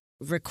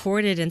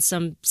 record it in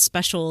some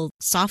special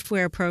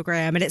software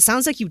program? And it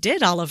sounds like you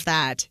did all of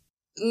that.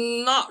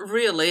 Not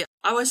really.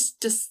 I was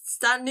just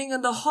standing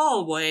in the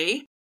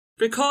hallway,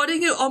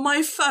 recording it on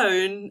my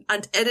phone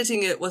and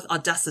editing it with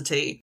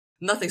Audacity.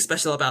 Nothing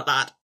special about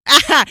that.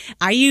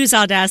 I use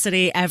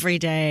Audacity every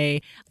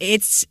day.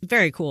 It's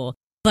very cool.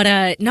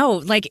 But no,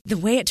 the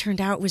way it turned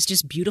out was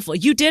just beautiful.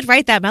 You did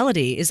write that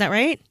melody, is that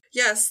right?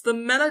 Yes, the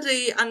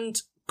melody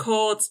and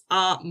chords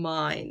are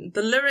mine.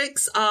 The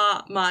lyrics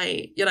are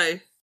my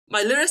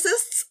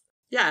lyricists.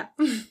 Yeah.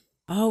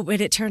 Oh, but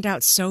it turned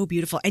out so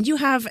beautiful. And you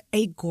have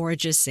a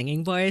gorgeous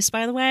singing voice,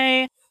 by the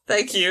way.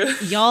 Thank you.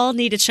 Y'all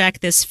need to check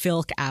this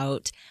filk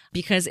out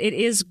because it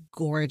is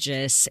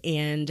gorgeous.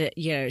 And,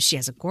 she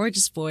has a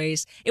gorgeous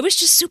voice. It was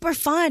just super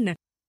fun.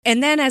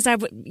 And then as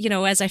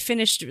I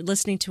finished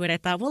listening to it, I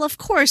thought, well, of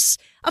course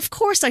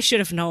I should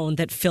have known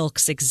that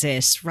filks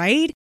exist,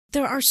 right?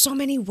 There are so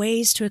many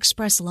ways to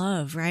express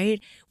love, right?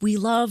 We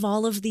love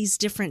all of these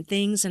different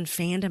things in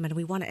fandom and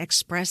we want to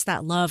express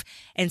that love.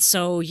 And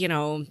so,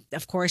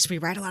 of course, we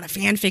write a lot of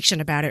fan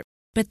fiction about it.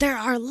 But there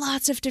are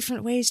lots of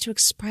different ways to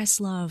express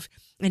love,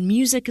 and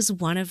music is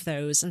one of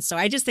those. And so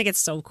I just think it's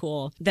so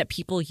cool that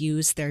people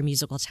use their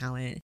musical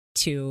talent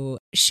to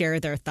share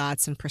their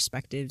thoughts and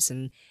perspectives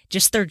and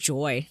just their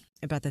joy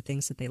about the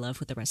things that they love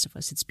with the rest of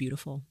us. It's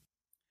beautiful.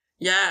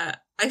 Yeah,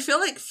 I feel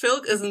like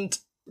filk isn't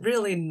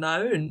really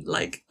known,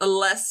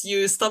 unless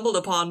you stumbled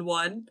upon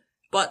one.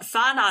 But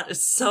fan art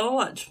is so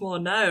much more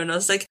known. I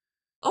was like,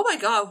 oh my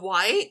God,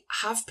 why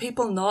have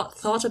people not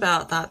thought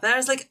about that?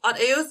 There's on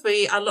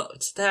AO3, I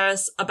looked,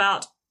 there's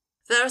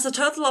a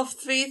total of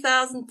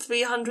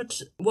 3,300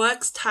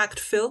 works tagged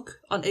filk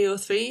on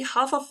AO3,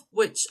 half of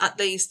which at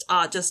least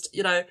are just,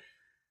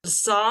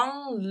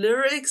 song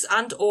lyrics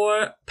and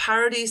or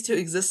parodies to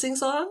existing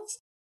songs.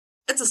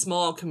 It's a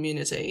small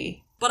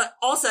community. But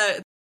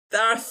also,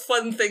 there are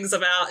fun things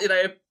about,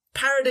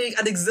 parodying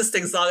an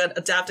existing song and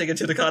adapting it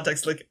to the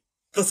context.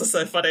 This is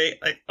so funny.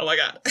 Oh my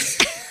God.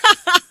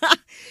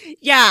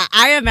 Yeah,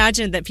 I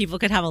imagine that people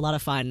could have a lot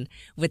of fun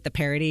with the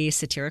parody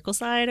satirical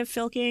side of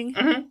filking.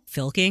 Mm-hmm.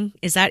 Filking?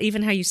 Is that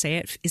even how you say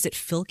it? Is it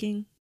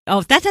filking?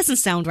 Oh, that doesn't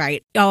sound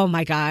right. Oh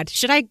my God.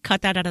 Should I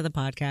cut that out of the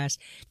podcast?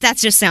 That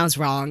just sounds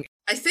wrong.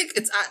 I think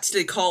it's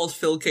actually called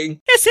filking.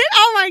 Is it?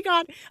 Oh my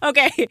God.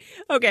 Okay.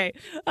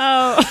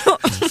 Oh.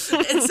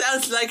 It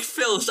sounds like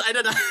filth. I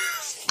don't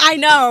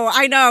know.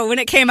 I know. When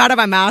it came out of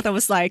my mouth, I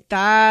was like,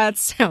 that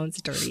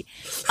sounds dirty.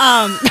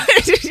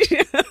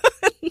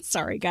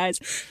 Sorry, guys.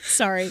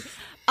 Sorry.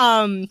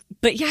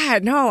 But yeah,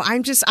 no,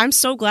 I'm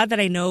so glad that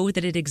I know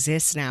that it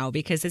exists now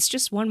because it's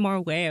just one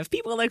more way of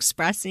people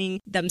expressing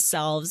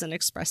themselves and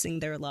expressing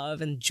their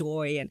love and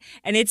joy.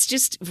 And it's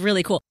just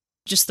really cool.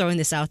 Just throwing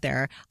this out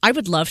there. I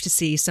would love to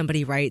see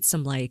somebody write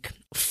some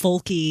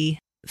folky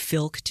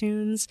filk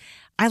tunes.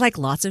 I like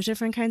lots of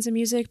different kinds of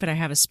music, but I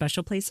have a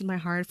special place in my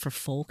heart for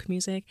folk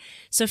music.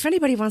 So if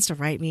anybody wants to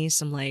write me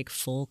some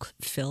folk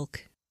filk,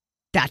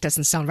 that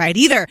doesn't sound right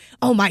either.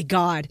 Oh my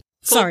God.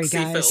 Sorry,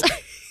 guys.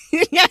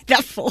 Yeah,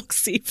 that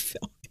folksy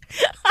filk.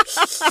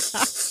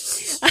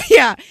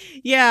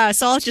 Yeah.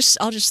 So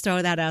I'll just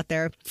throw that out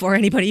there for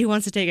anybody who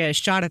wants to take a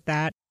shot at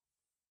that.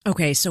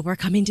 Okay, so we're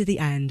coming to the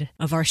end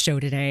of our show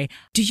today.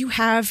 Do you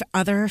have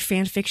other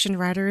fan fiction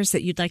writers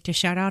that you'd like to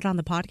shout out on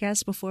the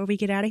podcast before we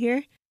get out of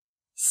here?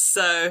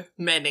 So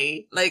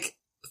many.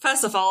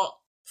 First of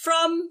all,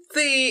 from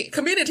the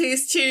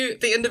communities to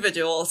the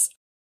individuals.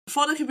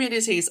 For the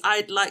communities,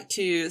 I'd like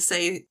to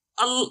say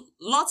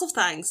lots of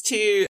thanks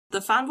to the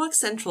Fanworks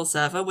Central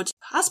server, which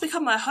has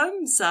become my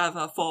home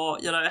server for,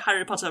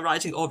 Harry Potter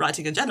writing or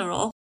writing in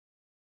general.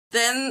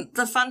 Then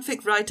the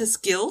Fanfic Writers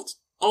Guild,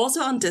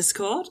 also on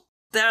Discord.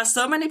 There are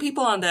so many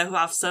people on there who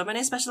have so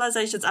many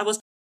specializations. I was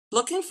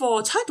looking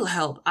for title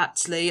help,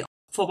 actually,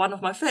 for one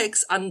of my fics,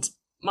 and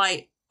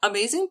my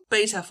amazing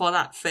beta for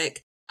that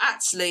fic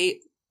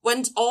actually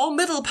went all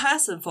middle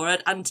person for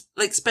it and,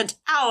 spent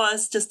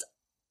hours just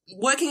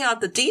working out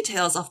the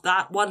details of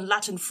that one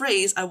Latin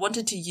phrase I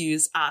wanted to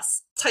use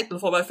as title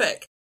for my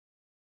fic.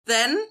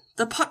 Then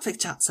the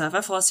Podfic chat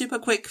server for super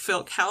quick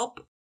filk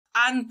help,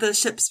 and the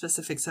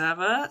ship-specific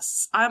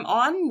servers I'm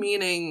on,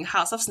 meaning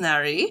House of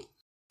Snarry,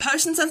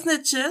 Potions and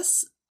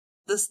Snitches,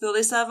 The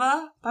Snarry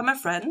Sever by my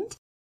friend.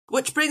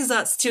 Which brings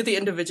us to the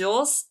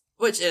individuals,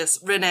 which is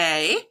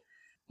Renee,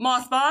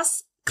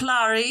 Mothboss,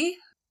 Clary,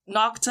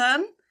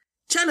 Nocturne,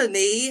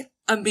 Chelony,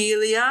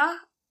 Amelia,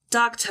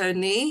 Dark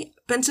Tony,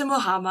 Binti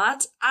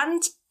Muhammad,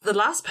 and the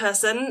last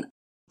person,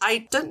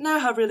 I don't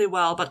know her really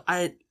well, but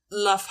I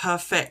love her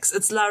fics.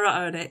 It's Lara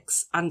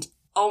Onyx, and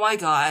oh my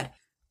god,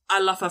 I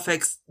love her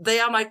fics. They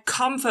are my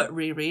comfort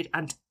reread,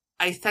 and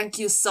I thank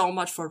you so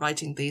much for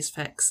writing these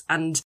fics.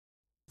 And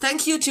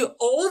thank you to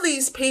all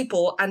these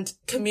people and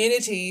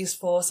communities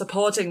for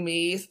supporting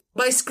me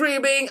by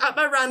screaming at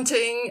my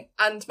ranting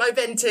and my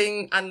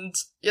venting and,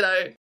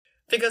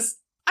 because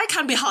I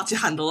can be hard to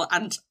handle,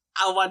 and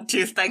I want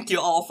to thank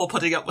you all for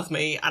putting up with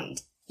me, and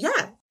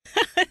yeah.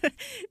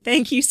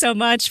 Thank you so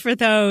much for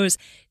those.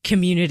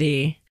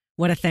 Community.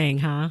 What a thing,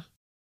 huh?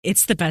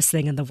 It's the best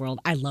thing in the world.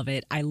 I love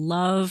it. I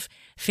love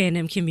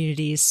fandom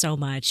communities so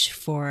much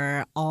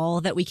for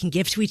all that we can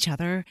give to each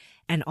other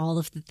and all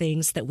of the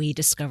things that we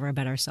discover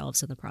about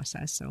ourselves in the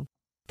process. So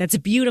that's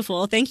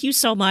beautiful. Thank you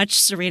so much,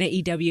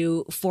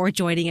 SerenaEW, for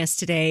joining us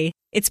today.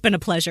 It's been a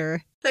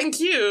pleasure. Thank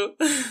you.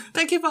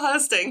 Thank you for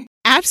hosting.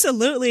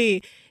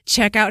 Absolutely.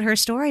 Check out her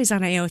stories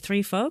on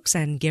AO3, folks,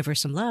 and give her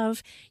some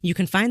love. You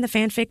can find the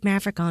Fanfic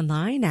Maverick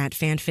online at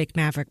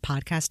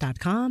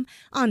fanficmaverickpodcast.com,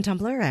 on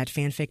Tumblr at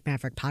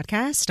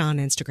fanficmaverickpodcast, on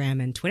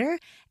Instagram and Twitter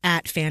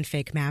at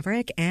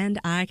fanficmaverick, and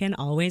I can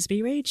always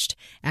be reached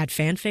at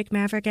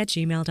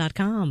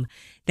fanficmaverick@gmail.com.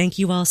 Thank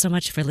you all so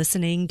much for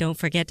listening. Don't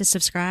forget to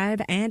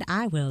subscribe, and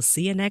I will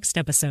see you next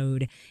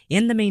episode.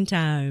 In the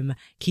meantime,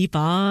 keep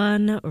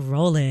on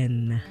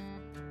rolling.